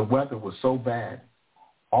the weather was so bad,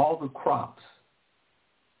 all the crops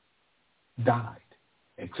died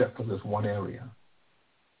except for this one area,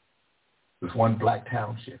 this one black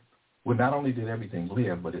township, where not only did everything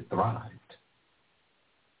live, but it thrived.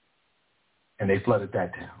 And they flooded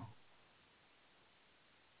that town.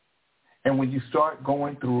 And when you start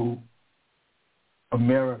going through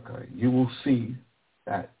America, you will see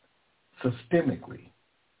that systemically,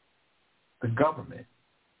 the government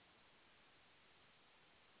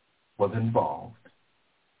was involved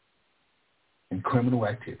in criminal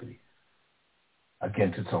activity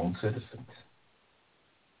against its own citizens.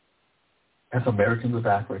 That's Americans of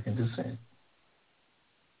African descent.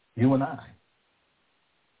 You and I.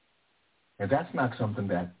 And that's not something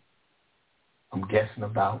that I'm guessing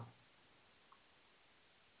about,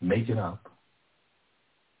 making up,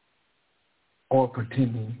 or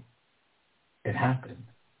pretending it happened.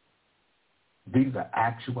 These are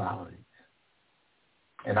actualities.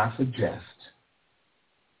 And I suggest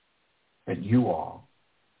that you all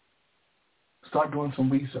start doing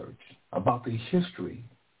some research about the history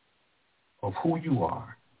of who you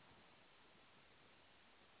are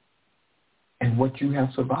and what you have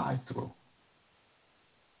survived through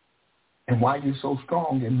and why you're so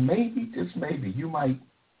strong. And maybe, just maybe, you might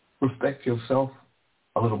respect yourself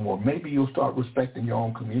a little more. Maybe you'll start respecting your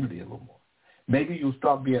own community a little more. Maybe you'll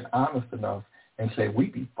start being honest enough and say, we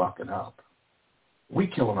be fucking up. We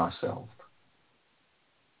killing ourselves.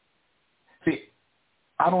 See,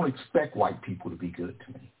 I don't expect white people to be good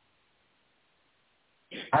to me.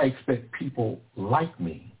 I expect people like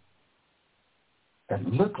me, that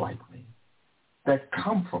look like me, that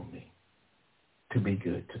come from me, to be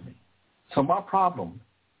good to me. So my problem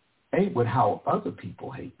ain't with how other people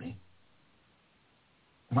hate me.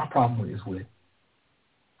 My problem is with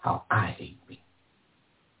how I hate me.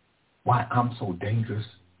 Why I'm so dangerous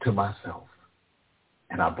to myself.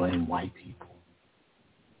 And I blame white people.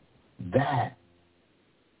 That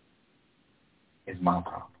is my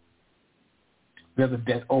problem. There's a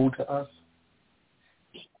debt owed to us.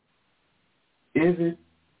 Is it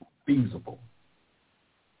feasible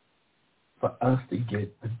for us to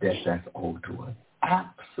get the debt that's owed to us?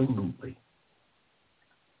 Absolutely.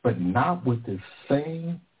 But not with this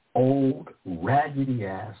same old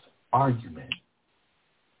raggedy-ass argument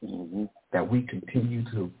that we continue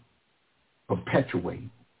to perpetuate.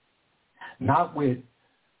 Not with,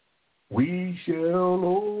 we shall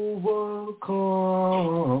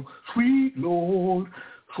overcome, sweet Lord,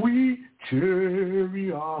 sweet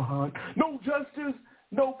chariot. No justice,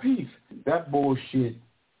 no peace. That bullshit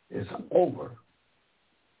is over.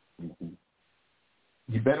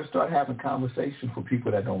 You better start having conversations with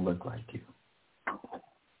people that don't look like you.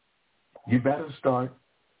 You better start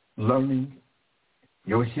learning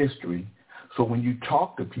your history so when you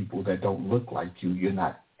talk to people that don't look like you, you're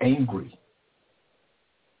not angry.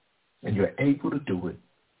 and you're able to do it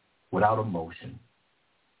without emotion,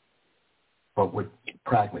 but with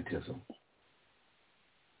pragmatism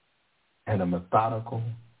and a methodical,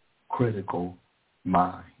 critical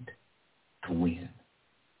mind to win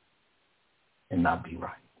and not be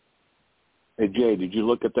right. Hey, Jay, did you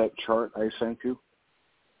look at that chart I sent you?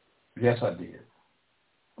 Yes, I did.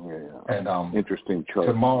 Yeah. And interesting chart.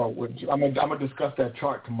 Tomorrow, I'm gonna discuss that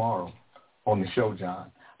chart tomorrow on the show,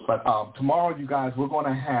 John. But tomorrow, you guys, we're going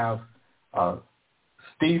to have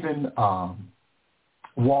Stephen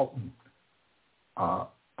Walton, a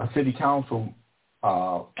city council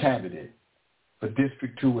candidate for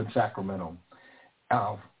District 2 in Sacramento,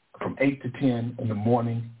 from 8 to 10 in the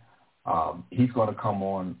morning. He's going to come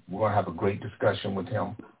on. We're going to have a great discussion with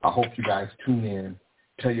him. I hope you guys tune in.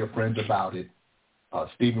 Tell your friends about it.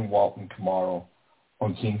 Stephen Walton tomorrow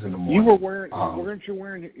on Kings in the Morning. You were wearing, weren't you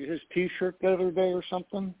wearing his T-shirt the other day or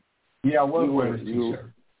something? Yeah, I was wearing his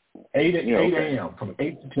T-shirt. 8 a.m., from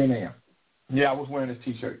 8 to 10 a.m. Yeah, I was wearing his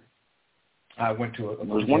T-shirt. I went to I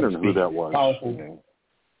was wondering who that was. Powerful.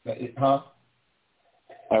 Huh?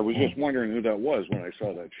 I was just wondering who that was when I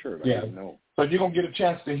saw that shirt. I didn't know. So you're going to get a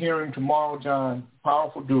chance to hear him tomorrow, John.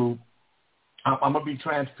 Powerful dude. I'm going to be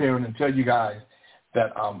transparent and tell you guys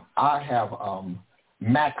that I have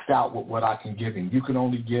maxed out with what I can give him. You can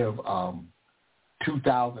only give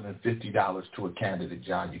 $2,050 to a candidate,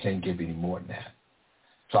 John. You can't give any more than that.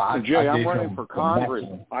 So Jay, I'm running for Congress.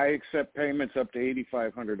 I accept payments up to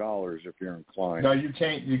 $8,500 if you're inclined. No, you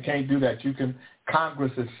can't. You can't do that. You can.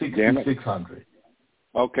 Congress is $6,600.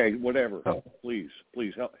 Okay, whatever. Please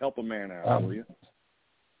help a man out, will you?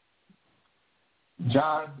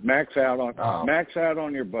 John, max out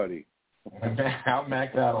on your buddy. I'll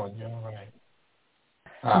max out on you. All right.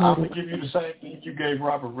 I'm gonna give you the same thing you gave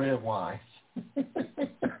Robert Redwine.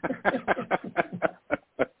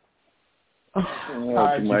 All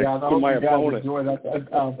right, you guys. I hope you guys enjoy that.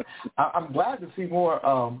 I'm glad to see more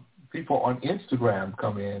people on Instagram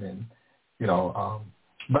come in, and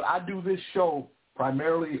but I do this show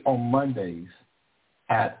primarily on Mondays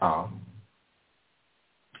at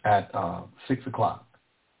 6 o'clock.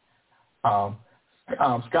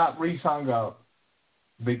 Scott Reese hung up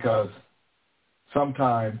because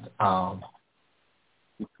sometimes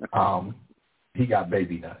he got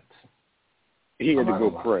baby nuts. He had to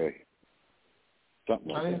go pray. I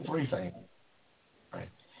didn't say anything. Right.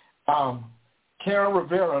 Karen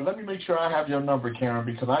Rivera, let me make sure I have your number, Karen,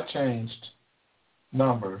 because I changed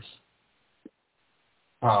numbers.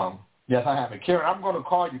 Yes, I have it. Karen, I'm going to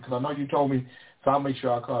call you because I know you told me, so I'll make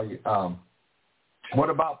sure I call you. What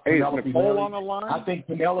about Penelope Nicole Larry? on the line? I think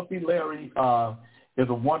Penelope Larry is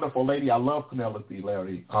a wonderful lady. I love Penelope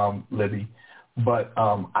Larry, Libby, but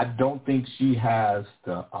I don't think she has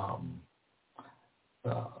the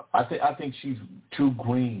I think she's too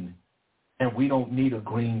green, and we don't need a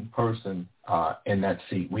green person in that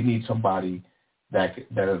seat. We need somebody that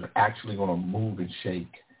is actually going to move and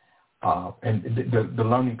shake. And the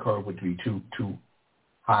learning curve would be too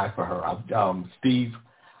high for her. Steve,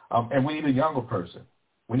 and we need a younger person.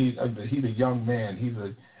 We need he's a young man. He's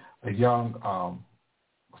a young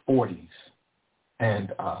 40s,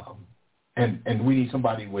 and we need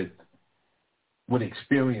somebody with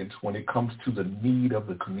experience when it comes to the need of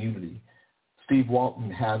the community. Steve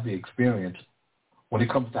Walton has the experience when it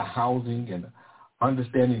comes to housing and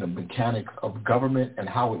understanding the mechanics of government and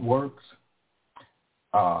how it works.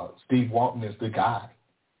 Steve Walton is the guy.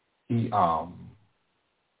 He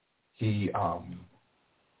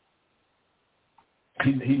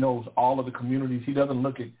knows all of the communities. He doesn't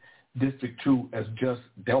look at District 2 as just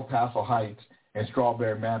Del Paso Heights and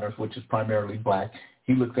Strawberry Manors, which is primarily black.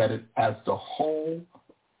 He looks at it as the whole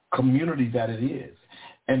community that it is.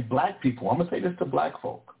 And black people, I'm going to say this to black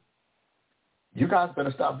folk, you guys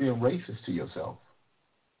better stop being racist to yourself.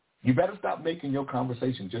 You better stop making your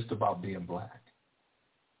conversation just about being black.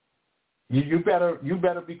 You better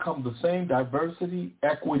become the same diversity,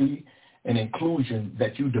 equity, and inclusion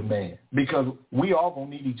that you demand, because we all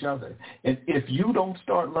going to need each other. And if you don't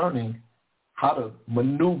start learning how to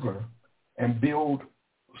maneuver and build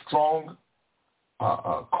strong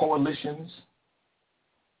coalitions,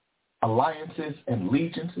 alliances, and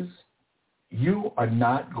allegiances, you are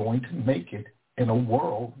not going to make it in a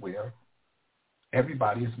world where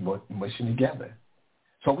everybody is mushing together.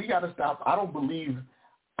 So we got to stop. I don't believe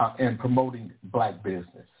in promoting black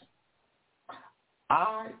business.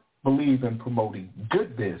 I believe in promoting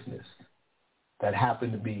good business that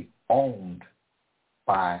happen to be owned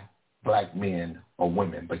by black men or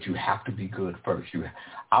women, but you have to be good first.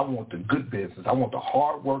 I want the good business. I want the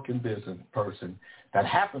hard-working business person that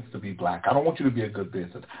happens to be black. I don't want you to be a good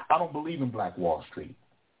business. I don't believe in Black Wall Street.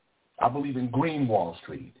 I believe in Green Wall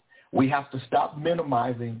Street. We have to stop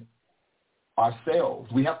minimizing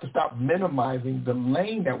ourselves. We have to stop minimizing the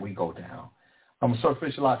lane that we go down. Sir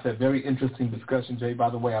Fisher-Lott said, very interesting discussion, Jay. By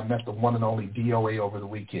the way, I met the one and only DOA over the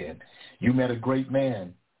weekend. You met a great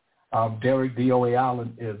man. Derek DOA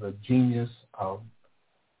Allen is a genius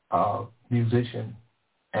musician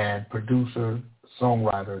and producer,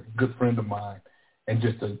 songwriter, good friend of mine, and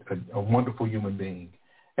just a wonderful human being.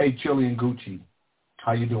 Hey, Chili and Gucci,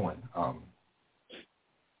 how you doing? I'm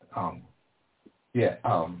going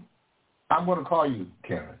to call you,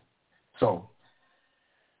 Karen. So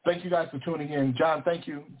thank you guys for tuning in. John, thank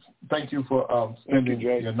you for spending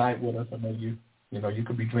your night with us. I know you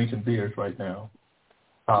could be drinking beers right now.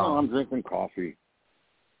 No, I'm drinking coffee.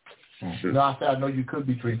 No, I said I know you could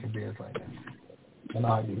be drinking beers right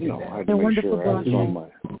now. I had to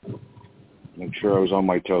make sure I was on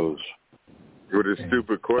my toes. With his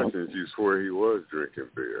stupid questions, you swear he was drinking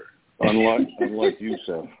beer. Unlike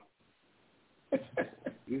Yusef.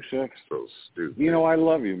 Yusef, so stupid. You know, I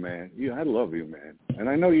love you, man. I love you, man. And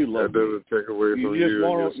I know you love me. That doesn't take away from you.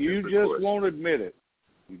 You just won't admit it.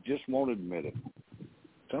 You just won't admit it.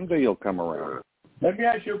 Someday you'll come around. Let me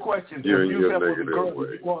ask you a question. If Yusef was a girl,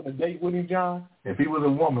 would you go on a date with him, John? If he was a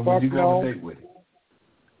woman, would you go on a date with him?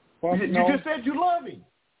 You just said you love him.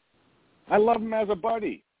 I love him as a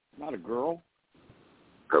buddy, not a girl.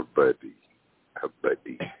 A buddy.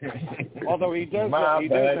 Although he does have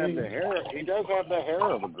the hair. He does have the hair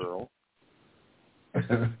of a girl.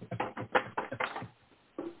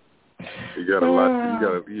 You got a lot.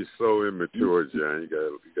 You're so immature, John. You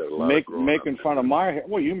got a lot. Making fun of my hair.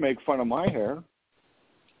 Well, you make fun of my hair.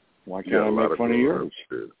 Why can't I make fun of yours?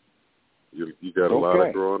 You got a lot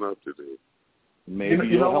of growing up to do. Maybe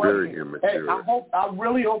you're very immature. Hey, I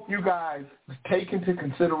really hope you guys take into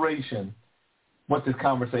consideration what this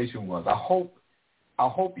conversation was. I hope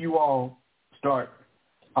you all start,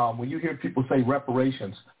 when you hear people say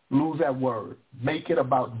reparations, lose that word. Make it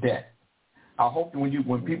about debt. I hope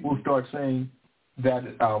when people start saying that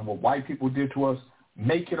what white people did to us,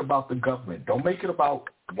 make it about the government. Don't make it about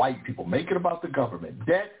white people. Make it about the government.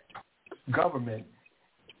 Debt, government,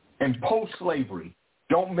 and post-slavery.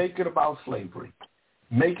 Don't make it about slavery.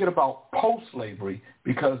 Make it about post-slavery,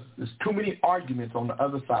 because there's too many arguments on the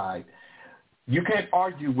other side. You can't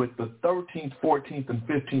argue with the 13th, 14th, and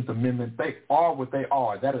 15th Amendment. They are what they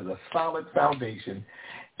are. That is a solid foundation.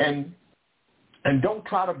 And don't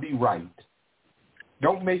try to be right.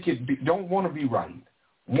 Don't want to be right.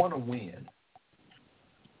 Want to win.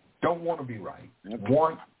 Don't want to be right.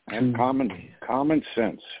 And common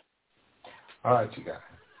sense. All right, you guys.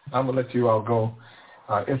 I'm going to let you all go.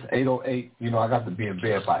 It's 8:08. I got to be in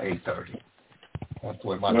bed by 8:30. That's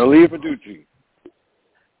what my Arrivederci.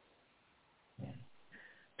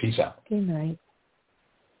 Peace out. Good night.